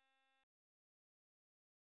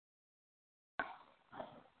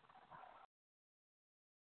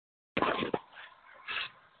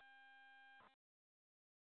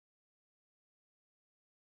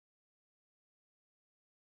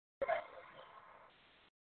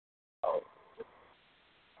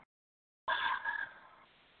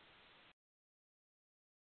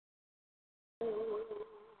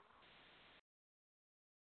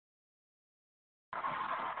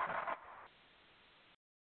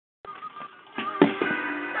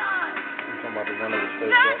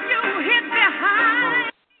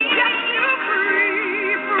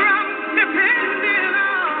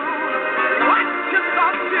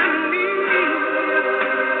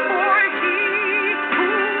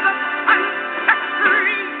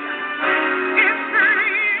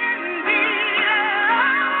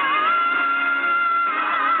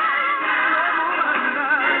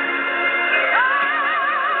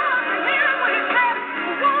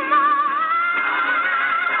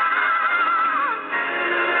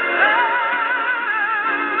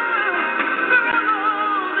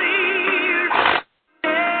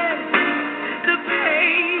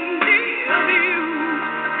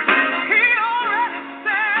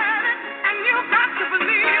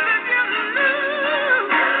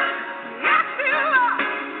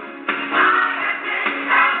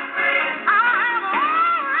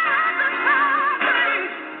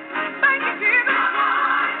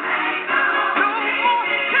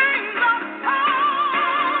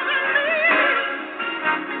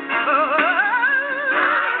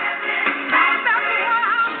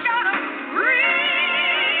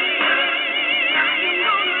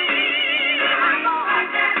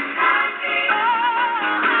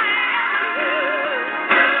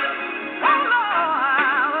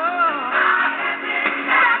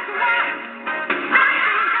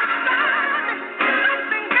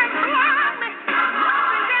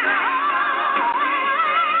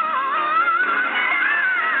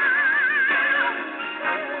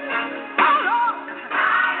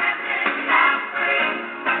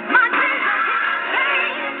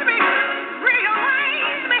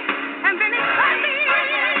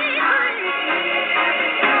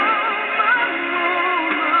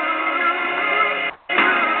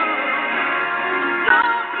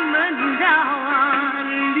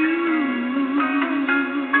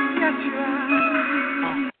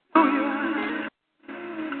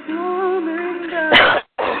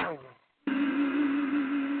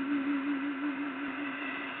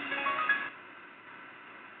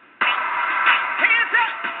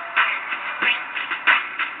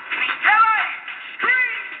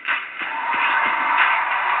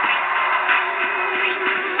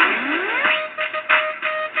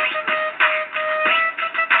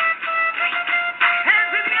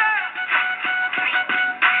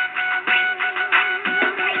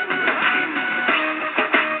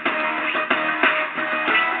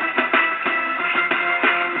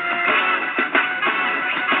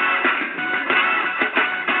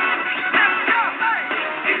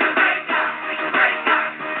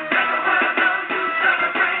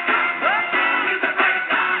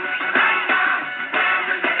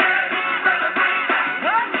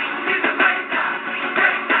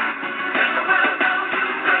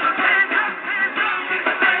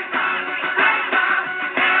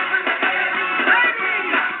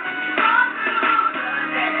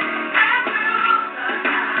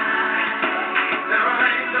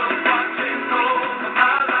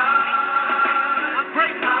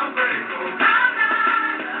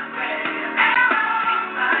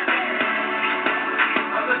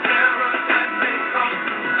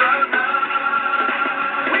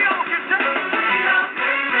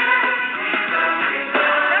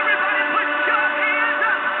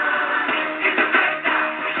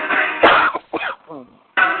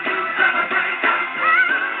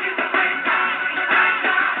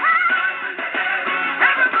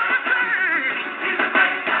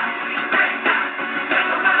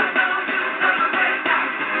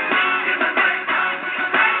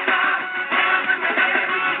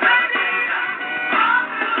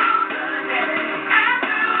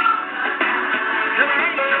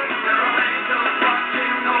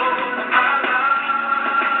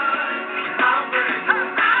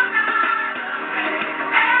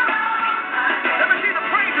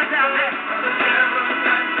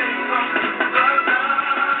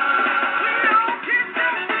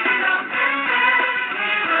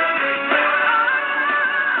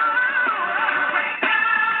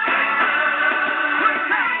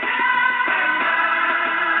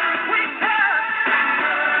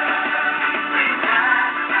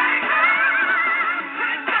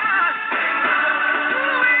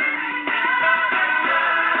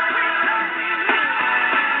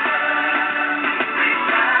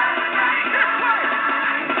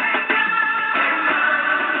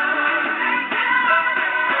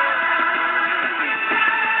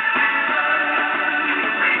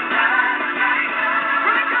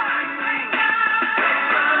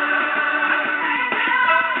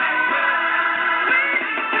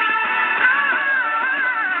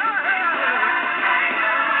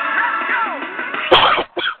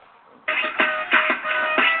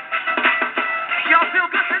 feel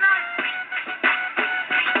good tonight?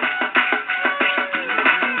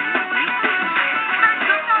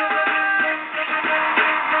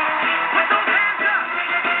 Put those hands up.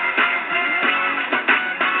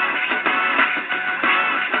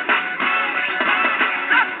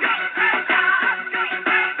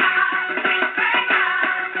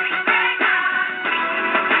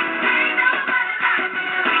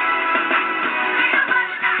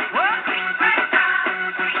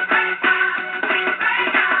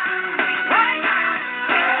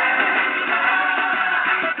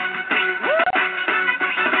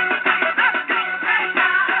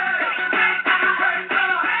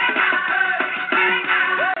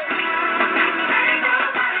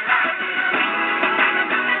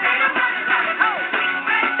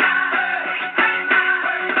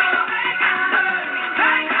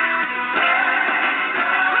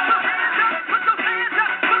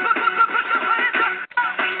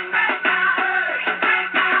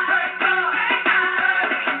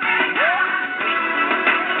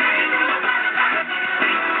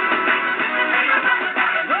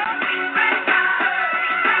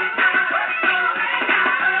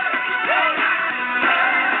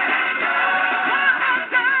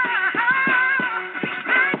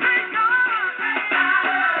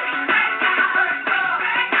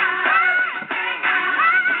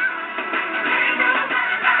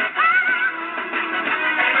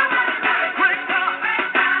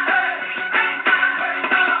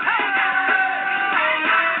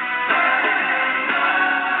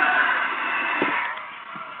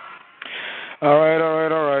 All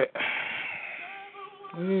right.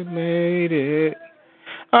 We made it.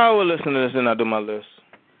 I will listen to this and I'll do my list.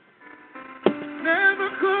 Never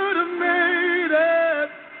could have made it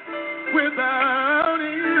without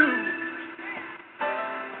you.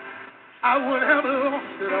 I would have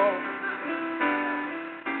lost it all.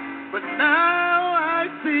 But now I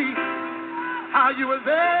see how you were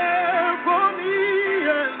there for me,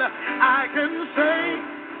 and I can say,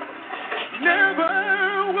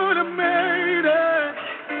 never would have made it.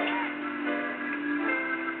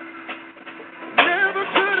 Never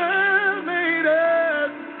could have made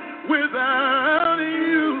it without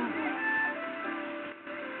you.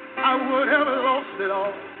 I would have lost it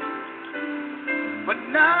all. But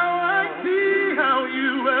now I see how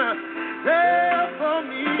you were there for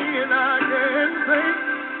me, and I can say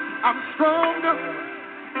I'm stronger,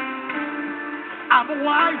 I'm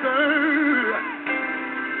wiser,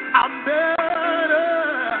 I'm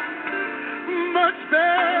better, much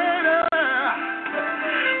better.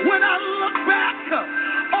 When I look back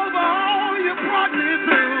over all you brought me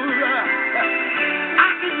through, I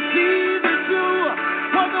can see that you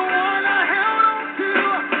were the one I held on to,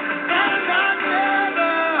 and I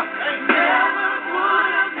never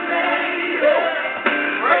would have made it.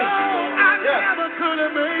 Oh, I never could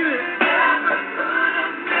have made it.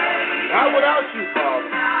 Not without you, Father.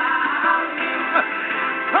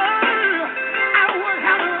 I would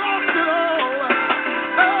have lost it all.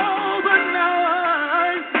 Oh, but now I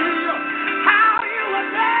see how you were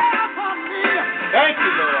there for me. Thank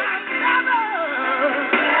you, Lord.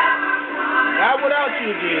 Not without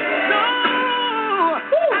you, Jesus. No.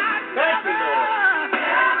 Thank you, Lord.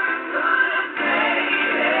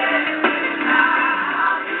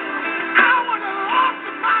 I would have lost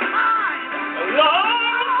my mind.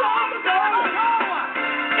 Long time ago.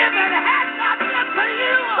 If it had not been for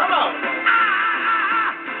you. Come on.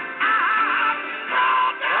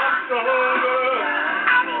 I'm stronger.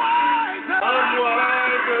 I'm wiser. I'm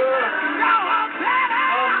wiser. Now I'm better.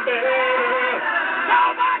 I'm better. So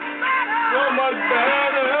much better. So much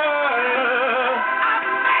better. I've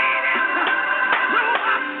made it through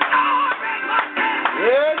my storm and my test.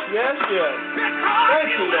 Yes. Because Thank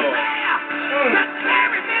you, you were Lord. there to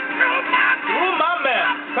carry me through my mess. Through my mess.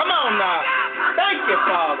 Come on now. Thank you,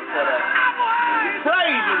 Father, for that. I'm wise.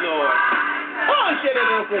 Praise you, Lord. Oh, shit, it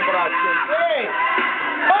is what I should say.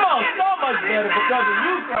 Come on, so much better because of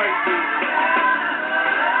you, Christ Jesus.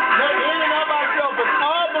 Not in and of myself, but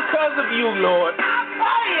all because of you, Lord.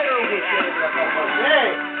 Anybody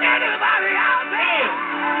out there?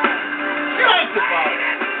 Thank you, Father.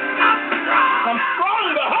 I'm strong. I'm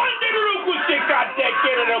stronger.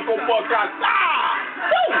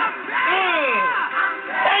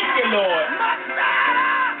 Thank you, Lord.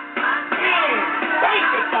 Thank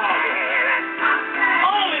you, Father.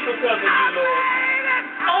 Only because of you, Lord.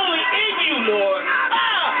 Only in you, Lord.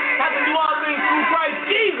 I can do all things through Christ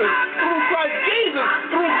Jesus. Through Christ Jesus.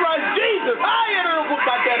 Through Christ Jesus.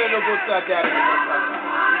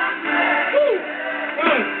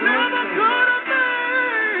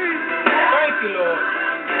 Thank you, Lord.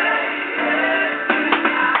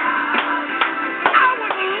 I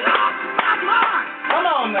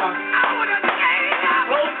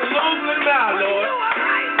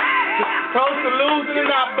person or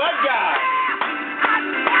not but God.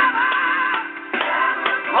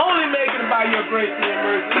 Only make it by your grace and your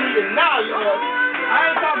mercy. Even now, Lord. I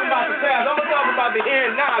ain't talking about the past. I'm going to talk about the here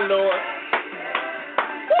and now, Lord.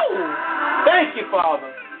 Woo! Thank you, Father.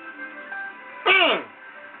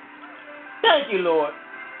 Thank you, Lord.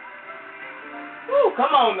 Woo,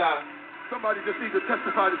 come on now. Somebody just needs to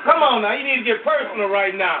testify to something. Come on now. You need to get personal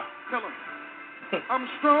right now. Tell them. I'm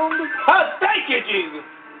strong. Thank you, Jesus.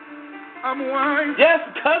 I'm wise. Yes,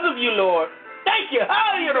 because of you, Lord. Thank you.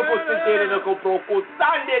 Oh,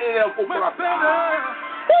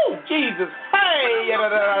 Jesus. Hey. For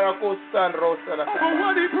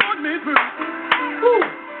what he brought me through.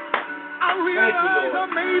 I realized I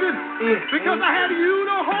made it because I had you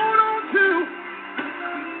to hold on to.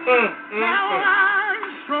 Now I'm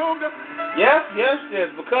stronger. Yes.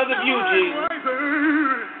 Because of you, Jesus.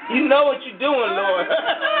 You know what you're doing, Lord.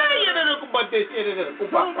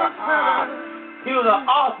 He was an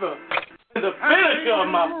author. The finisher of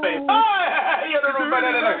my faith.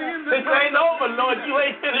 This ain't over, Lord. You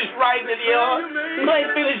ain't finished writing it, Lord. You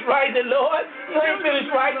ain't finished writing it, Lord. You ain't finished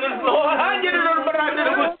writing this, Lord.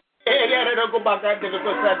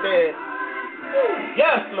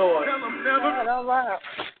 Yes, Lord.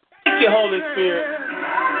 Thank you, Holy Spirit.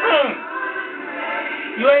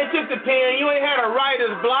 You ain't took the pen. You ain't had a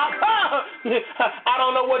writer's block. I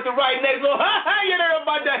don't know what to write next. Lord. You know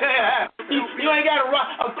about that. You ain't got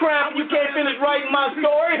a cramp. You can't finish writing my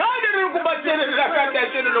story. The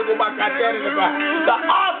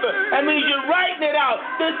author. That means you're writing it out.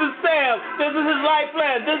 This is Sam. This is his life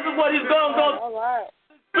plan. This is what he's going to go. All right.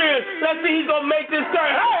 Spirit. Let's see, he's going to make this story.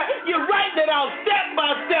 You're writing it out step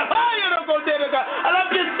by step. And I'm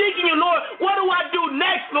just seeking you, Lord. What do I do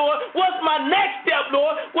next, Lord? What's my next step,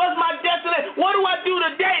 Lord? What's my destiny? What do I do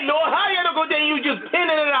today, Lord? You just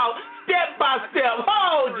pinning it out step by step.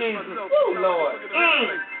 Oh, Jesus. Oh, Lord.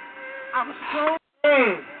 I'm so.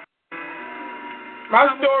 My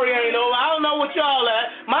story ain't over. I don't know what y'all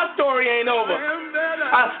at. My story ain't over.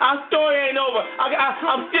 Our story ain't over.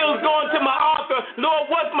 I'm still going to my author. Lord,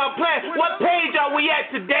 what's my plan? What page are we at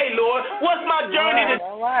today, Lord? What's my journey?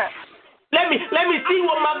 Let me see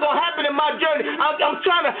what's going to happen in my journey. I'm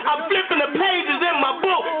flipping the pages in my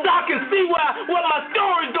book so I can see what my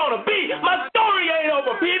story's going to be. My story ain't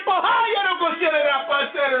over, people. How you don't go shut it up? I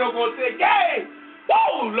said it don't go say, hey,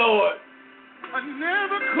 whoa, Lord. I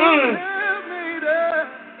never could have made it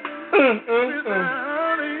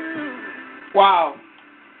without you. Wow.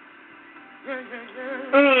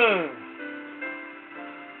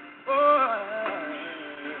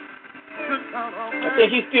 I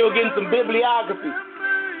think he's still getting some bibliography.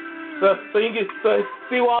 So you can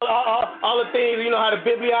see all the things, you know, how the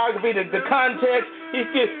bibliography, the context,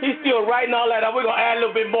 he's still writing all that. We're going to add a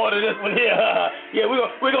little bit more to this one here. Yeah, we're going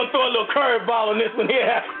to throw a little curveball on this one here.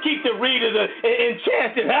 Keep the readers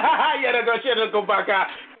enchanted. Yeah, they're going to go back out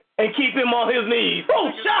and keep him on his knees. Oh,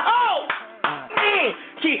 shout!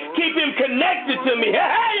 Keep him connected to me.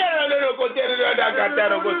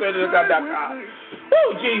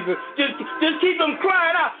 Oh, Jesus. Just keep him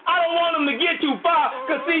crying out. I don't want him to get too far.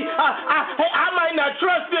 Because, see, I might not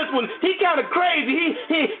trust this one. He kind of crazy.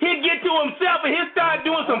 He'll get to himself and he'll start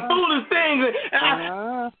doing some foolish things.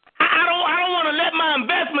 I don't want to let my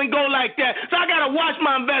investment go like that. So I got to watch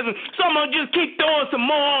my investment. So I'm going to just keep throwing some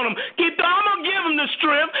more on him. I'm going to give him the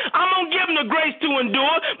strength. I'm going to give him the grace to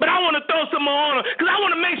endure. But I want to throw some more on him. Because I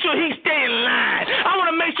want to make sure he stay in line. I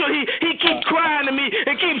want to make sure he keeps crying to me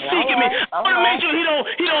and keeps seeking me. I want to make sure he don't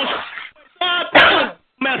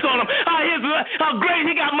mess on him. Grace,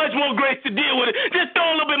 he got much more grace to deal with it. Just throw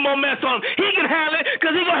a little bit more mess on him. He can handle it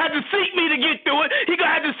because he's going to have to seek me to get through it. He's going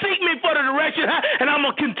to have to seek me for the direction, and I'm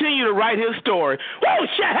going to continue to write his story. Woo!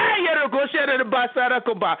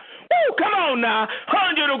 Woo! Come on now.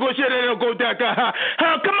 Come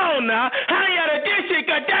on now.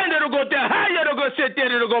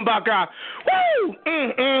 Woo!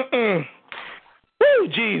 Woo,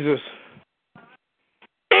 Jesus.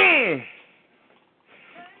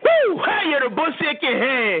 Woo! Hey, you're the bush in your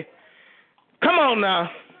head. Come on now.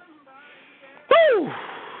 Woo!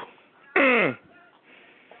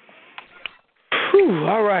 Whew.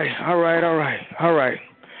 All right.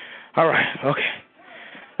 Okay.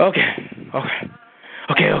 Okay.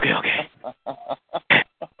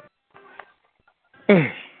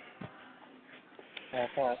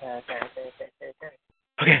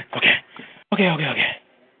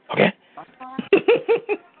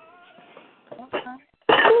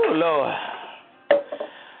 Oh, Lord.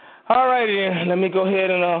 All right, then. Let me go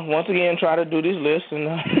ahead and once again try to do this list. And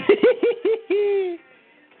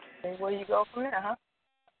where you go from there, huh?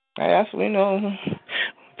 Yes, we know.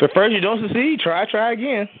 If first you don't succeed, try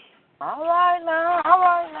again. All right now.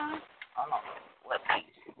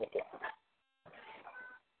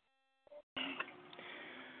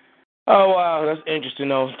 Oh, wow, that's interesting,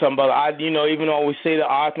 though. Talking about, even though we say the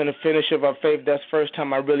author and the finisher of our faith, that's the first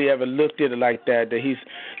time I really ever looked at it like that he's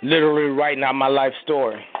literally writing out my life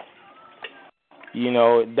story.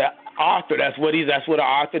 The author, that's what an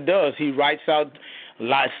author does. He writes out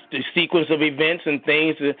the sequence of events and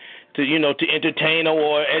things to entertain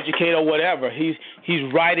or educate or whatever. He's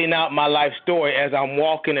writing out my life story as I'm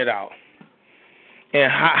walking it out.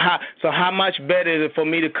 And how much better is it for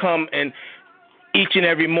me to come and each and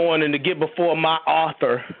every morning to get before my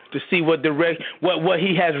author to see what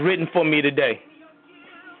he has written for me today.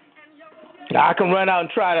 Now, I can run out and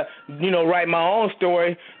try to, write my own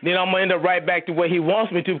story. Then I'm going to end up right back to what he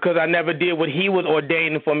wants me to because I never did what he was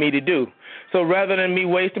ordaining for me to do. So rather than me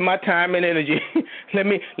wasting my time and energy, let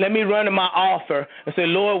me run to my author and say,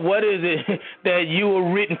 Lord, what is it that you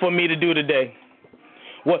were written for me to do today?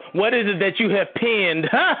 What is it that you have penned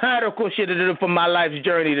for my life's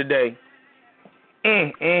journey today?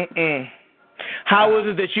 How is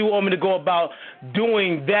it that you want me to go about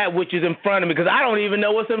doing that which is in front of me? Because I don't even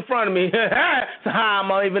know what's in front of me. So how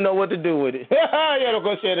am I even know what to do with it?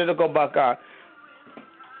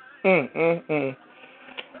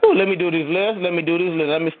 Ooh, let me do these lists. Let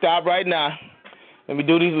me stop right now. Let me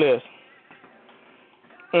do these lists.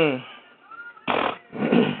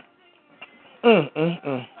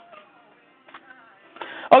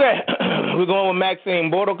 Okay, we're going with Maxine.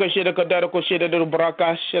 Boroko shiraka shiraka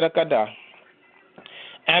braka shirakada.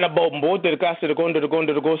 Annabo mbote kasi the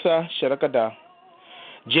gosa shirakada.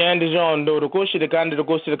 Jan de John do the goshirikanda the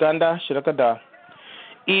goshirikanda shirakada.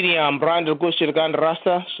 Idiam brand the goshirikanda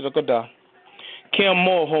rasta shirakada. Kim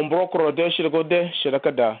Moore home broker de shiragode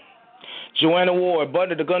shirakada. Joanna Ward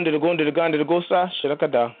butter the gun to the gosa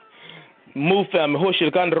shirakada. Move family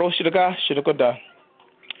hoshirikanda roshirika shirakada.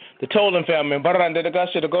 The Tolan family, Barandega,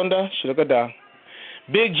 Shiragonda, Shirakada.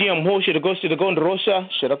 Big Jim, Ho Shirago, Shiragonda, Rosha,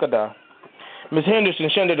 Shirakada. Miss Henderson,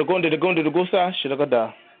 Shunda, the Gonda, the Gosa,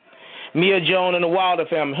 Shirakada. Mia Joan and the Wilder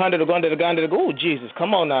family, 100 the Gonda, the Ganda, oh, Jesus,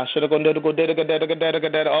 come on now, Shiragonda, the Godega,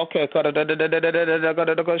 okay,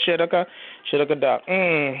 Shirakada.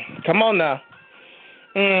 Come on now.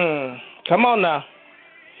 Come on now.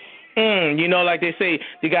 Like they say,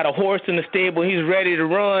 you got a horse in the stable, he's ready to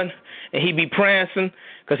run, and he be prancing.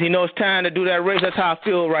 Because he knows it's time to do that race. That's how I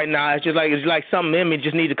feel right now. It's like something in me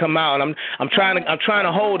just need to come out. I'm trying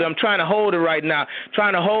to hold it. I'm trying to hold it right now.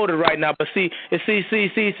 But see.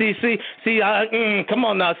 Come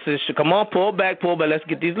on now, sister. Come on, pull back. Let's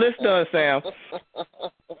get these lists done, Sam.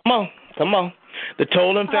 Come on. The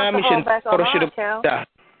Tolan family should have.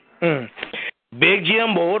 Big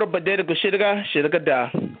Jim, but they should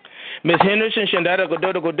have. Miss Henderson, should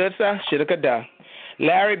have.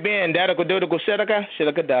 Larry Ben, Dada Godudico Shedaka,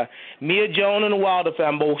 Shedakada. Mia Joan and the Wilder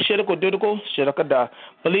family, Shedako Dudico, Shedakada.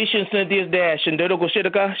 Felicia and Cynthia's dad, Shendodoco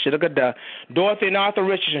Shedaka, Shedakada. Dorothy and Arthur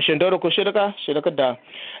Richardson, Shendodoco Shedaka, Shedakada.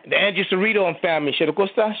 The Angie Cerrito and family,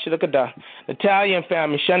 Shedacosta, Shedakada. The Italian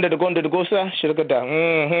family, Shanda the Gonda de Gosa, Shedakada.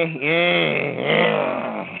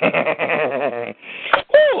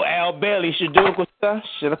 Al Bailey, Shedacosta,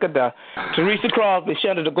 Shedakada. Teresa Crosby,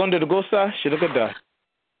 Shanda the Gonda de Gosa, Shedakada.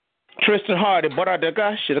 Tristan Hardy,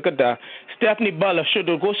 Boradega, Shidakada. Stephanie Butler,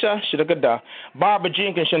 Shudugosha, Shidakada. Barbara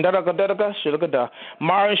Jenkins, Shandaragadega, Shidakada.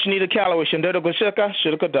 Mara Shanita Calloway, Shandaragoshaka,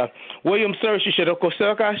 Shidakada. William Searcy,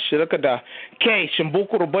 Shidakosaka, Shidakada. Kay,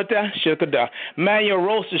 Shambuku Robota, Shidakada. Manuel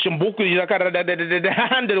Rosa, Shambuku, Shidakada.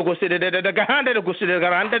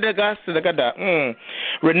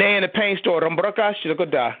 Renee in the paint store, Rambraka,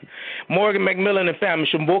 Shidakada. Morgan McMillan and family,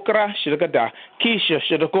 Shambukara, Shidakada. Keisha,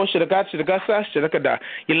 Shidakosha, Shidakasa, Shidakada.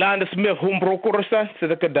 Yolanda Smith, Humbrokurasa,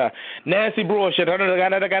 Sidakada. Nancy Brewer, Shadakada,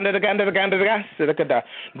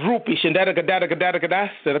 Droopy, Shandakada,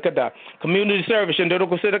 Sidakada. Community Service,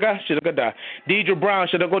 Shandoko Sidaka, Shidakada. Deidre Brown,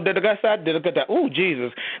 Shadako Dedagasa, Dedakada. Oh,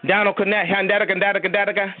 Jesus. Donald Connect,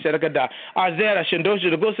 Handaka, Shadakada. Arzetta, Shandosha,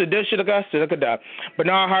 Dagosa, Deshadaka, Sidakada.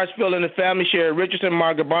 Bernard Hartsfield and the family, Sherry Richardson,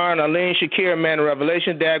 Margaret Barn, Arlene Shakir, Man of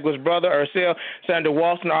Revelation, Dagwas brother, Ursel, Sandra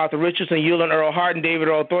Walton, Arthur Richardson, Eulon Earl Harden, David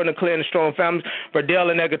Earl Thornton, Claire and Strong families,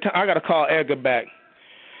 Verdell and Edgar. I got to call Edgar back.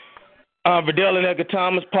 Vidal and Edgar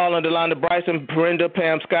Thomas, Paul and Delonda Bryson, Brenda,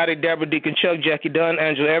 Pam, Scotty, Deborah, Deacon Chuck, Jackie Dunn,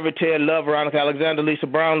 Angela Everett, Ted Love, Veronica Alexander, Lisa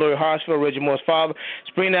Brown, Lori Hartsfield, Reggie Moore's father,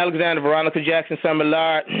 Sabrina Alexander, Veronica Jackson, Summer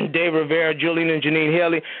Lard, Dave Rivera, Julian and Janine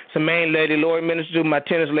Haley, Samaine Lady, Lori Minister to, my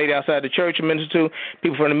tennis lady outside the church, Minister to,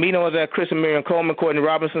 people from the meeting was at Chris and Miriam Coleman, Courtney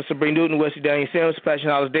Robinson, Sabrina Newton, Wesley Daniel Sims, Passion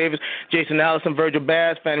Hollis Davis, Jason Allison, Virgil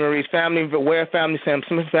Bass, Fannie Marie's family, Ware family, Sam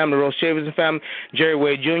Smith family, Rose Shavers and family, Jerry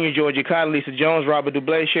Wade Jr., Georgie Cotter, Lisa Jones, Robert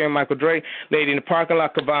Dublé, Sharon Michael Drake, Lady in the parking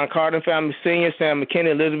lot, Kavon Carter family, Senior, Sam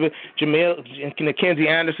McKinney, Elizabeth, Jamil, Mackenzie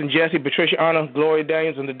Anderson, Jesse, Patricia Arnold, Gloria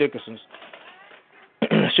Daniels, and the Dickersons.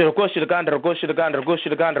 Should go to the gander, go to the gander, go to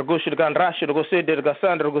the gander, go to the gander, should go say the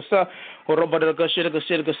Gassandra Gossa, or Robert the Goshida,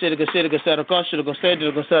 Goshida, Goshida, Goshida, Goshida, Goshida,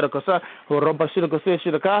 Goshida, Goshida, Gossa, or Robert should go say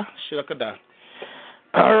Shidaka, Shidakada.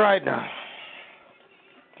 All right now.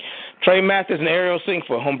 Trey Mathis and Ariel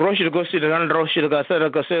Singford. Hombro should go see the Andro should have got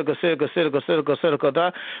Roba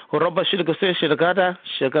should go see Shidagata,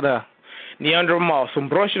 Shikada. Neandro Moss.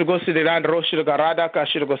 Hombro should go see the Andro should have got Radaka,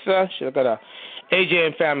 should go see Shidagada. AJ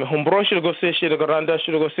and family. Hombro should go see Shidagaranda,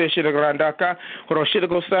 should go see Shidagarandaka, or should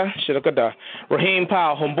go see Shidagada. Raheem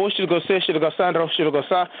Powell. Hombo should go see Shidagasandro, should go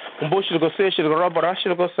see. Hombo should go see Shidagarabara,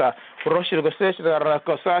 should go see. Oro should go see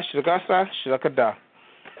Shidagaraka, Shidagasa, Shidakada.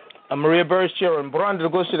 Maria Bird's children, Branda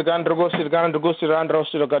goes to the Gandra goes to the Gandra goes to the Andros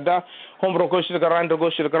to the Gada, Hombro goes to the Garanda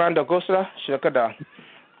goes to the Garanda goes to the Shakada.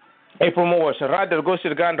 April Morris, Randa goes to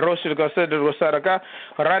the Gandra goes to the Gosada Rosaraka,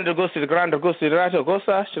 Randa goes to the Granda goes to the Rata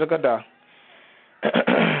Gosa, Shakada.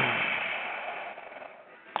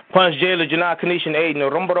 Punch Jailer, Jana Canisian Aiden,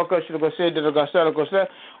 Romboroka should go say to the Gosada Gosa,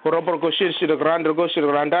 Robert goes to the Granda goes to the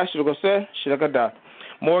Granda should go say, Shakada.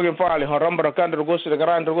 Morgan Farley, Horamba Kandra goes to the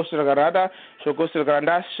Garanda goes to the Garada, so goes to the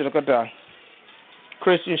Grandas, Shilakata.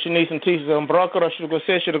 Christian Shanice and Teases on Broca, Rush go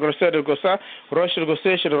say, should go say to Gosa, Rush go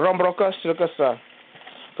say, should Rombroca, Shilakasa.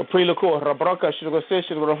 Capri Luco, Rabroca, should go say,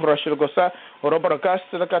 should go Rush go sa, or Robrocas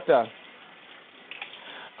to the Cata.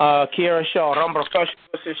 Kiera Shaw, Rombroca, should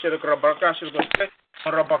go say, should go Rabroca, should go say,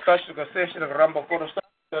 or Roboca, should go say, should go Rambo Corosta,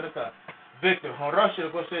 Victor, Rush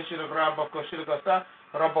go say, should go Rambo Coshilgasa,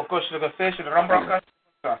 Rambo Coshilgasa, should Rambroca.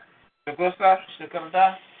 Gosa, Shakada,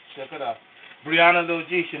 Shakada. Brianna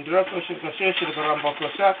Luigi, Shindroko, Shikashe, Shikarambo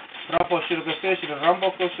Kosa, Rapo Shikashe, Shikarambo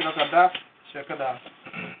Koshakada, Shakada.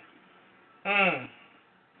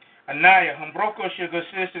 Anaya, Humbroko,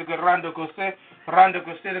 Shikashe, Shikarando Kose, Rando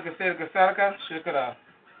Kose, Kasarka, Shakada.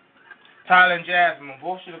 Thailand Jasmine,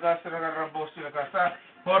 Boshika, Rambo Shikasa,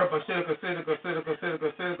 Horba Shikasa,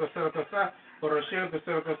 or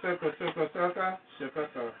Shikasa,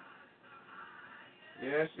 Shikasa.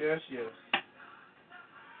 Yes.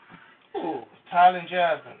 Ooh, Thailand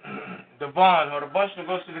Jasmine. Devon, or the bush that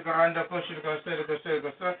goes to the Garanda, Koshika,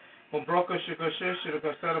 Broka, Shika,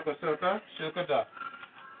 Shikada.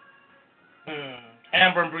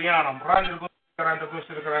 Amber and Brianna, Randa goes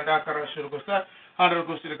to the Garanda, goes to the Garanda, Shilgosa, Hunter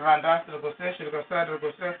goes to the Garanda,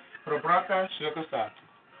 Shilgosa, Robraka, Shilgosa.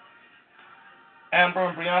 Amber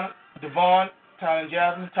and Brianna, Devon, Thailand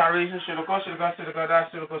Jasmine, Tyrese, Shiloko, Shilgo, Shilgada,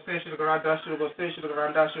 Shilgo, Shilgada, Shilgo,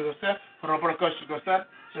 Shilgada, Shilgo, Robraka, Shilgosa,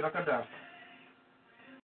 Shilakada.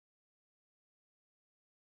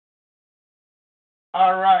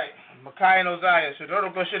 All right. Makai and Oziah.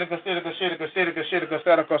 Shilgo, Shilgo,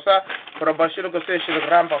 Sarakosa, Robashilgo,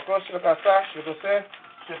 Shilgramba, Koshilgasa,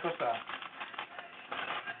 Shilgosa.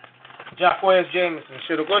 Jacques Jameson,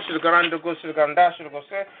 Shilgo, Shilgaranda, Shilganda,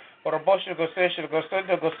 Shilgosa. Orobosha Gosa,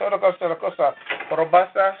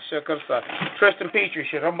 Orobasa, Shakosa. Tristan Petrie,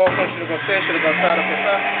 Shirombo, Shilgosa, Shilgosara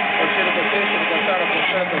Kosa, or Shilgosa, Shilgosara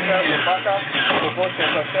Kosa, Baka, Orobosha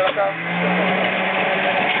Kosa.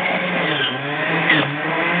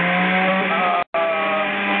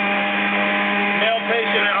 Male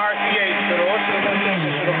patient at RCA, Shilgosha,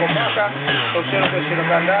 Shilgosara,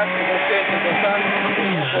 Shilganda, Shilgosa,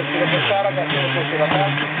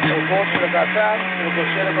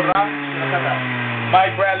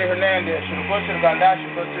 Mike Bradley Hernandez,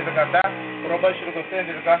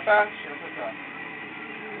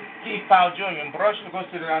 Keith Powell Jr., Brush goes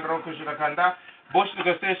to the Andro Kushiraganda, Bush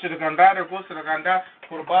goes to the Ganda, goes to the Ganda,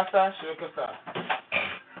 Kurbasa, Shirkasa.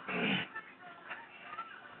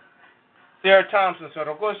 Sarah Thompson, so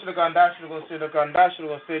goes to the Ganda, goes to the Ganda,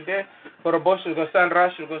 goes to there, for a Bush goes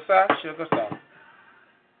Sandra, Shirkasa.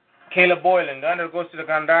 Caleb Boylan, Gander goes to the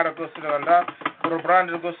Gandara, goes to the Ganda,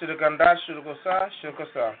 Brandon goes to the Ganda,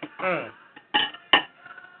 Shilgosa.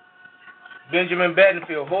 Benjamin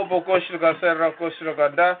Bedingfield, Hobo goes to the Gasera, goes to the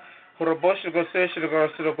Ganda, Horobosh goes to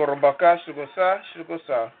the Gorobaka,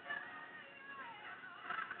 Shilgosa.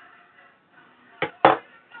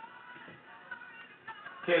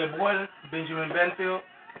 Caleb Boylan, Benjamin Bedingfield,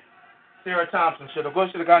 Sarah Thompson,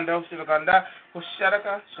 Shirago, Shiraganda, Shiraganda,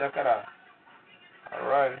 Husharaka, Shakara. All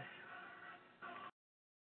right.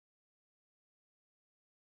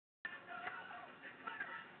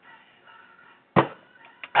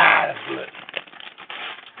 That's good.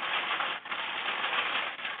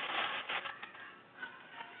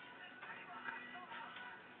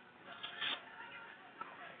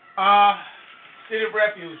 City of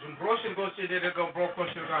Refuge. Broshin go city to go broko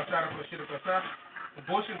shirka sara go shirka sa.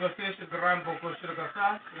 Broshin go city to ran broko shirka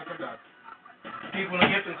sa. People in the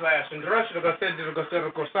gifting class. And the rest of the city to go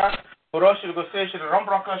shirka sa. Broshin go city to ran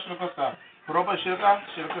broko shirka sa. Broba shirka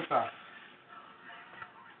sa.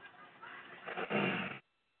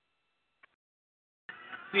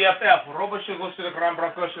 CFF. Roba shirka shirka ran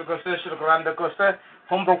broko shirka sa. Shirka ran de costa.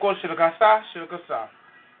 Home broko shirka sa. Shirka sa.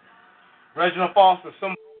 Reginald Foster.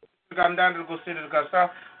 Some Gandanda go city to Gasa.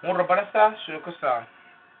 Mora Barasa. Shirka sa.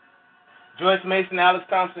 Joyce Mason, Alex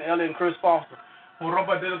Thompson, Ellie, and Chris Foster.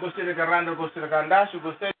 Europa de go city to Garanda go city to Ganda. She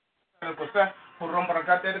go city to Gasa. Urumba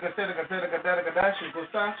Gata to Gata. She go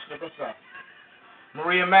sa.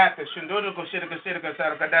 Maria Mathis. Shindodo go city to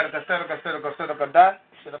Gasa. Gada.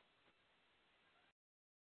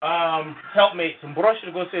 Helpmates. And Brush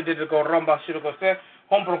to go city to go Rumba. She go say.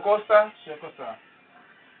 Home Procosta. She go sa.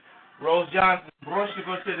 Rose Johnson, Brush to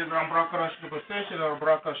go to the Rambraka, Shukasa,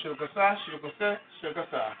 Shilbraka, Shukasa, Shukasa,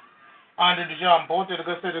 Shukasa. Under the jump, both to the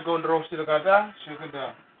Gusset go and roast to the Gada,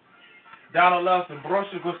 Shukada. Donald Lawson, Brush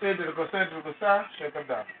to go to the Gusset to Gasa,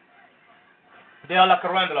 Shukada. Della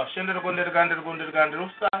Carandela, Shinder go to the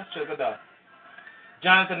Gandarusa, Shukada.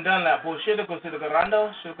 Jonathan Dunlap, Bullshit go to the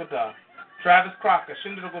Garanda, Shukada. Travis Crocker,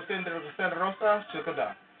 Shinder go to the Santa Rosa,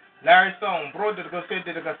 Shukada. Larry Stone, Bro to go to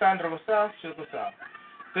the Cassandra Rosa, Shukasa.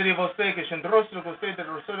 City of Osaka, Shandrosa, go state the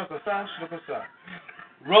Rosetta Casa, Shukasa.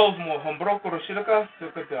 Rosemore, Hombroko, Shilaka,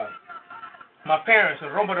 Shukata. My parents,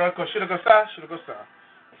 Robert Shilakasa, Shukasa.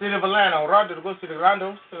 City of Atlanta, Roger to go to the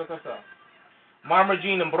Rando, Shukasa. Mama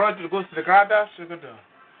Jean and Brother to go to the Grada, Shukata.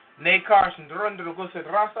 Nate Carson, Duranda to go to the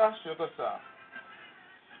Rasa, Shukasa.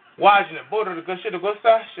 Washington, Border to go to the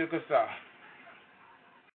Gusta, Shukasa.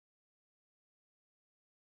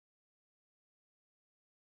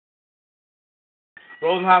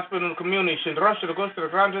 Rosen Hospital and Community, Shindrasha to go to the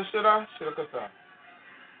Granda, Shukasa.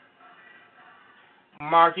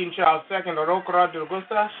 Martin Child II, Rokra de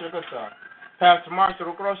Gusta, Shukasa. Pastor Marshall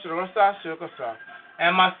Rokra de Gusta, Shukasa.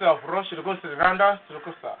 And myself, Rosh de Gusta de Granda,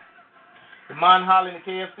 Shukasa. The Mon Holly and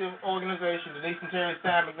the KFC organization, the Nathan Terry,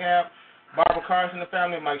 Sam McGabb, Barbara Carson, the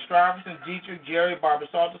family, Mike Stuyvesant, Dietrich, Jerry, Barbara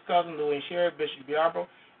Salter's cousin, Louis and Sherry, Bishop Biarbro,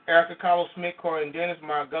 Erica Carlos Smith, Corey and Dennis,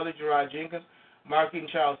 Mark Gully, Gerard Jenkins, Mark Eaton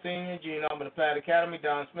Child Sr., Gene Alman, the Plaid Academy,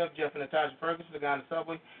 Don Smith, Jeff and Natasha Ferguson, the guy in the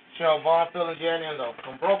subway, Cheryl Vaughn, Phil and Jerry and Lo.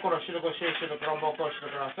 From Broco, the Shirago Shea, the Grumbo, the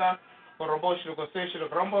Grasa, for Robo Shirago Shea, the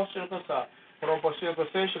Grumbo, Shirkasa, for Robo Shirago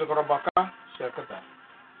Shea, the Grambaka, Shirkasa.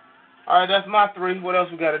 All right, that's my three. What else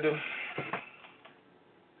we got to do?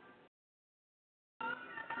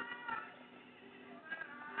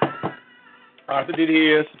 Arthur did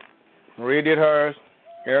his, Maria did hers,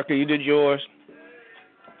 Erica, you did yours.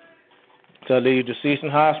 So the deceased in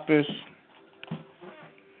hospice.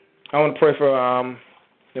 I want to pray for,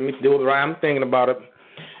 let me do it right, I'm thinking about it.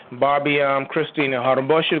 Barbie, Christina,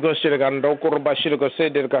 Haraboshi go sit again, Rokobashi go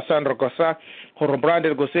sit the Cassandra Cosa,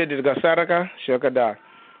 Horobrande go sit the Gasaraka, Shakada.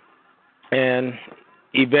 And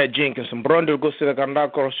Yvette Jenkins, and Brondo go sit again,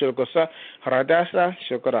 Shilkosa, Haradasa,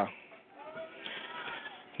 Shakada.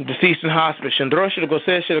 Deceased in hospice, and Droshi go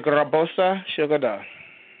sit Shilkarabosa, Shakada.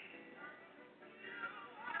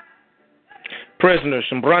 Prisoners,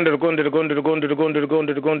 and Branda go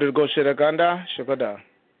Shiraganda, Shakada.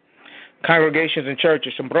 Congregations and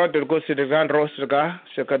churches, and Branda go Shiraganda, Rosaga,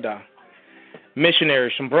 Shakada.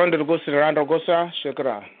 Missionaries, and Branda go Shiraganda, Gosa,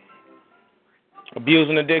 Shakada. Abuse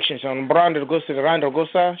and addictions, and Branda go Shiraganda,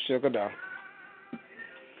 Gosa, Shakada.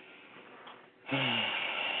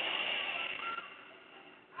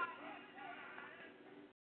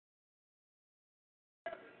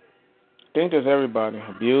 I think there's everybody.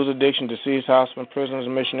 Abuse, addiction, deceased, hospital, prisoners,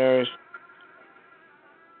 and missionaries.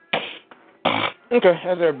 Okay,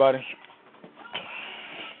 that's everybody.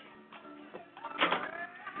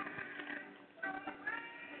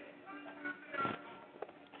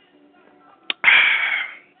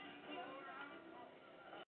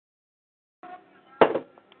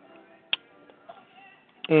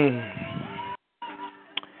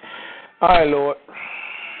 All right, Lord.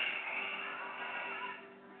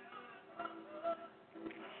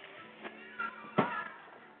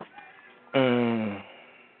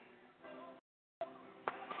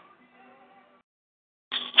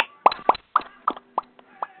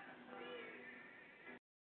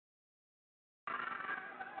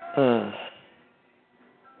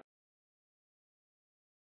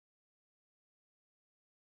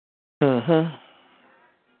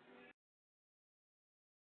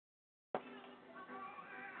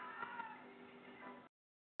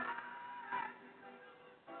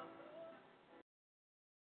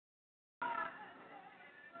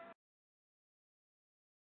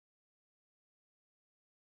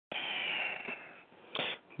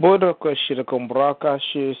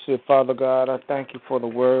 Father God, I thank you for the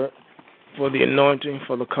word, for the anointing,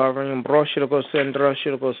 for the covering.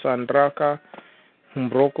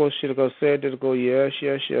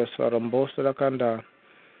 Yes.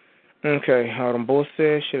 Okay,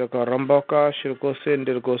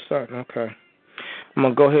 okay. I'm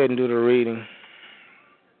going to go ahead and do the reading.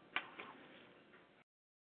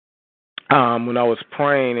 When I was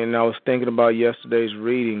praying and I was thinking about yesterday's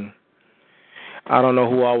reading, I don't know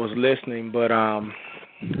who I was listening, but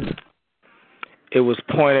it was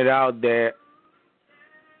pointed out that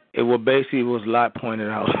it was basically a lot pointed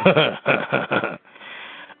out.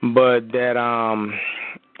 But that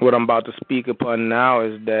what I'm about to speak upon now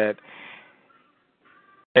is that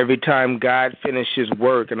every time God finishes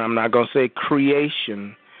work, and I'm not going to say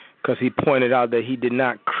creation, because he pointed out that he did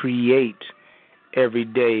not create every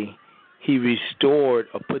day. He restored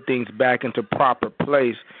or put things back into proper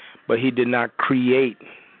place, but he did not create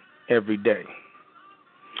every day.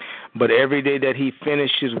 But every day that he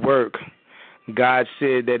finished his work, God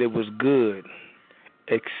said that it was good,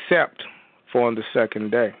 except for on the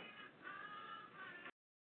second day.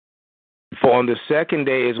 For on the second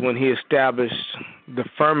day is when he established the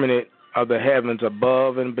firmament of the heavens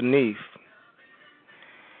above and beneath.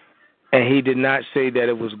 And he did not say that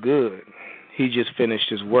it was good. He just finished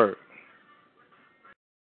his work.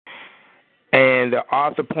 And the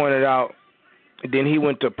author pointed out, then he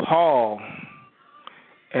went to Paul,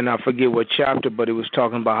 and I forget what chapter, but he was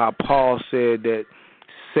talking about how Paul said that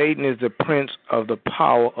Satan is the prince of the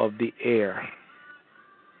power of the air.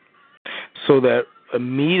 So that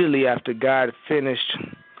immediately after God finished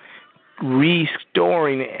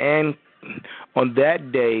restoring and on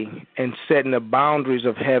that day and setting the boundaries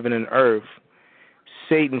of heaven and earth,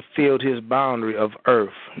 Satan filled his boundary of earth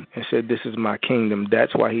and said, this is my kingdom.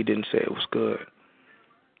 That's why he didn't say it was good.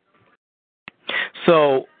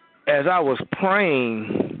 So as I was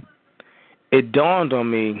praying, it dawned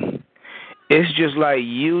on me, it's just like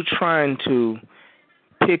you trying to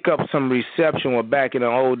pick up some reception. Well, back in the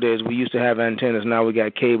old days, we used to have antennas. Now we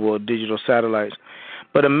got cable or digital satellites.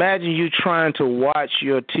 But imagine you trying to watch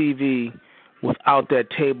your TV without that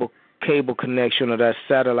cable connection or that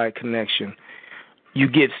satellite connection. You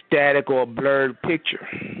get static or a blurred picture.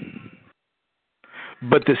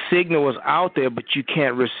 But the signal is out there, but you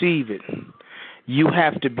can't receive it. You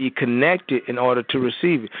have to be connected in order to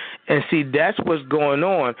receive it. And see, that's what's going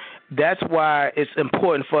on. That's why it's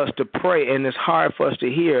important for us to pray, and it's hard for us to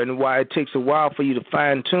hear, and why it takes a while for you to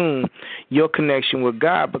fine-tune your connection with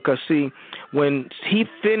God. Because, see, when he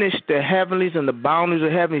finished the heavenlies and the boundaries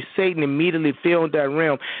of heaven, Satan immediately filled that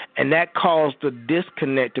realm, and that caused the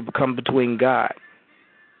disconnect to become between God.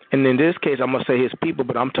 And in this case, I'm going to say his people,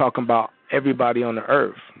 but I'm talking about everybody on the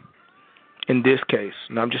earth in this case.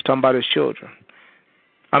 And I'm just talking about his children.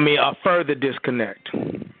 I mean, a further disconnect.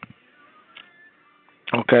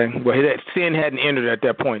 Okay? Well, that sin hadn't entered at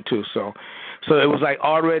that point, too. So it was like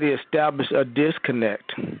already established a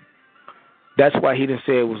disconnect. That's why he didn't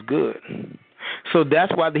say it was good. So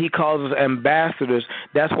that's why he calls us ambassadors.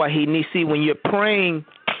 That's why he needs, see, when you're praying,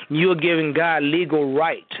 you're giving God legal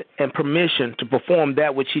right and permission to perform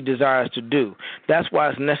that which he desires to do. That's why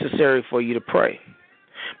it's necessary for you to pray.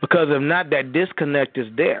 Because if not, that disconnect is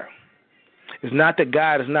there. It's not that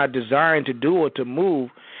God is not desiring to do or to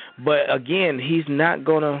move, but again, he's not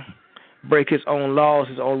going to break his own laws,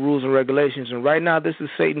 his own rules and regulations. And right now, this is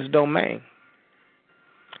Satan's domain.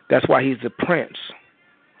 That's why he's the prince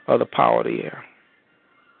of the power of the air.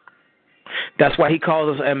 That's why he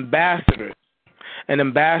calls us ambassadors. An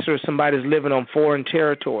ambassador is somebody who's living on foreign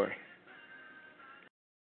territory.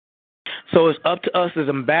 So it's up to us as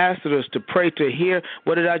ambassadors to pray, to hear.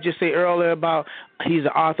 What did I just say earlier about he's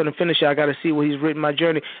the author and finisher? I got to see what he's written my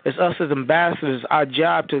journey. It's us as ambassadors, our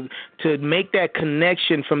job to make that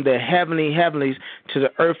connection from the heavenlies to the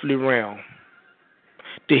earthly realm.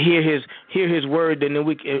 To hear his word, and then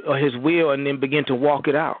or his will, and then begin to walk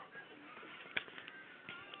it out.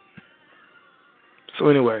 So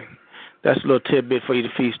anyway, that's a little tidbit for you to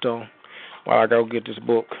feast on while I go get this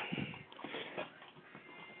book.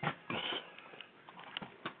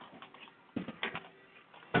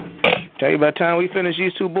 Tell you by the time we finish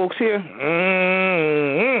these two books here,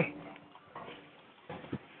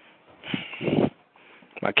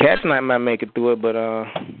 my Cats might make it through it, but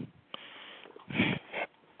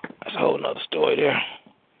that's a whole nother story there.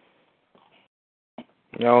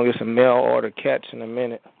 Y'all get some mail order cats in a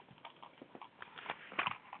minute.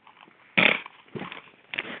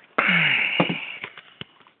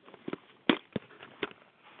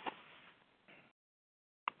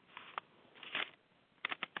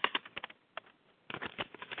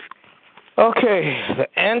 Okay, the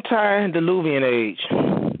antediluvian age.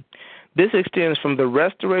 This extends from the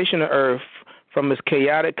restoration of earth from its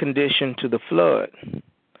chaotic condition to the flood.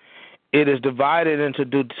 It is divided into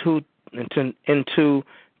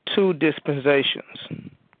two dispensations.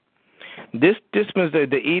 This dispensation,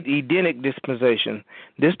 the Edenic dispensation,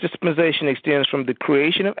 this dispensation extends from the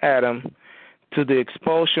creation of Adam to the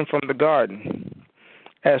expulsion from the garden.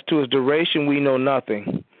 As to its duration, we know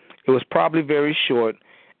nothing. It was probably very short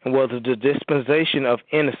and was the dispensation of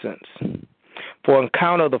innocence. For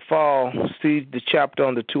encounter of the fall, see the chapter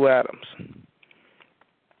on the two Adams.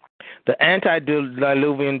 The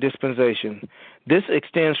antediluvian dispensation. This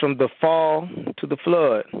extends from the fall to the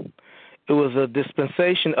flood. It was a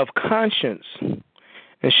dispensation of conscience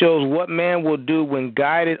and shows what man will do when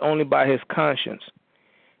guided only by his conscience.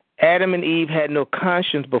 Adam and Eve had no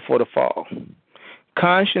conscience before the fall.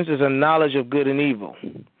 Conscience is a knowledge of good and evil.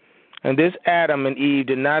 And this Adam and Eve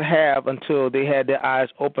did not have until they had their eyes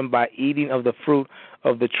opened by eating of the fruit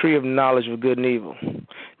of the tree of knowledge of good and evil.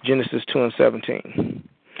 Genesis 2:17.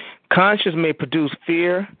 Conscience may produce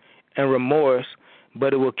fear and remorse,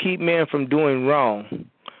 but it will keep men from doing wrong.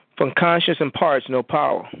 For conscience imparts no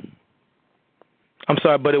power.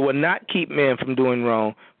 But it will not keep men from doing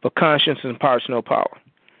wrong, for conscience imparts no power.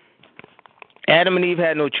 Adam and Eve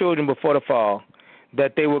had no children before the fall.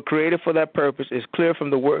 That they were created for that purpose is clear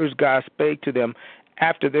from the words God spake to them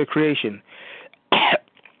after their creation.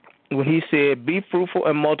 When he said, "Be fruitful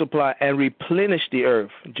and multiply and replenish the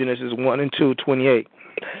earth." Genesis 1 and 2:28.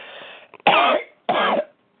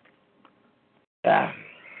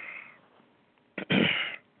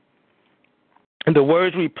 In the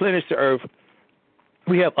words "replenish the earth,"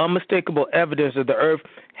 we have unmistakable evidence that the earth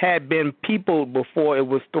had been peopled before it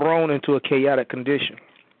was thrown into a chaotic condition.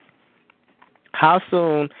 How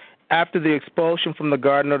soon after the expulsion from the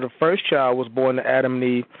garden of the first child was born to Adam and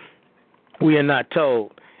Eve, we are not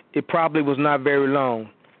told. It probably was not very long.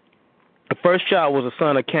 The first child was a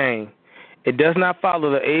son of Cain. It does not follow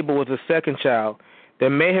that Abel was the second child. There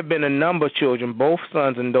may have been a number of children, both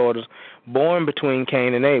sons and daughters, born between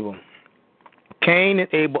Cain and Abel. Cain and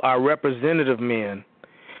Abel are representative men,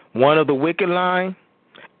 one of the wicked line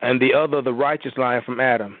and the other of the righteous line from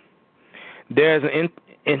Adam. There's an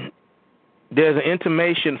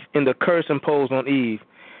intimation in the curse imposed on Eve.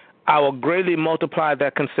 I will greatly multiply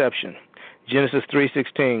that conception. Genesis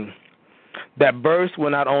 3:16. That births were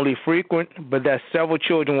not only frequent, but that several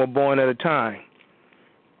children were born at a time.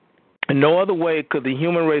 In no other way could the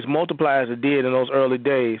human race multiply as it did in those early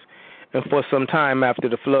days and for some time after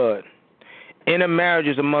the flood.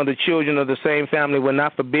 Intermarriages among the children of the same family were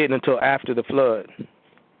not forbidden until after the flood.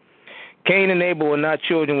 Cain and Abel were not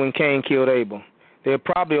children when Cain killed Abel. They were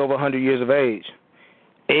probably over 100 years of age.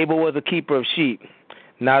 Abel was a keeper of sheep,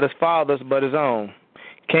 not his father's but his own.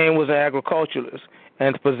 Cain was an agriculturalist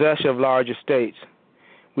and the possessor of large estates.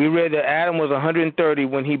 We read that Adam was 130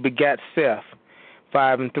 when he begat Seth,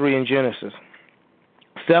 5 and 3 in Genesis.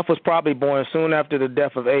 Seth was probably born soon after the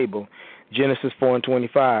death of Abel, Genesis 4 and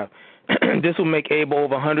 25. This will make Abel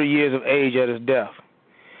over 100 years of age at his death.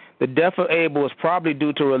 The death of Abel was probably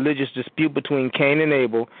due to a religious dispute between Cain and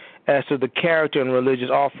Abel as to the character and religious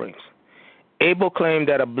offerings. Abel claimed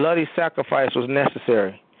that a bloody sacrifice was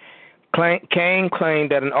necessary. Cain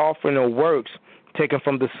claimed that an offering of works taken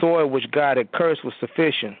from the soil which God had cursed was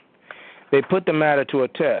sufficient. They put the matter to a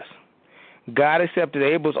test. God accepted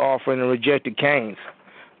Abel's offering and rejected Cain's,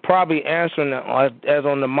 probably answering as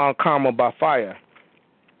on the Mount Carmel by fire.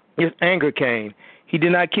 His anger Cain. He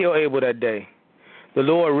did not kill Abel that day. The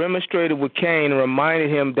Lord remonstrated with Cain and reminded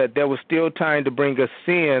him that there was still time to bring a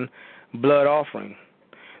sin blood offering.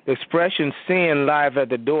 The expression sin live at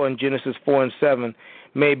the door in Genesis 4 and 7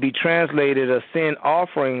 may be translated a sin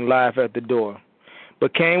offering live at the door.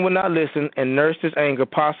 But Cain would not listen and nursed his anger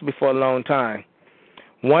possibly for a long time.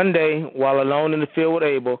 One day, while alone in the field with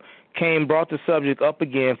Abel, Cain brought the subject up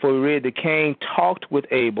again, for we read that Cain talked with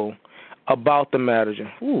Abel about the matter.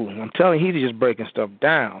 I'm telling you, he's just breaking stuff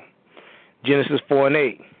down. Genesis 4 and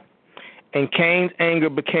 8. And Cain's anger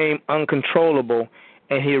became uncontrollable,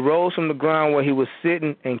 and he arose from the ground where he was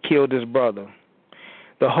sitting and killed his brother.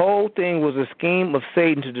 The whole thing was a scheme of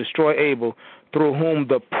Satan to destroy Abel, through whom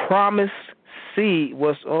the promised seed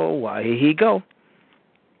was, here he go.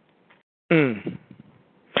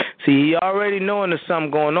 See, he already knowing there's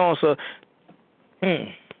something going on. So,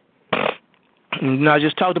 now I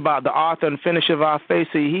just talked about the author and finisher of our faith.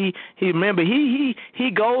 See,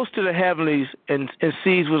 he goes to the heavenlies and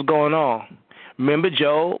sees what's going on. Remember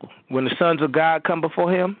Job, when the sons of God come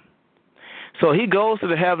before him? So he goes to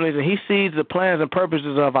the heavenlies and he sees the plans and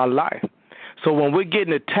purposes of our life. So when we're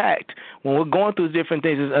getting attacked, when we're going through different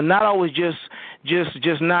things, it's not always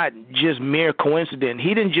not mere coincidence.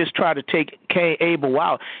 He didn't just try to take Abel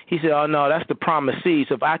out. He said, oh, no, that's the promised seed.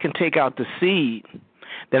 So if I can take out the seed,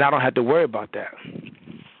 then I don't have to worry about that.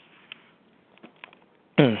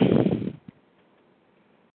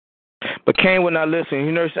 But Cain would not listen.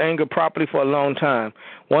 He nursed anger properly for a long time.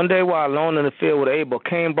 One day while alone in the field with Abel,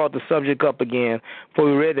 Cain brought the subject up again, for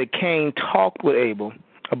we read that Cain talked with Abel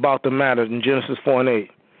about the matter in Genesis 4:8.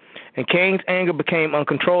 And Cain's anger became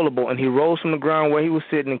uncontrollable, and he rose from the ground where he was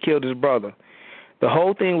sitting and killed his brother. The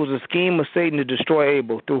whole thing was a scheme of Satan to destroy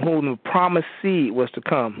Abel, through whom the promised seed was to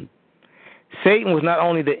come. Satan was not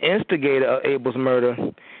only the instigator of Abel's murder,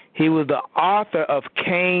 he was the author of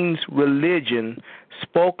Cain's religion,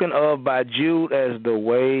 spoken of by Jude as the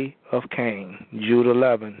way of Cain, Jude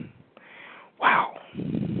 11. Wow.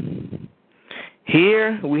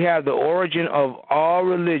 Here we have the origin of all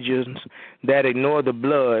religions that ignore the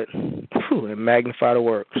blood and magnify the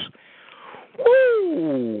works.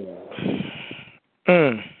 Woo!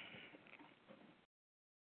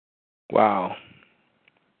 Wow.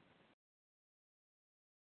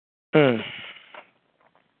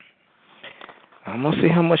 I'm going to see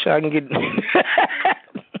how much I can get.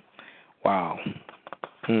 Wow.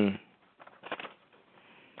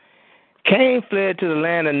 Cain fled to the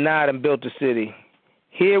land of Nod and built a city.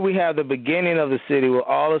 Here we have the beginning of the city with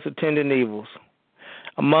all its attendant evils.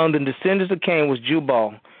 Among the descendants of Cain was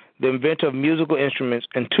Jubal, the inventor of musical instruments,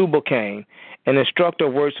 and Tubal-Cain, an instructor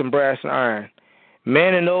of works in brass and iron.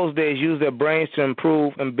 Men in those days used their brains to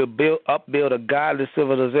improve and upbuild a godless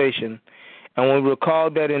civilization. And when we recall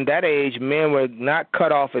that in that age, men were not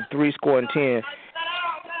cut off at 70,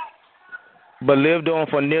 but lived on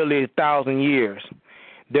for nearly 1,000 years.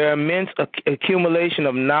 Their immense accumulation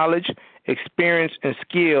of knowledge, experience, and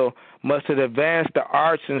skill must have advanced the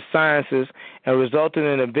arts and sciences and resulted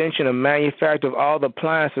in the invention and manufacture of all the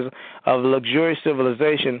appliances of luxurious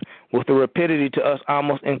civilization with a rapidity to us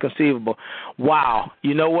almost inconceivable. Wow.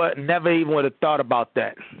 You know what? Never even would have thought about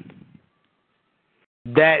that.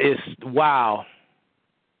 That is, wow.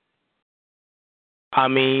 I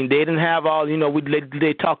mean, they didn't have all,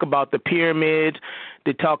 they talk about the pyramids,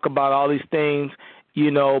 they talk about all these things,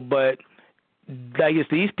 but I guess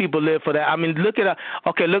these people live for that. I mean, look,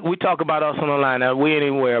 we talk about us on the line now. We ain't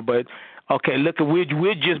anywhere, but, look,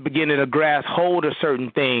 we're just beginning to grasp hold of certain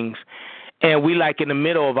things, and we like in the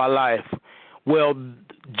middle of our life. Well,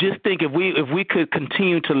 just think if we could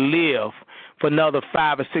continue to live for another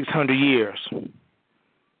 500 or 600 years.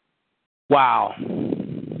 Wow.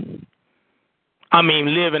 I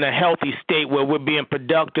mean, live in a healthy state where we're being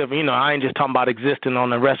productive. I ain't just talking about existing on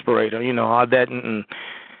the respirator, all that.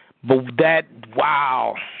 But that,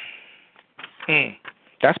 wow.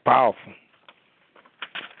 That's powerful.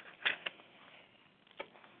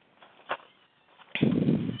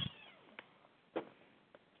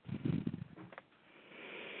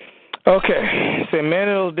 Okay. So men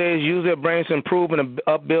in those days used their brains to improve and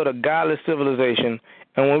upbuild a godless civilization.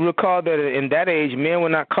 And when we recall that in that age, men were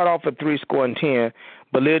not cut off at 70,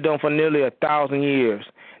 but lived on for nearly 1,000 years.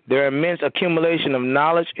 Their immense accumulation of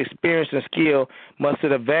knowledge, experience, and skill must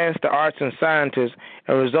have advanced the arts and sciences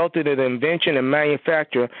and resulted in the invention and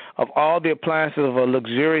manufacture of all the appliances of a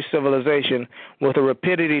luxurious civilization with a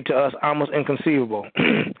rapidity to us almost inconceivable.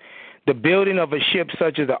 The building of a ship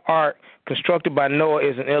such as the Ark constructed by Noah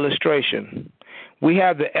is an illustration. We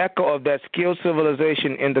have the echo of that skilled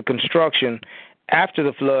civilization in the construction after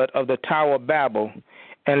the flood of the Tower of Babel,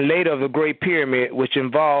 and later of the Great Pyramid, which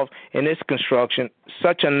involved in its construction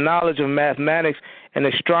such a knowledge of mathematics and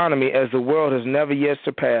astronomy as the world has never yet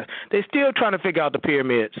surpassed. They're still trying to figure out the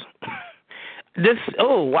pyramids. This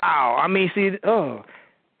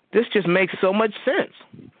just makes so much sense.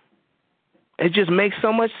 It just makes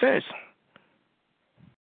so much sense.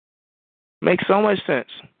 Makes so much sense.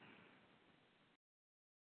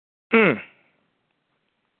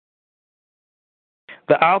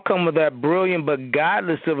 The outcome of that brilliant but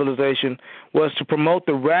godless civilization was to promote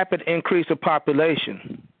the rapid increase of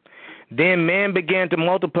population. Then man began to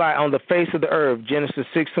multiply on the face of the earth, Genesis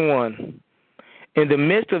 6:1. In the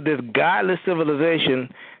midst of this godless civilization,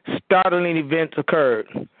 startling events occurred.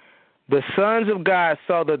 The sons of God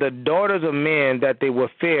saw that the daughters of men that they were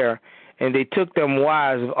fair, and they took them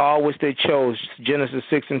wives of all which they chose, Genesis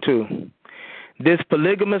 6:2. This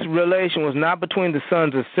polygamous relation was not between the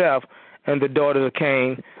sons of Seth and the daughters of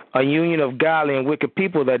Cain, a union of godly and wicked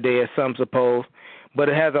people that day, as some suppose, but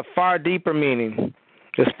it has a far deeper meaning.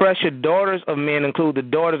 The expression daughters of men include the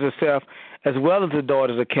daughters of Seth as well as the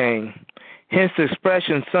daughters of Cain. Hence, the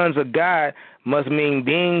expression sons of God must mean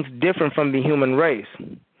beings different from the human race.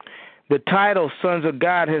 The title sons of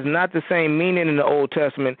God has not the same meaning in the Old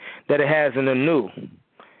Testament that it has in the New.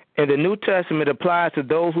 In the New Testament, it applies to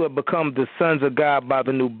those who have become the sons of God by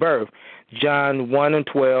the new birth. John 1 and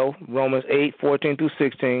 12, Romans 8, 14 through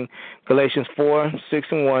 16, Galatians 4, 6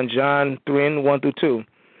 and 1, John 3 and 1 through 2.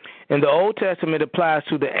 In the Old Testament, it applies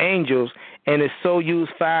to the angels, and is so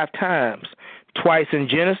used 5 times, twice in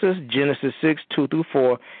Genesis, Genesis 6, 2 through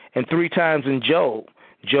 4, and 3 times in Job,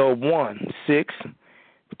 Job 1, 6,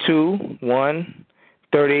 2, 1,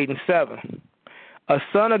 38, and 7. A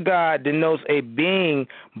son of God denotes a being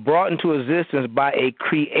brought into existence by a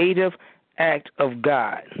creative act of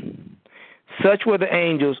God. Such were the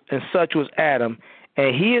angels, and such was Adam,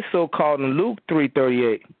 and he is so called in Luke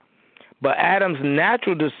 3:38. But Adam's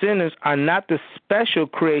natural descendants are not the special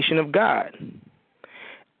creation of God.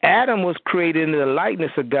 Adam was created in the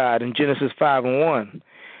likeness of God in Genesis 5 and 1,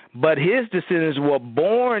 but his descendants were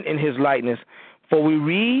born in his likeness, for we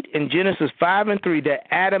read in Genesis 5 and 3 that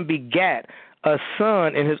Adam begat a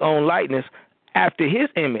son in his own likeness after his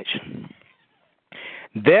image.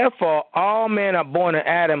 Therefore, all men are born of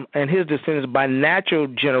Adam, and his descendants by natural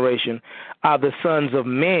generation are the sons of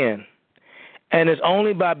men. And it's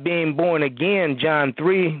only by being born again, John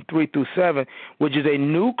 3, 3 through 7, which is a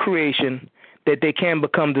new creation, that they can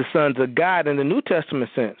become the sons of God in the New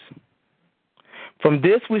Testament sense. From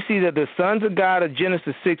this, we see that the sons of God of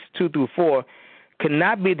Genesis 6, 2 through 4 could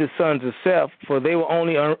not be the sons of Seth, for they were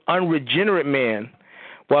only unregenerate men,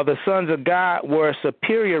 while the sons of God were a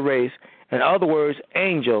superior race, in other words,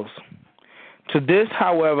 angels. To this,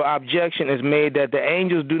 however, objection is made that the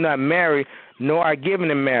angels do not marry, nor are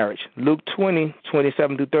given in marriage, Luke 20,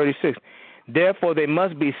 27 through 36. Therefore, they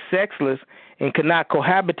must be sexless and cannot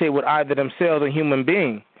cohabitate with either themselves or human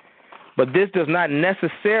being. But this does not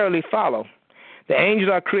necessarily follow. The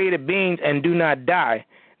angels are created beings and do not die.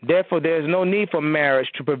 Therefore, there is no need for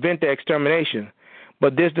marriage to prevent their extermination.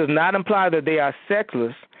 But this does not imply that they are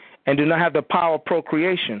sexless and do not have the power of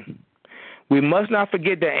procreation. We must not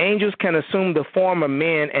forget that angels can assume the form of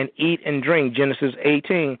men and eat and drink, Genesis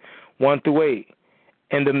 18, 1 through 8.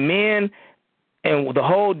 And the men and the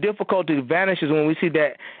whole difficulty vanishes when we see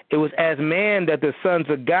that it was as man that the sons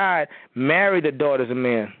of God married the daughters of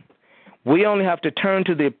men. We only have to turn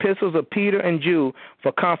to the epistles of Peter and Jude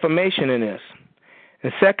for confirmation in this.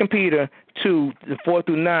 In 2 Peter 2, 4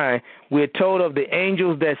 through 9, we are told of the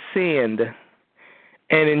angels that sinned.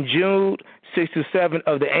 And in Jude 6 to 7,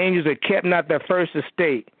 of the angels that kept not their first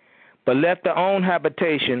estate, but left their own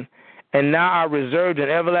habitation, and now are reserved in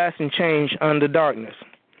everlasting change under darkness,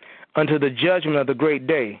 unto the judgment of the great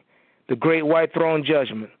day, the great white throne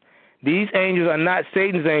judgment. These angels are not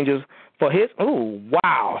Satan's angels, for his... Oh,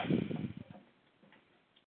 wow.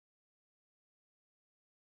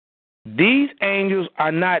 These angels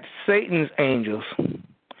are not Satan's angels,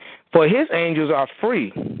 for his angels are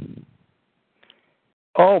free.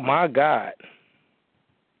 Oh, my God.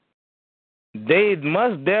 They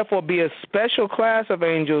must therefore be a special class of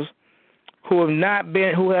angels who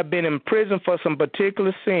have been in prison for some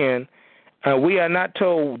particular sin, and we are not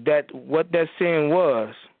told that what that sin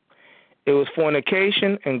was. It was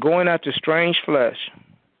fornication and going after strange flesh.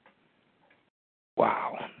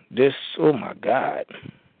 Wow. Oh, my God.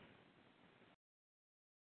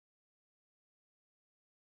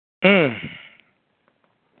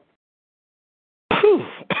 Whew.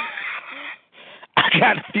 I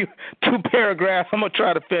got 2 paragraphs. I'm going to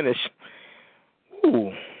try to finish.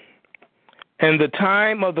 Ooh. And the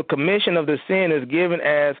time of the commission of the sin is given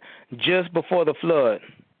as just before the flood.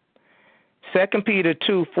 2 Peter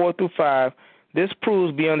 2, 4 through 5. This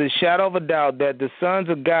proves beyond the shadow of a doubt that the sons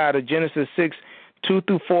of God of Genesis 6, 2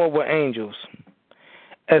 through 4 were angels.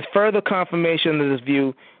 As further confirmation of this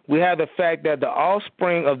view, we have the fact that the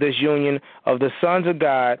offspring of this union of the sons of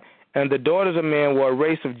God and the daughters of men were a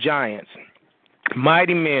race of giants,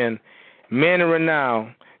 mighty men, men of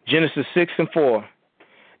renown, Genesis 6 and 4.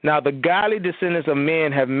 Now the godly descendants of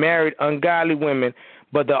men have married ungodly women,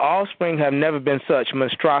 but the offspring have never been such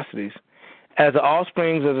monstrosities as the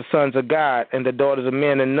offsprings of the sons of God and the daughters of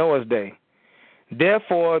men in Noah's day.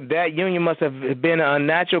 Therefore, that union must have been an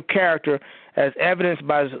unnatural character, as evidenced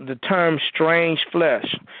by the term strange flesh.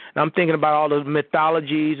 And I'm thinking about all the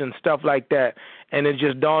mythologies and stuff like that, and it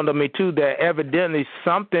just dawned on me, too, that evidently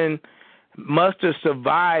something must have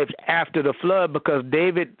survived after the flood because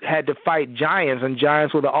David had to fight giants, and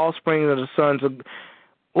giants were the offspring of the sons of.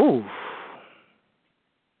 Ooh.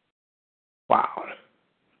 Wow.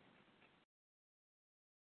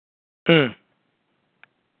 Mm.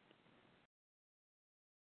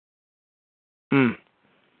 Mm.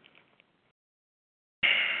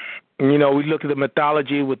 You know, we look at the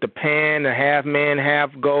mythology with the pan, the half man, half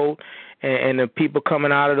goat, and the people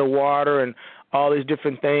coming out of the water and all these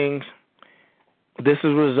different things. This is a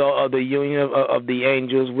result of the union of the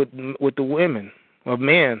angels with the women, of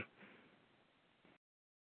men.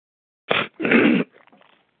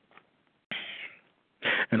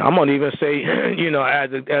 And I'm gonna even say, you know, as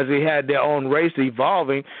they had their own race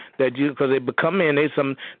evolving, that because they become men,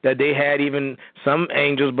 that they had even some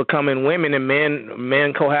angels becoming women and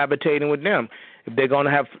men cohabitating with them. If they're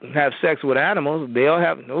gonna have sex with animals, they'll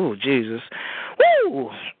have. Oh Jesus, woo,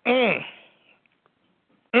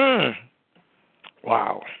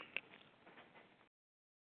 wow.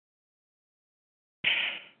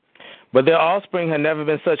 But their offspring had never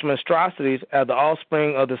been such monstrosities as the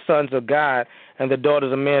offspring of the sons of God and the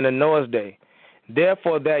daughters of men in Noah's day.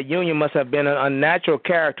 Therefore, that union must have been an unnatural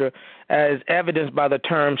character, as evidenced by the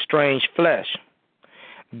term strange flesh.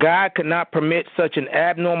 God could not permit such an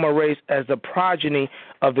abnormal race as the progeny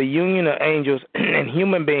of the union of angels and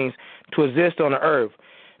human beings to exist on the earth.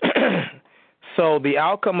 So the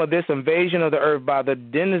outcome of this invasion of the earth by the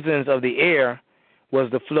denizens of the air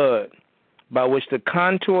was the flood, by which the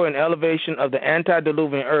contour and elevation of the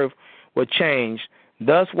antediluvian earth were changed,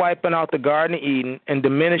 thus wiping out the Garden of Eden and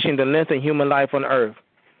diminishing the length of human life on earth.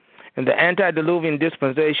 In the antediluvian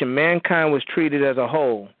dispensation, mankind was treated as a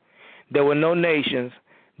whole. There were no nations.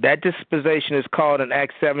 That dispensation is called in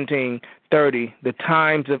Acts 17:30 the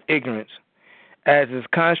times of ignorance, as is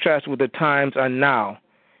contrasted with the times are now.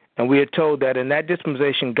 And we are told that in that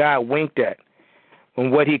dispensation God winked at,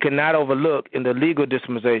 when what he could not overlook in the legal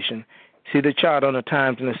dispensation. See the chart on the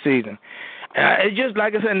times and the season. It's just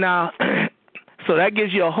like I said now, so that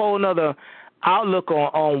gives you a whole other outlook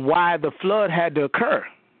on why the flood had to occur.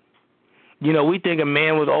 You know, we think a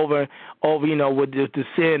man was over, you know, with the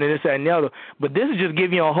sin and this, that, and the other. But this is just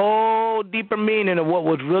giving you a whole deeper meaning of what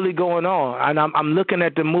was really going on. And I'm looking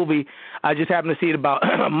at the movie. I just happened to see it about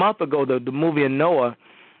a month ago, the movie in Noah.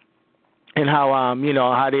 And how you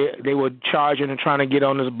know, how they were charging and trying to get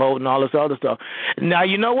on this boat and all this other stuff. Now,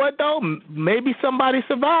 you know what, though? Maybe somebody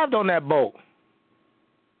survived on that boat.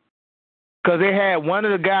 Because they had one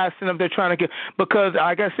of the guys sitting up there trying to get, because,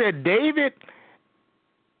 like I said, David,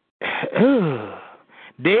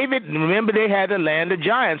 remember they had the land of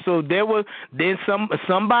giants. So there was then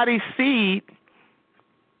somebody's seed.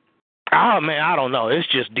 Oh, man, I don't know. It's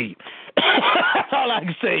just deep. That's all I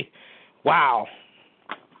can say. Wow.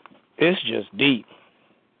 It's just deep.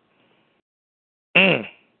 The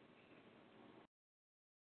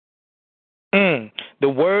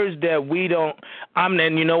words that we don't,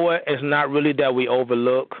 and you know what? It's not really that we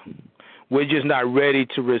overlook. We're just not ready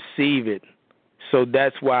to receive it. So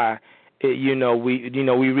that's why, we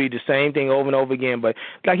read the same thing over and over again. But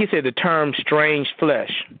like he said, the term strange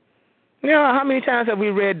flesh. You know, how many times have we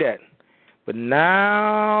read that? But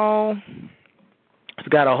now it's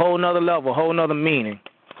got a whole nother level, a whole nother meaning.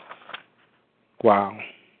 Wow.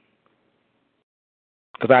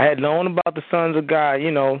 Because I had known about the sons of God, you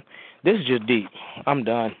know, this is just deep. I'm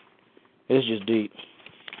done. It's just deep.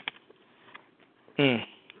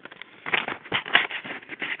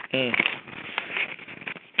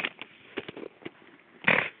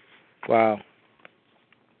 Wow.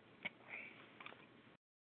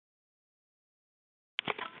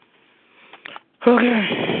 Okay.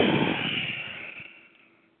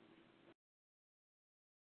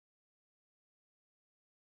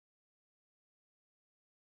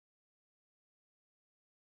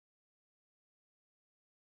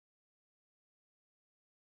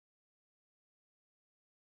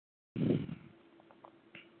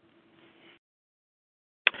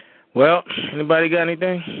 Well, anybody got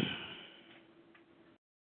anything?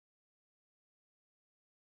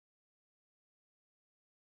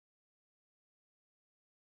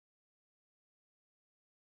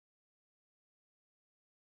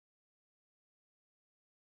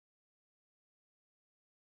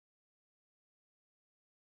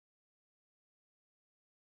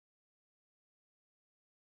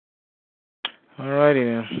 All righty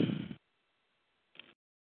then.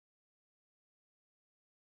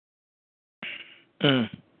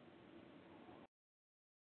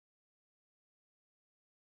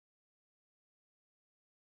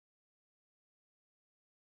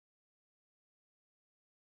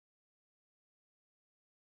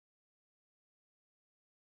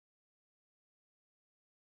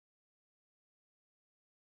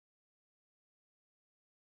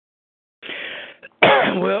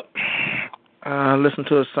 Well, I listened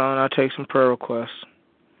to a song. I'll take some prayer requests.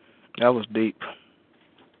 That was deep.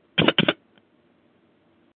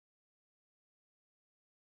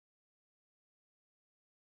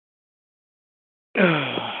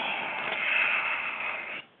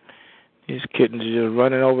 These kittens are just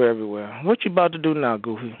running over everywhere. What you about to do now,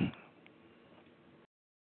 Goofy?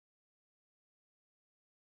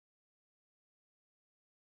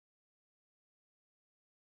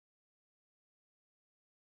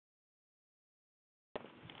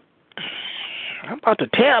 I'm about to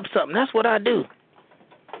tear up something. That's what I do.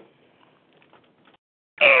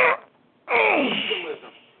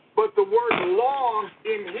 But the word law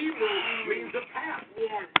in Hebrew means a path.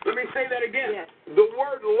 Yes. Let me say that again. Yes. The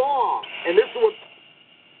word law, and this is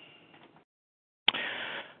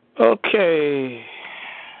what... Okay.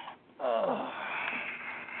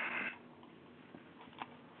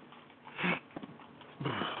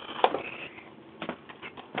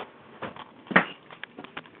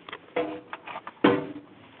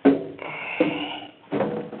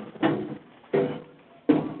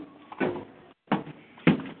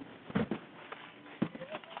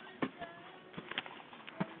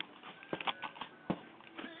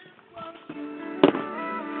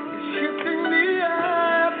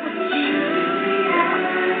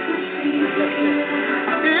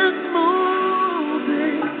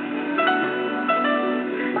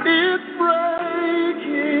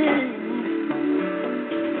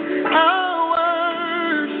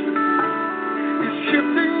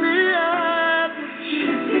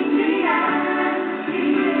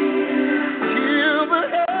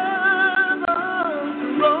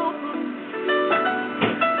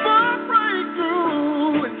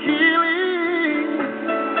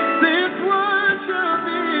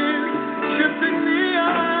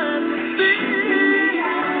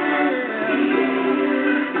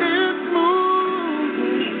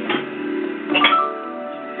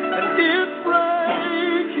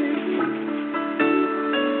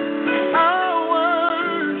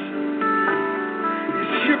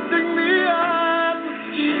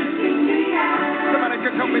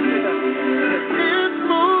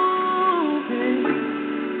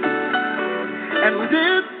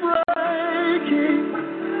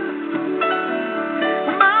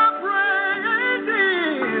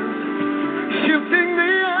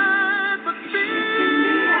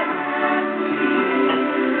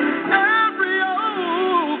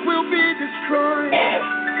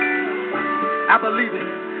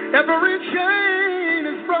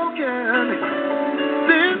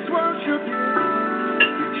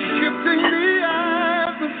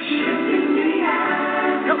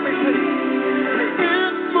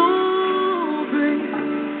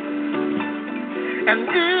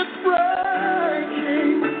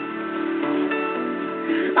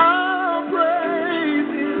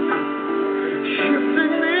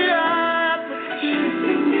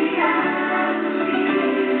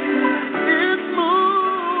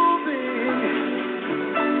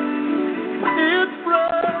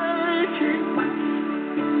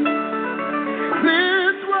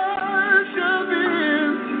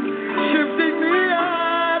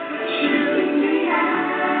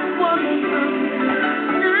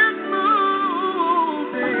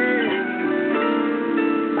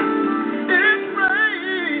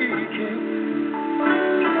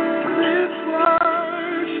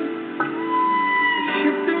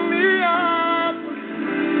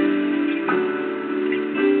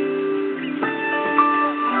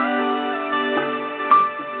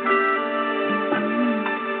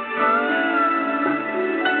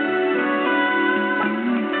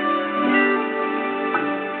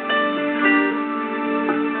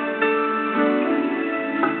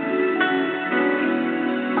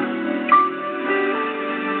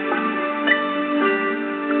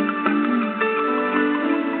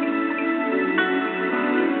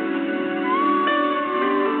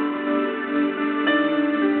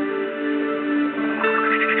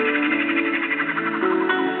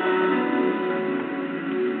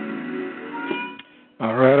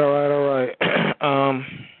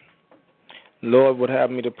 Lord would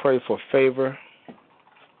have me to pray for favor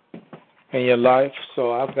in your life.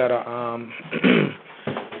 So I've got a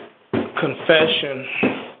confession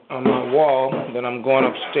on my wall that I'm going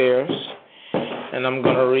upstairs and I'm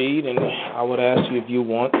going to read, and I would ask you if you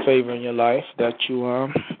want favor in your life that you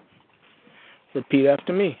repeat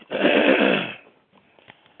after me.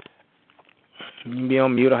 You can be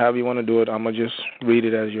on mute or however you want to do it. I'm going to just read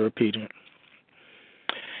it as you repeat it.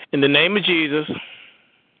 In the name of Jesus,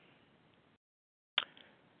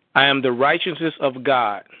 I am the righteousness of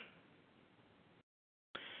God.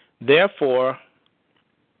 Therefore,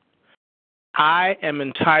 I am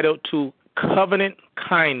entitled to covenant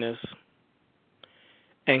kindness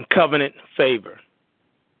and covenant favor.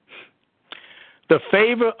 The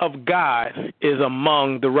favor of God is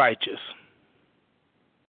among the righteous.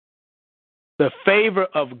 The favor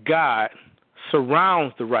of God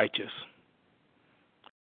surrounds the righteous.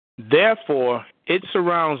 Therefore, it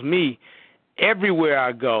surrounds me everywhere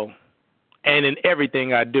I go and in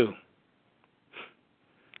everything I do.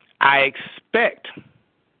 I expect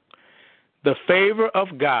the favor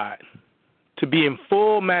of God to be in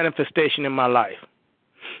full manifestation in my life.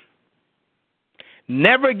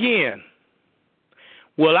 Never again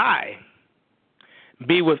will I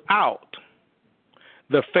be without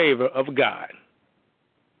the favor of God.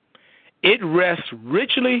 It rests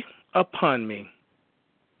richly upon me.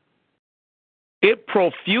 It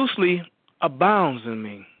profusely abounds in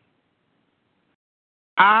me.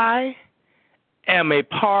 I am a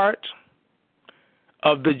part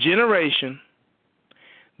of the generation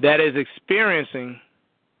that is experiencing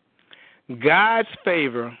God's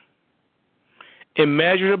favor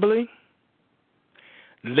immeasurably,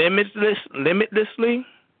 limitlessly,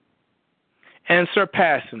 and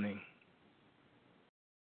surpassingly.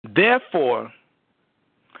 Therefore,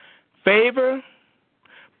 favor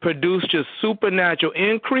produces supernatural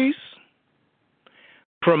increase,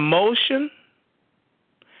 promotion,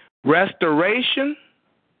 restoration,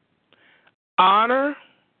 honor,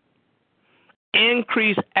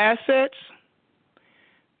 increased assets,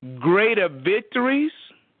 greater victories,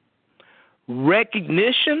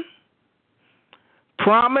 recognition,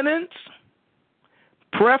 prominence,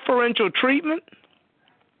 preferential treatment,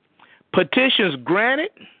 petitions granted,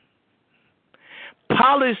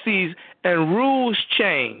 policies and rules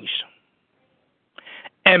changed,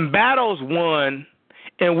 and battles won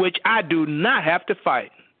in which I do not have to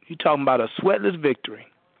fight. You're talking about a sweatless victory.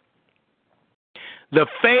 The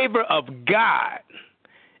favor of God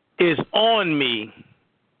is on me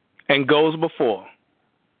and goes before.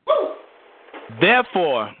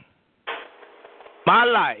 Therefore, my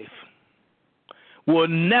life will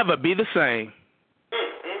never be the same.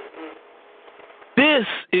 This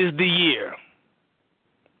is the year.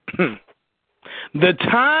 The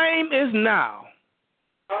time is now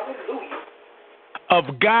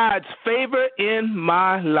of God's favor in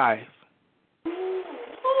my life.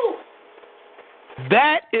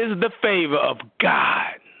 That is the favor of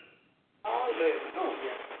God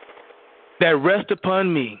that rests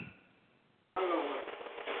upon me.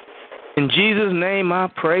 In Jesus' name I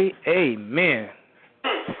pray, amen.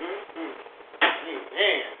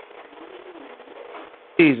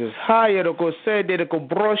 Jesus.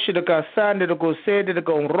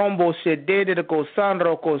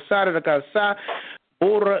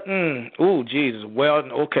 Oh, Jesus. Well,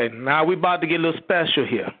 okay. Now we about to get a little special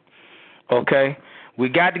here. Okay? We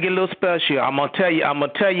got to get a little special. I'm gonna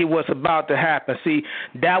tell you what's about to happen. See,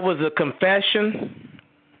 that was a confession.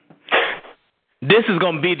 This is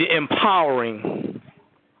gonna be the empowering.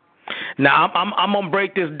 Now I'm gonna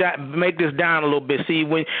make this down a little bit. See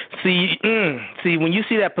when you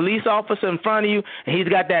see that police officer in front of you and he's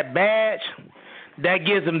got that badge, that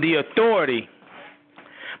gives him the authority.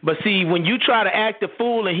 But see, when you try to act a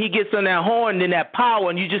fool and he gets on that horn and that power,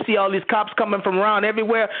 and you just see all these cops coming from around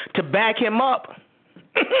everywhere to back him up.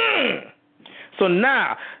 So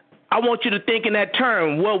now, I want you to think in that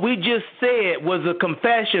term. What we just said was a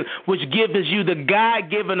confession which gives you the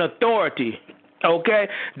God-given authority. Okay?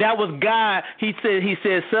 That was God. He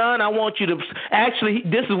said, son, I want you to, actually,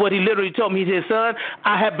 this is what he literally told me. He said, son,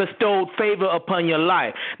 I have bestowed favor upon your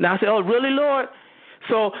life. Now I said, oh, really, Lord?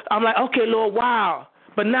 So I'm like, okay, Lord, wow.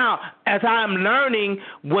 But now, as I'm learning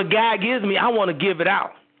what God gives me, I want to give it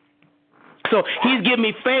out. So he's giving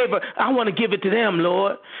me favor. I want to give it to them,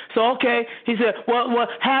 Lord. So, okay. He said, well,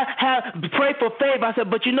 pray for favor. I said,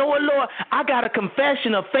 but you know what, Lord? I got a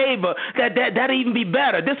confession of favor that'd even be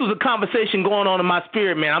better. This was a conversation going on in my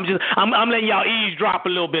spirit, man. I'm letting y'all eavesdrop a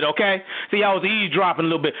little bit, okay? So y'all was eavesdropping a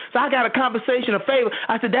little bit. So I got a conversation of favor.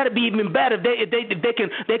 I said, that'd be even better if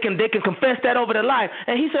they can confess that over their life.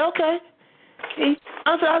 And he said, okay.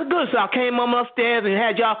 I said, that's good. So I came upstairs and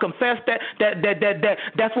had y'all confess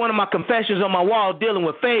that's one of my confessions on my wall dealing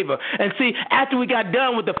with favor. And see, after we got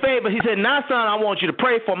done with the favor, he said, now, son, I want you to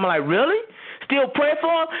pray for him. I'm like, really? Still pray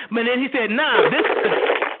for him? But then he said, nah,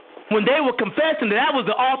 when they were confessing that was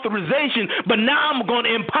the authorization, but now I'm going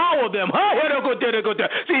to empower them.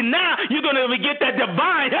 See, now you're going to get that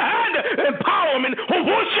divine empowerment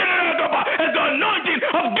as the anointing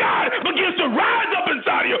of God begins to rise up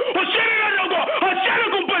inside of you.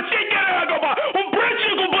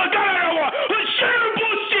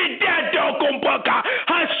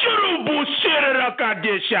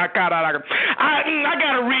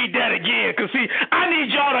 got to read that again, because, see, I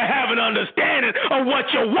need y'all to have an understanding of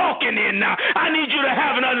what you're walking in now. I need you to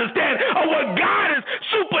have an understanding of what God is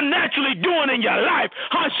supernaturally doing in your life.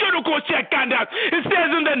 It says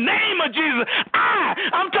in the name of Jesus,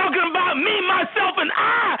 I'm talking about me, myself, and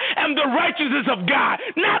I am the righteousness of God.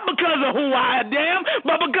 Not because of who I am,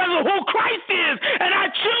 but because of who Christ is. And I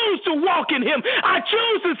choose to walk in him. I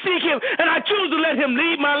choose to seek him, and I choose to let him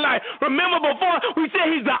lead my life. Remember before we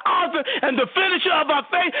said he's the author and the finisher of our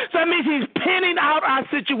faith? So that means he's penning out our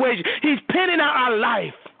situation. He's penning out our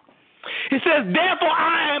life. He says, therefore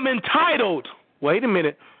I am entitled. Wait a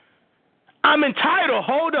minute. I'm entitled.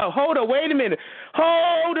 Hold up. Wait a minute.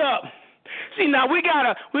 Hold up. See, now we got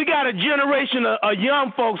a generation of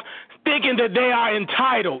young folks thinking that they are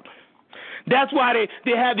entitled. That's why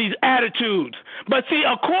they have these attitudes. But see,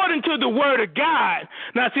 according to the Word of God,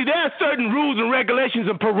 now see, there are certain rules and regulations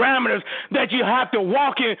and parameters that you have to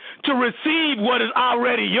walk in to receive what is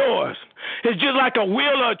already yours. It's just like a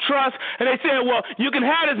will or a trust, and they say, well, you can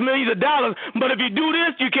have this millions of dollars, but if you do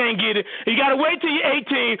this, you can't get it. You got to wait till you're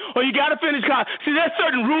 18, or you got to finish college. See, there's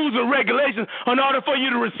certain rules and regulations in order for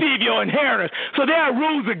you to receive your inheritance. So there are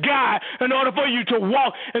rules of God in order for you to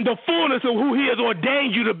walk in the fullness of who he has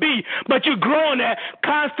ordained you to be. But you're growing that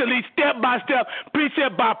constantly, step by step,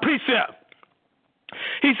 precept by precept.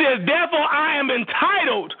 He says, therefore, I am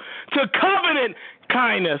entitled to covenant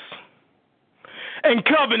kindness and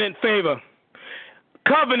covenant favor.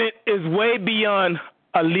 Covenant is way beyond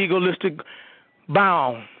a legalistic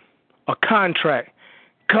bound, a contract.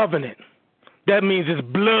 Covenant. That means it's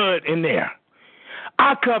blood in there.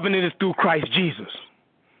 Our covenant is through Christ Jesus.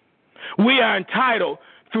 We are entitled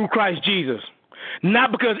through Christ Jesus.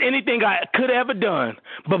 Not because anything I could have ever done,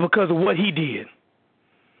 but because of what he did.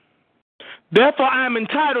 Therefore, I am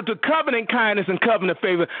entitled to covenant kindness and covenant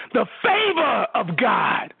favor. The favor of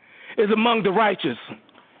God is among the righteous.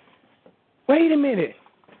 Wait a minute.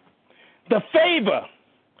 The favor.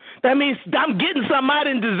 That means I'm getting something I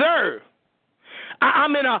didn't deserve.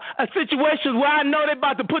 I'm in a situation where I know they're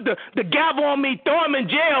about to put the gavel on me, throw him in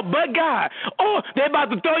jail, but God. Or they're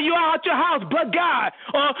about to throw you out your house, but God.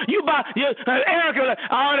 Or Erica,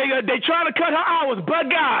 they trying to cut her hours, but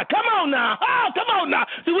God. Come on now. Oh, come on now.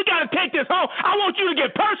 See, we got to take this home. I want you to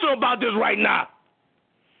get personal about this right now.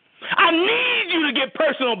 I need you to get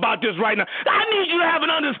personal about this right now. I need you to have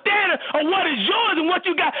an understanding of what is yours and what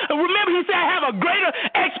you got. And remember, he said, I have a greater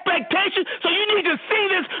expectation, so you need to see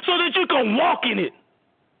this so that you can walk in it.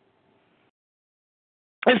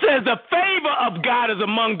 It says the favor of God is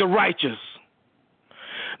among the righteous.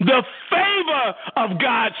 The favor of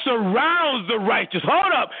God surrounds the righteous.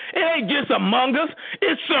 Hold up. It ain't just among us.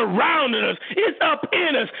 It's surrounding us. It's up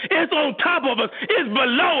in us. It's on top of us. It's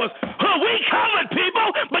below us. We covered,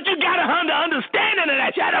 people, but you got to have the understanding of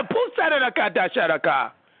that.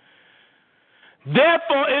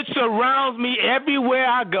 Therefore, it surrounds me everywhere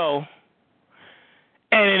I go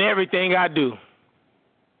and in everything I do.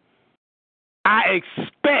 I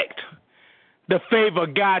expect the favor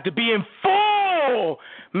of God to be in full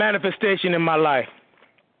manifestation in my life.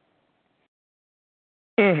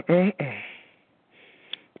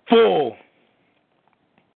 Full.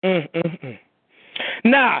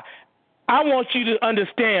 Now, I want you to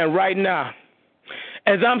understand right now,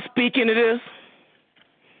 as I'm speaking to this,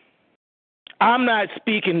 I'm not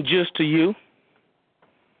speaking just to you.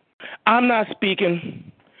 I'm not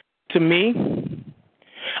speaking to me.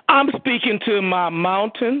 I'm speaking to my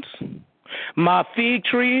mountains, my fig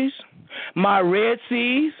trees, my Red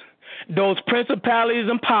Seas, those principalities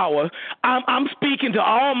and powers. I'm speaking to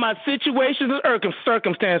all my situations and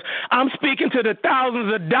circumstances. I'm speaking to the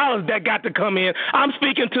thousands of dollars that got to come in. I'm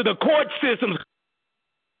speaking to the court systems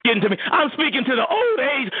getting to me. I'm speaking to the old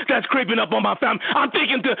age that's creeping up on my family. I'm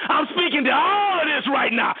speaking to all of this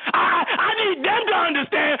right now. I need them to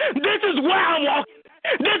understand this is where I'm walking.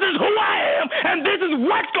 This is who I am, and this is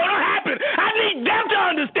what's going to happen. I need them to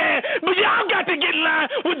understand, but y'all got to get in line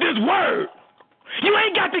with this word. You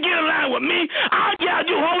ain't got to get in line with me. I'll tell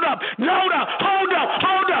you, hold up.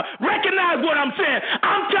 Recognize what I'm saying.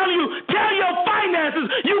 I'm telling you, tell your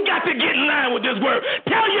finances, you got to get in line with this word.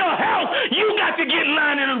 Tell your health, you got to get in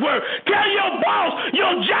line with this word. Tell your boss,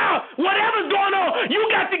 your job, whatever's going on, you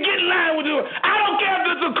got to get in line with this word. I don't care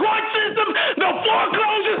if it's the court system, the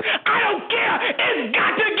foreclosures, I don't care. It's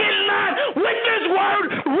got to get in line with this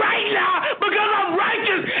word right now because I'm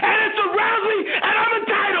righteous and it surrounds me and I'm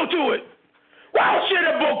entitled to it. Wow, shit,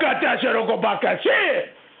 a book at that shit, go back at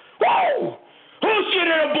shit. Whoa, who shit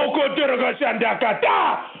a book at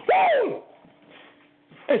that? Whoa.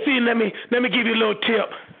 And see, let me give you a little tip.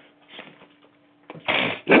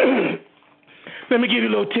 Let me give you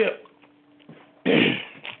a little tip.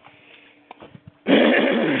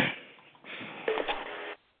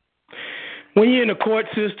 When you're in the court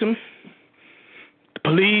system, the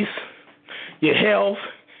police, your health,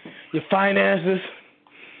 your finances,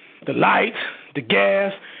 the lights, the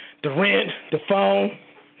gas, the rent, the phone,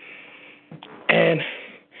 and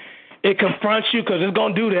it confronts you because it's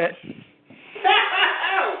going to do that.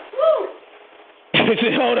 It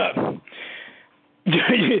says, hold up.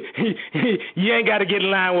 You ain't got to get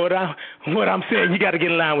in line with what I'm saying. You got to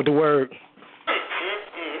get in line with the word.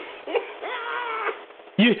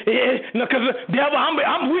 No, because devil,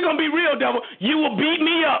 we're going to be real, devil. You will beat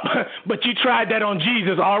me up, but you tried that on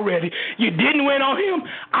Jesus already. You didn't win on him.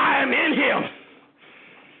 I am in him.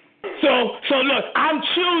 So look, I'm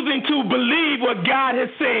choosing to believe what God has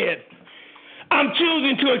said. I'm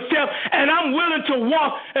choosing to accept, and I'm willing to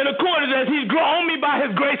walk in accordance as he's grown me by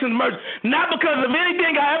his grace and mercy. Not because of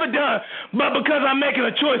anything I ever done, but because I'm making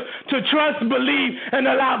a choice to trust, believe, and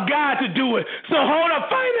allow God to do it. So hold up,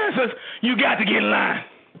 finances, you got to get in line.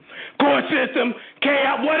 Court system,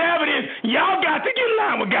 chaos, whatever it is, y'all got to get in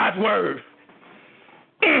line with God's word.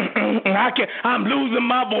 I'm losing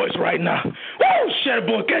my voice right now. Woo! Shut up,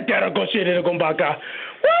 boy. Get that. I'll go shit. It'll go back out.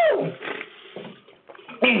 Woo!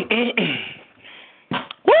 Woo!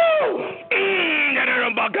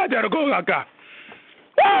 That'll go back out.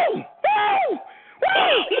 Woo! Woo! Woo!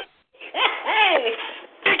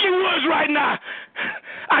 Icky Woods right now.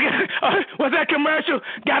 I got, what's that commercial?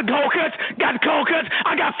 Got cold cuts, got cold cuts.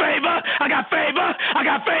 I got favor, I got favor, I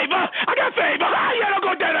got favor, I got favor. Ah, yeah, don't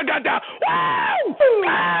go down, I got down. Woo!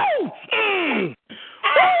 Woo!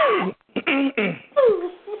 Woo!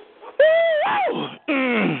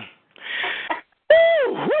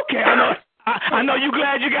 Woo! Okay, I know you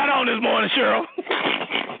glad you got on this morning, Cheryl.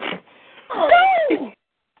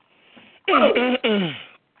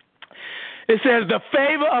 It says, the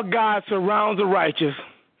favor of God surrounds the righteous.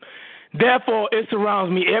 Therefore, it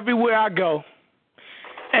surrounds me everywhere I go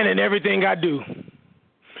and in everything I do.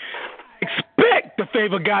 I expect the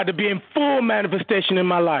favor of God to be in full manifestation in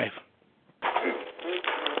my life.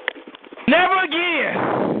 Never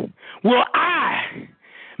again will I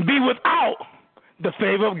be without the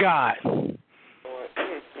favor of God.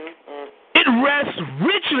 It rests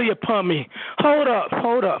richly upon me. Hold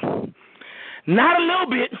up. Not a little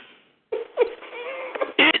bit.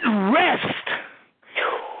 It rests.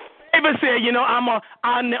 David said, you know, I'm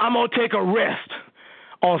gonna take a rest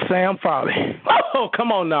on Sam Farley. Oh,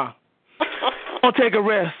 come on now. I'm gonna take a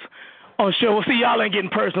rest on show. Well, see, y'all ain't getting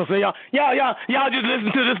personal, so y'all just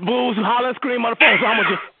listen to this booze, holler, and scream on the phone. So I'm gonna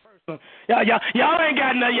just personal. Y'all ain't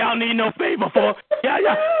got nothing y'all need no favor for.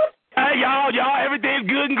 Y'all, everything's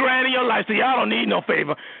good and grand in your life, so y'all don't need no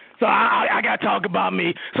favor. So I got to talk about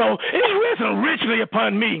me. So it's resting richly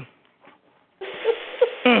upon me.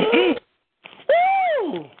 Mm-hmm.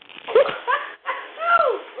 Woo!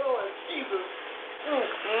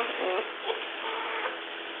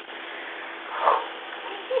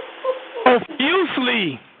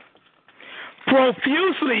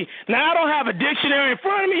 Profusely. Now, I don't have a dictionary in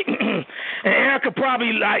front of me, and Erica probably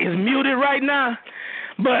is muted right now,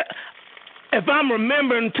 but if I'm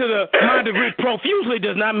remembering to my degree, profusely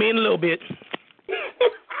does not mean a little bit.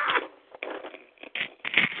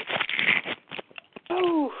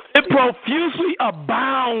 It profusely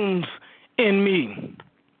abounds in me.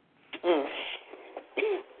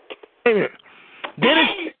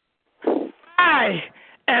 I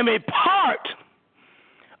am a part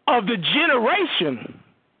of the generation.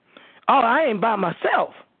 Oh, I ain't by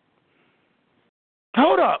myself.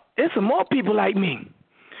 Hold up. There's some more people like me.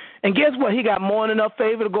 And guess what? He got more than enough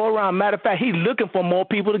favor to go around. Matter of fact, he's looking for more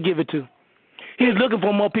people to give it to. He's looking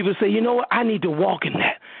for more people to say, you know what? I need to walk in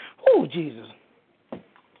that. Oh, Jesus.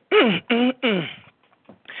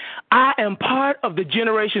 I am part of the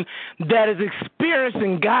generation that is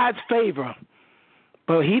experiencing God's favor.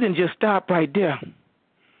 But he didn't just stop right there.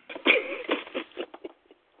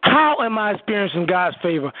 How am I experiencing God's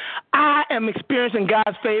favor? I am experiencing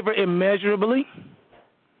God's favor immeasurably,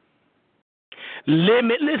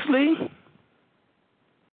 limitlessly,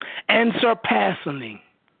 and surpassingly.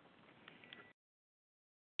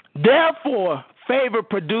 Therefore, favor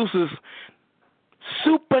produces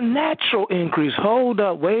supernatural increase. Hold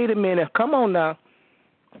up, wait a minute. Come on now.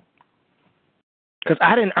 Because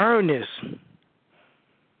I didn't earn this.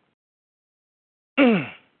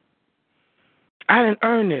 I didn't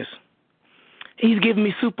earn this. He's giving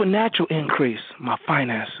me supernatural increase in my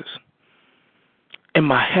finances, in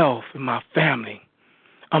my health, in my family,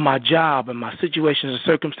 on my job, in my situations and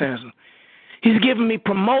circumstances. He's giving me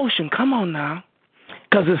promotion. Come on now.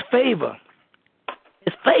 Because it's favor.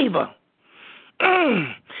 It's favor.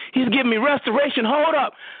 He's giving me restoration. Hold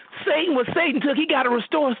up. What Satan took, he got to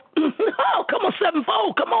restore. Oh, come on,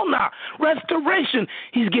 sevenfold. Come on now. Restoration.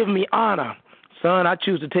 He's giving me honor. Son, I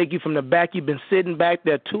choose to take you from the back. You've been sitting back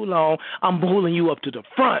there too long. I'm pulling you up to the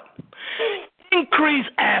front. Increase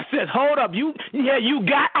assets. Hold up. You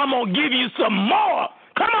got. I'm going to give you some more.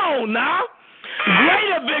 Come on now.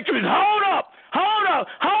 Greater victories. Hold up.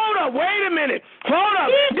 Wait a minute. Hold up.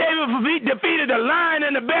 David defeated the lion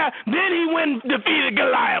and the bear. Then he went and defeated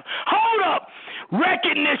Goliath. Hold up.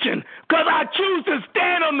 Recognition, because I choose to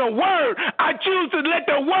stand on the word. I choose to let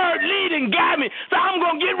the word lead and guide me. So I'm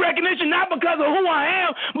going to get recognition not because of who I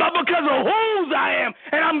am, but because of whose I am.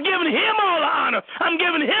 And I'm giving him all the honor. I'm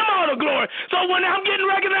giving him all the glory. So when I'm getting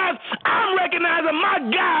recognized, I'm recognizing my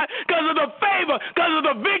God because of the favor, because of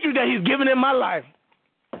the victory that he's given in my life.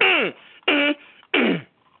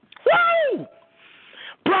 Woo!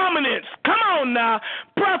 Prominence. Come on now.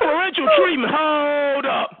 Preferential treatment. Hold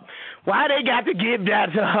up. Why they got to give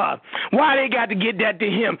that to her? Why they got to get that to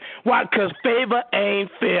him? Why? Because favor ain't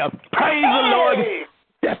fair. Praise the Lord.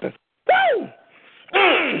 Woo!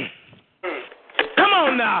 Come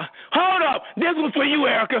on now. Hold up. This was for you,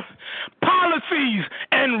 Erica. Policies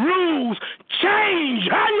and rules change.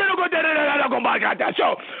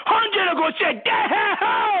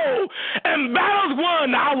 And battles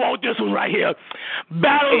won. Now I want this one right here.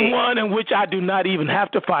 Battles won in which I do not even have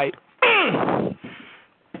to fight.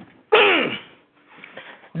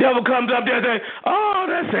 Devil comes up there and says, "Oh,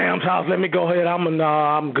 that's Sam's house. Let me go ahead.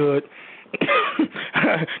 I'm good."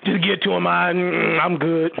 Just get to him. I'm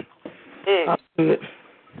good. I'm good.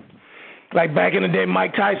 Like back in the day,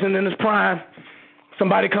 Mike Tyson in his prime.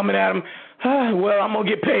 Somebody coming at him. Well, I'm gonna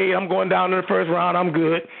get paid. I'm going down in the first round. I'm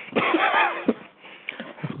good.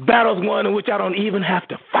 Battles won in which I don't even have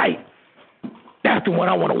to fight. That's the one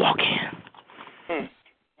I want to walk in.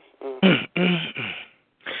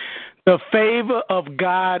 The favor of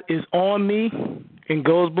God is on me and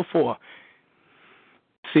goes before.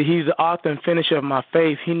 See, he's the author and finisher of my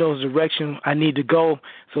faith. He knows the direction I need to go.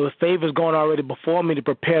 So the favor's going already before me to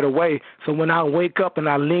prepare the way. So when I wake up and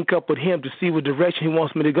I link up with him to see what direction he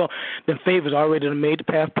wants me to go, then favor's already made the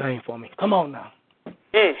path plain for me. Come on now.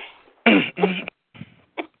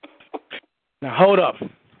 Now, hold up.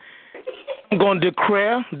 I'm going to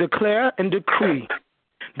declare, and decree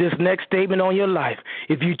this next statement on your life,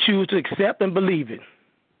 if you choose to accept and believe it.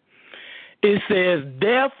 It says,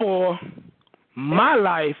 therefore, my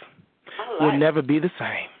life will never be the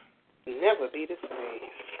same. Never be the same.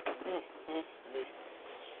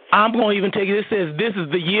 I'm going to even take it. It says, this is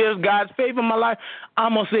the year of God's favor in my life.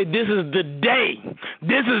 I'm going to say, this is the day.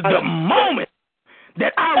 This is the moment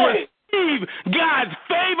that I receive God's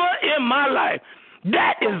favor in my life.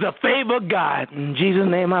 That is the favor of God. In Jesus'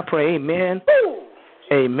 name I pray. Amen.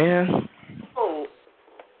 Amen.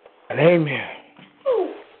 And amen.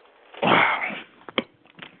 Wow.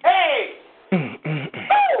 Hey!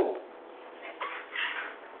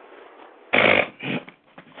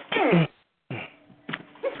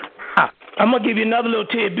 I'm going to give you another little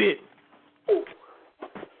tidbit.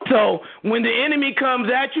 So when the enemy comes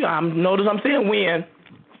at you, notice I'm saying when.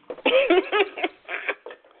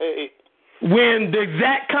 When the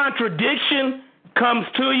exact contradiction comes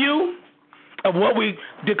to you of what we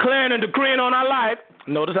declaring and decreeing on our life,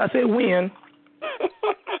 notice I said when.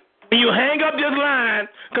 When you hang up this line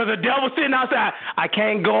because the devil's sitting outside, I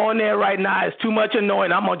can't go in there right now. It's too much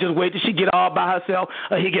annoying. I'm going to just wait till she get all by herself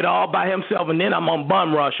or he get all by himself, and then I'm going to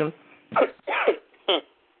bum rush him.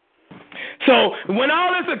 So when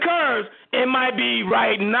all this occurs, it might be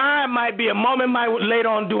right now, it might be a moment, it might be later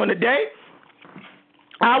on during the day.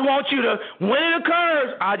 I want you to, when it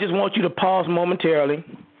occurs, I just want you to pause momentarily.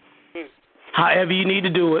 However you need to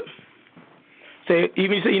do it.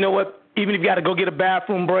 Even if you know what, even if you got to go get a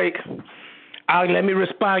bathroom break, let me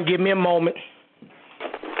respond, give me a moment.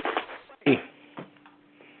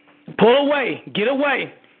 Pull away, get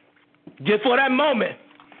away, just for that moment.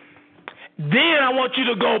 Then I want you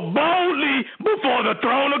to go boldly before the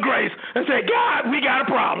throne of grace and say, God, we got a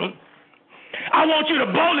problem. I want you to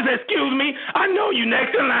boldly say, excuse me, I know you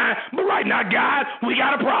next in line, but right now, God, we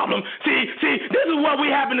got a problem. See, this is what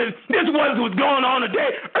this is what was going on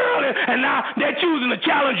today earlier, and now they're choosing to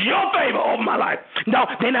challenge your favor over my life. No,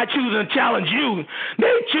 they're not choosing to challenge you.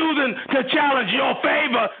 They're choosing to challenge your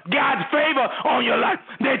favor, God's favor on your life.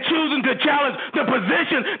 They're choosing to challenge the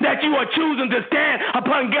position that you are choosing to stand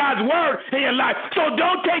upon God's word in your life. So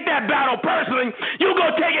don't take that battle personally. You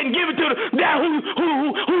go take it and give it to that who's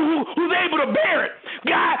able to bear it.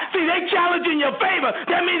 God, see, they challenging your favor.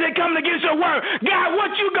 That means they coming against your word. God,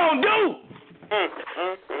 what you gonna do?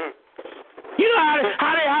 You know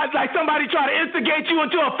how they like somebody try to instigate you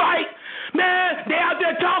into a fight? Man, they out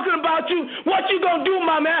there talking about you. What you gonna do,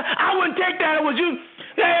 my man? I wouldn't take that if it was you.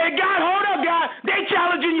 Hey, God, hold up, God. They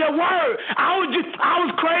challenging your word. I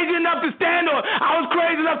was crazy enough to stand on. I was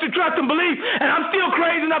crazy enough to trust and believe, and I'm still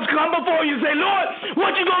crazy enough to come before you and say, Lord,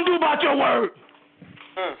 what you gonna do about your word?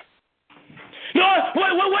 Lord,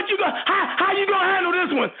 what you gonna? How you gonna handle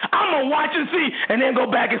this one? I'm gonna watch and see, and then go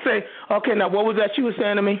back and say, okay, now what was that you were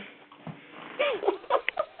saying to me?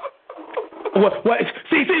 What?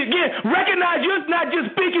 See, again, recognize you're not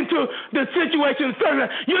just speaking to the situation.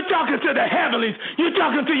 You're talking to the heavenlies. You're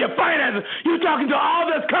talking to your finances. You're talking to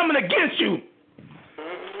all that's coming against you.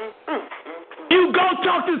 You go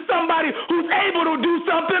talk to somebody who's able to do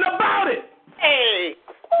something about it. Hey.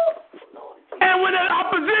 And when the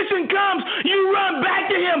opposition comes, you run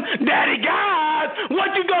back to him. Daddy God,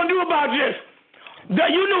 what you gonna do about this?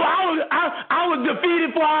 You knew I was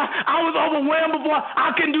defeated before. I was overwhelmed before.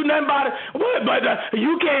 I couldn't do nothing about it. But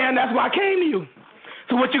you can. That's why I came to you.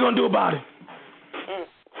 So what you going to do about it?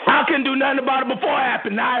 I couldn't do nothing about it before it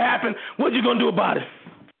happened. Now it happened. What you going to do about it?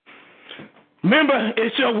 Remember,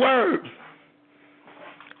 it's your word.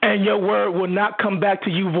 And your word will not come back to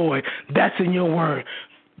you void. That's in your word.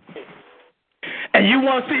 And you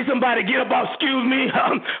want to see somebody get up, excuse me,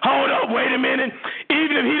 hold up, wait a minute.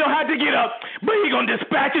 Even if he don't have to get up, but he going to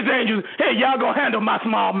dispatch his angels. Hey, y'all going to handle my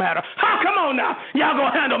small matter. Come on now. Y'all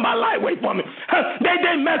going to handle my lightweight for me.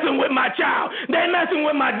 They messing with my child. They messing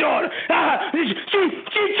with my daughter.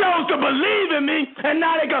 She chose to believe in me, and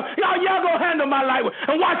now they go, y'all going to handle my lightweight.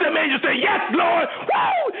 And watch them angels say, yes, Lord.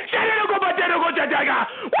 Woo!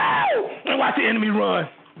 Woo! And watch the enemy run.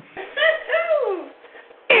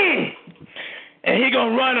 And he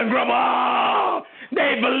going to run and grumble, oh,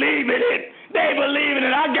 they believe in it. They believe in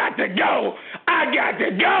it. I got to go. I got to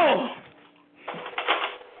go.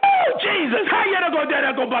 Oh, Jesus. How you going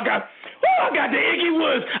to go back out? Oh, I got the icky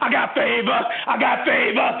woods. I got favor. I got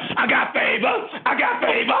favor. I got favor. I got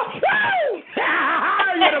favor. Woo!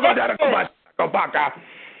 How you going to go back out?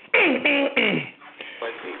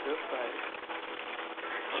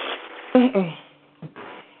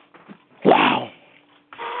 Wow.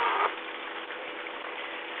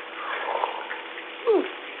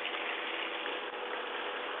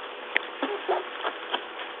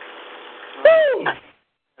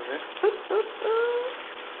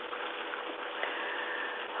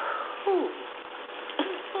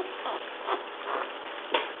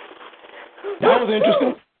 That was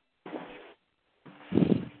interesting.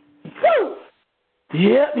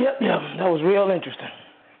 Yep. That was real interesting.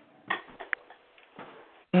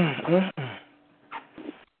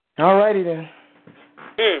 All righty then.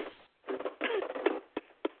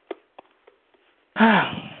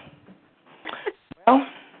 Well,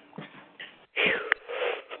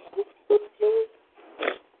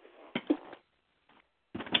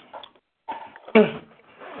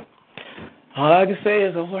 all I can say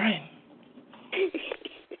is all right.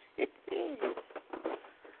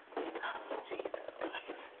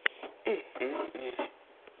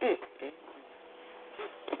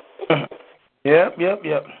 Yep.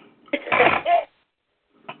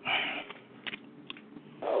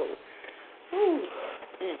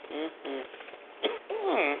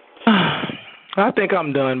 I think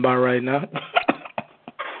I'm done by right now.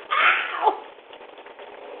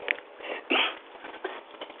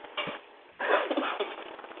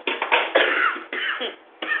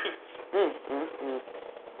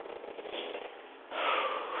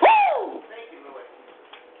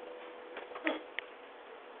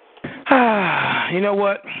 You know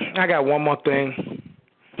what? I got one more thing.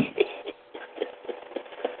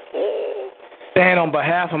 Stand on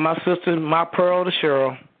behalf of my sister, my Pearl to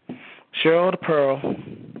Cheryl. Cheryl to Pearl.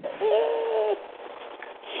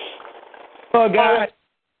 Oh, God.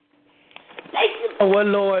 Oh, well,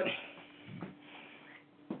 Lord.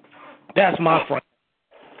 That's my friend.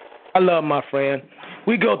 I love my friend.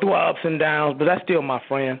 We go through our ups and downs, but that's still my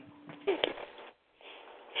friend.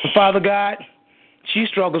 And Father God, she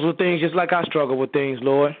struggles with things just like I struggle with things,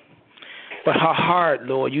 Lord. But her heart,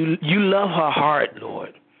 Lord, you love her heart,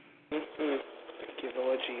 Lord. Thank you,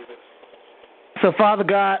 Lord Jesus. So, Father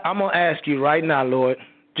God, I'm going to ask you right now, Lord,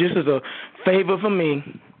 just as a favor for me.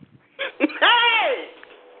 Hey!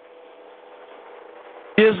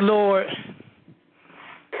 Yes, Lord.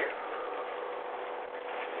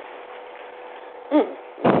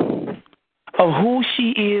 Of who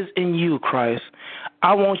she is in you, Christ.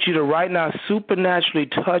 I want you to right now supernaturally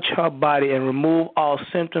touch her body and remove all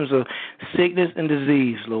symptoms of sickness and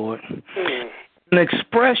disease, Lord. an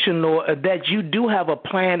expression, Lord, that you do have a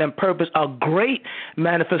plan and purpose, a great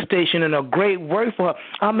manifestation and a great work for her.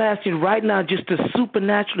 I'm asking right now just to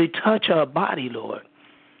supernaturally touch her body, Lord.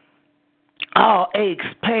 All aches,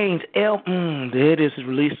 pains, there it is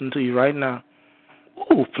releasing to you right now.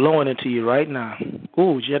 Ooh, flowing into you right now.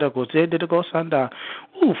 Ooh, Jericho, Zedigo Sanda.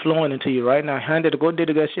 Ooh, flowing into you right now. Handed to go,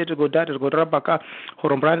 did go, shit to go, that to go, Rabaka,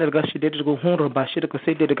 Horombrand, the Gashi, did go, Honor, Bashit,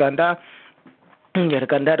 say, did Ganda. And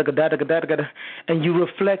you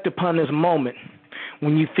reflect upon this moment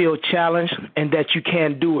when you feel challenged and that you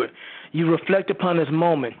can't do it. You reflect upon this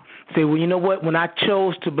moment. Say, well, you know what? When I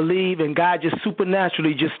chose to believe and God just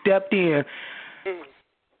supernaturally just stepped in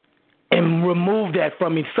and removed that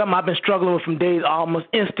from me, something I've been struggling with from days almost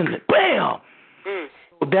instantly. Bam!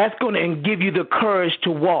 That's going to give you the courage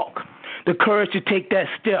to walk, the courage to take that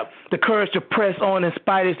step, the courage to press on in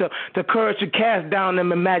spite of yourself, the courage to cast down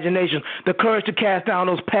them imaginations, the courage to cast down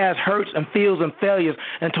those past hurts and fears and failures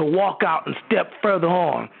and to walk out and step further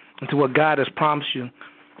on into what God has promised you.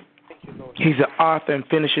 He's the author and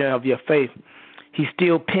finisher of your faith. He's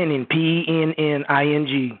still penning,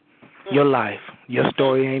 PENNING, your life. Your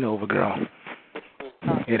story ain't over, girl.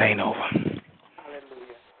 It ain't over.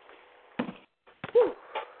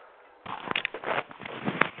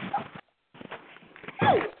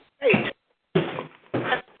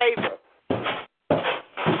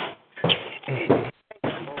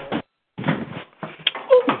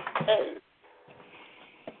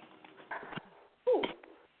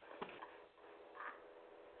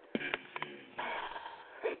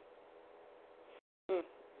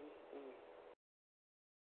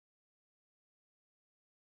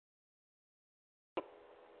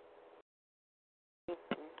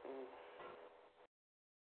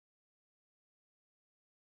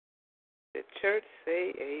 The church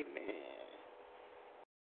say amen.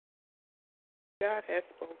 God has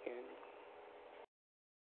spoken.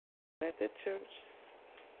 Let the church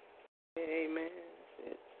say amen.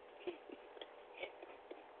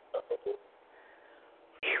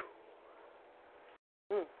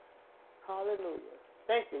 Hallelujah.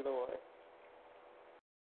 Thank you, Lord.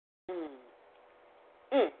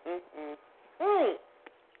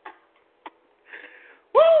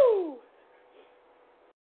 Woo!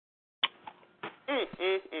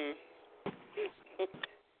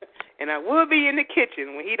 And I will be in the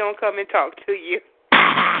kitchen when he don't come and talk to you.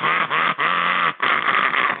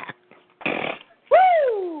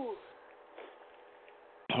 Woo!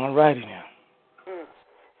 All righty now.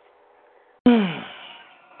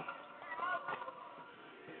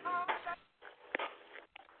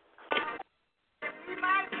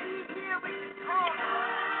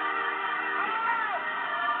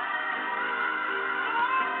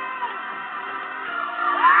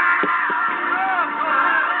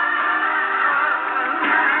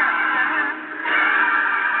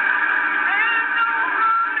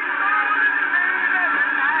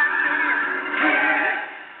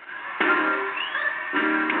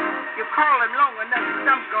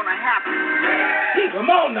 Come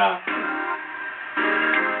on now.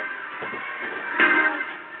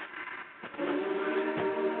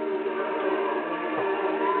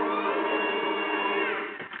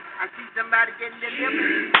 I see somebody getting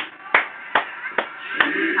delivered.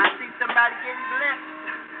 I see somebody getting blessed.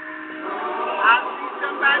 I see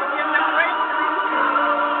somebody getting a breakthrough.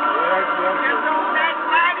 Just on that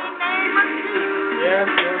mighty name of Jesus. Yes.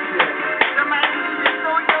 Somebody just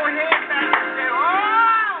throw your head back and say,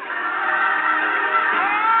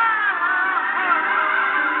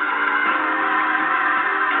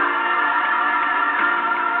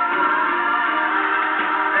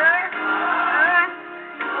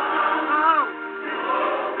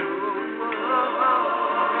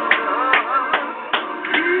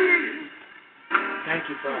 Thank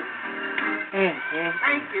you, Father.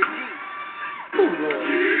 Thank you, Jesus. Ooh, Lord. We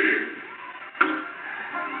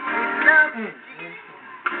love you, Jesus.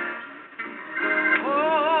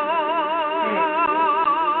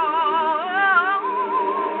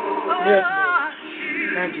 Yes, Lord.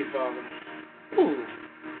 Thank you, Father. Ooh.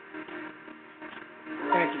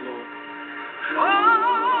 Thank you, Lord.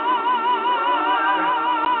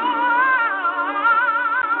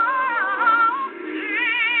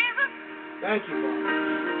 Thank you, Lord.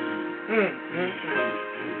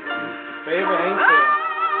 Favor ain't fair.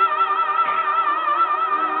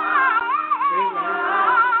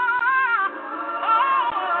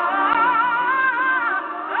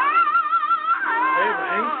 Favor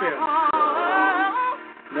ain't fair.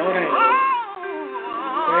 No, it ain't.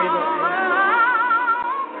 Favor ain't fair.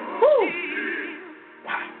 Woo!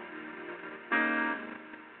 Wow.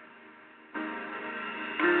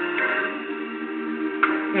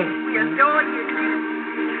 We adore you, Jesus.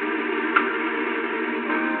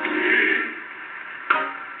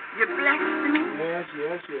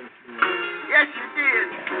 Yes, you did.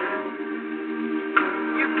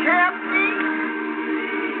 You kept me.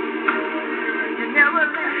 You never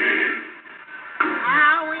left me.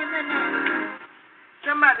 How in the name?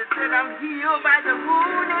 Somebody said I'm healed by the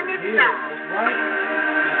wound in his side. That's right.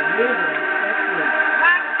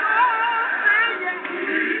 My soul said yes.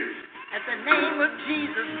 At the name of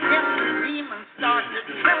Jesus, every demon starts to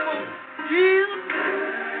tremble. Jesus.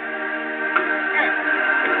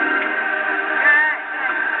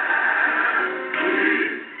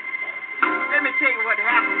 Let me tell you what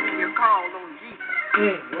happened when you called on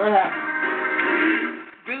Jesus. What happened?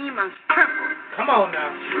 Demons tremble. Come on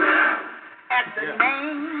now. At the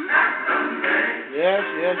name. Yes.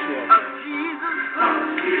 Of Jesus.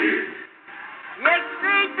 Yes,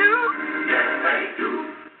 they do. Yes, they do.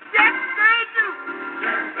 Yes, they do.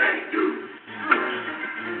 Yes, they do.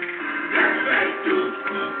 Yes, they do.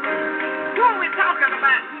 Who are we talking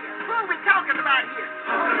about here? Who are we talking about here?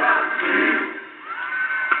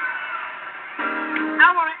 I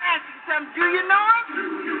want to ask you something. Do you know him? Do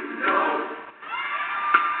you know?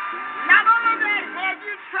 Not only that, have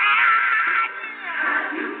you tried him?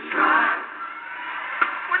 Have you tried?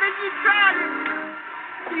 Well, if you tried him,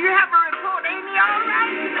 do you have a report? Ain't he all right?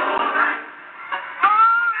 All right.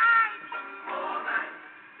 All right. All right.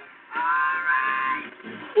 All right.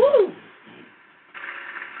 Woo.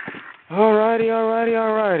 All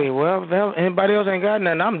righty. Well, if anybody else ain't got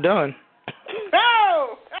nothing, I'm done.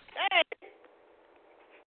 No! Hey!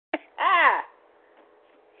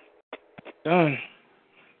 Done.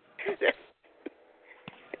 That's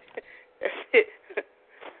it.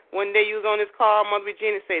 One day you was on this call, Mother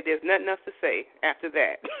Regina said there's nothing else to say after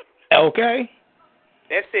that. Okay.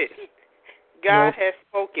 That's it. God has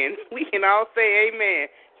spoken. We can all say amen.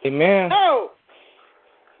 Amen. No!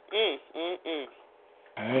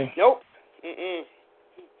 Hey. Nope. And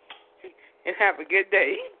have a good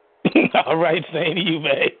day. All right, same to you,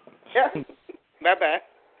 babe. Yeah. Bye-bye.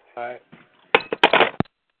 All right.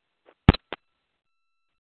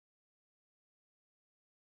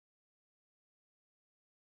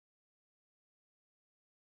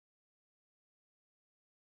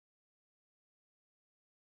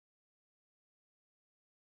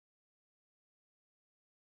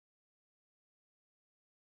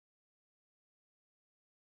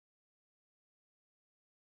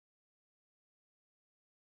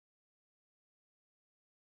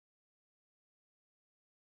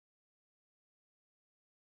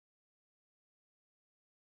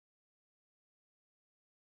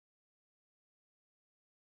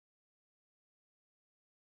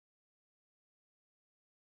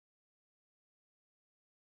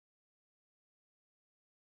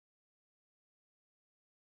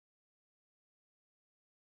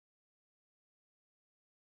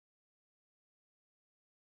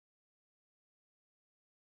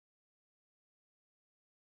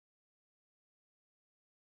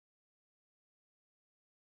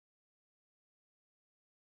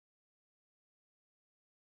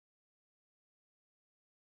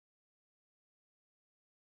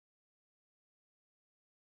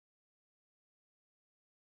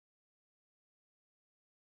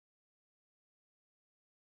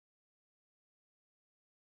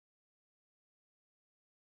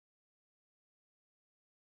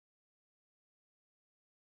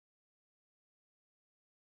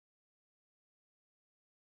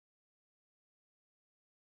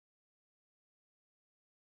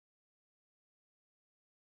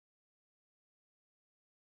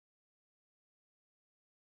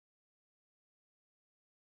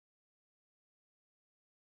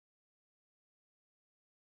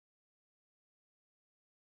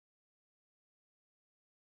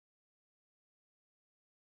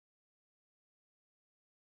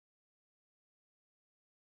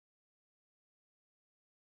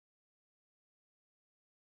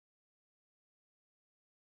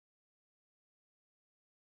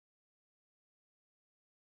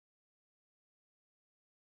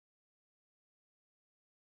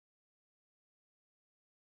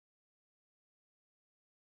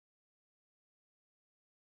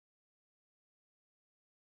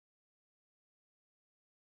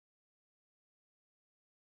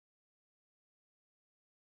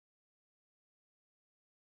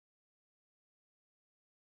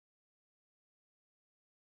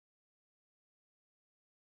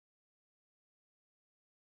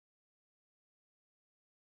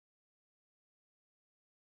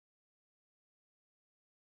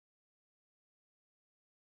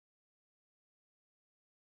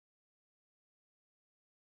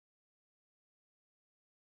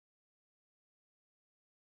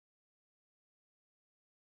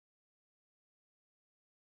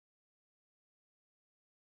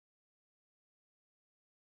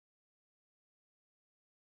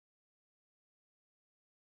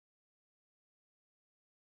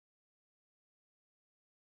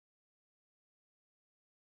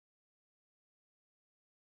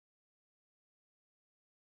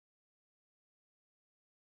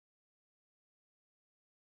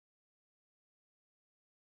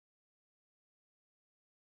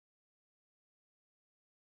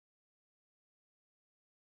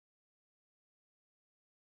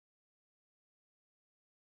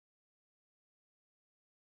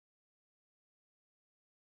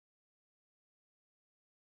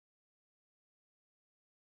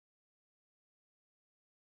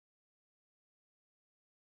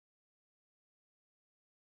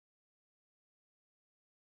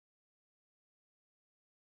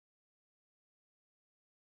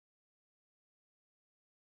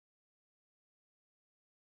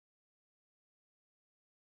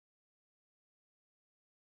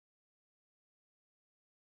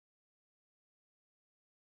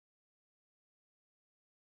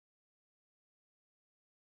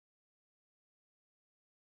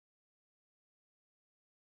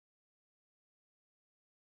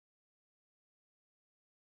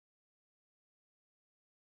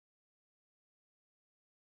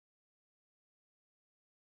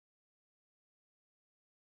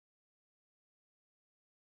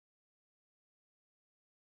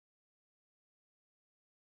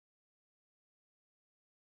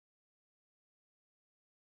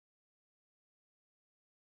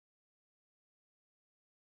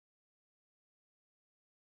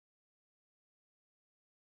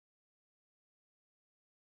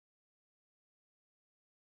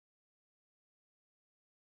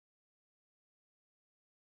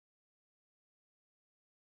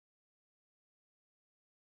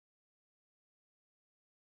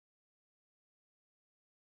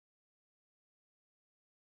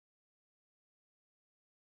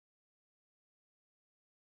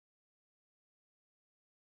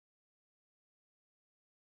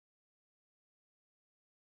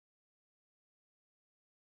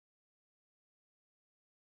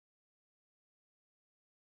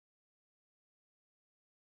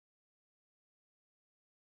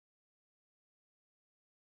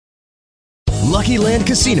 Lucky Land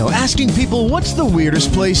Casino, asking people, what's the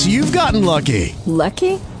weirdest place you've gotten lucky?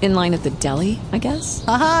 Lucky? In line at the deli, I guess?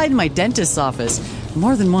 Aha, in my dentist's office.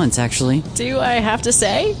 More than once, actually. Do I have to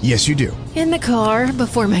say? Yes, you do. In the car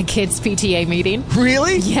before my kids' PTA meeting.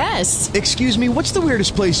 Really? Yes. Excuse me, what's the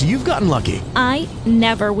weirdest place you've gotten lucky? I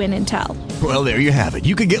never win and tell. Well, there you have it.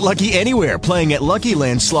 You can get lucky anywhere, playing at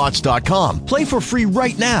LuckyLandSlots.com. Play for free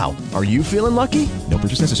right now. Are you feeling lucky? No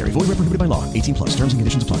purchase necessary. Void where prohibited by law. 18+. Terms and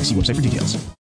conditions apply. See website for details.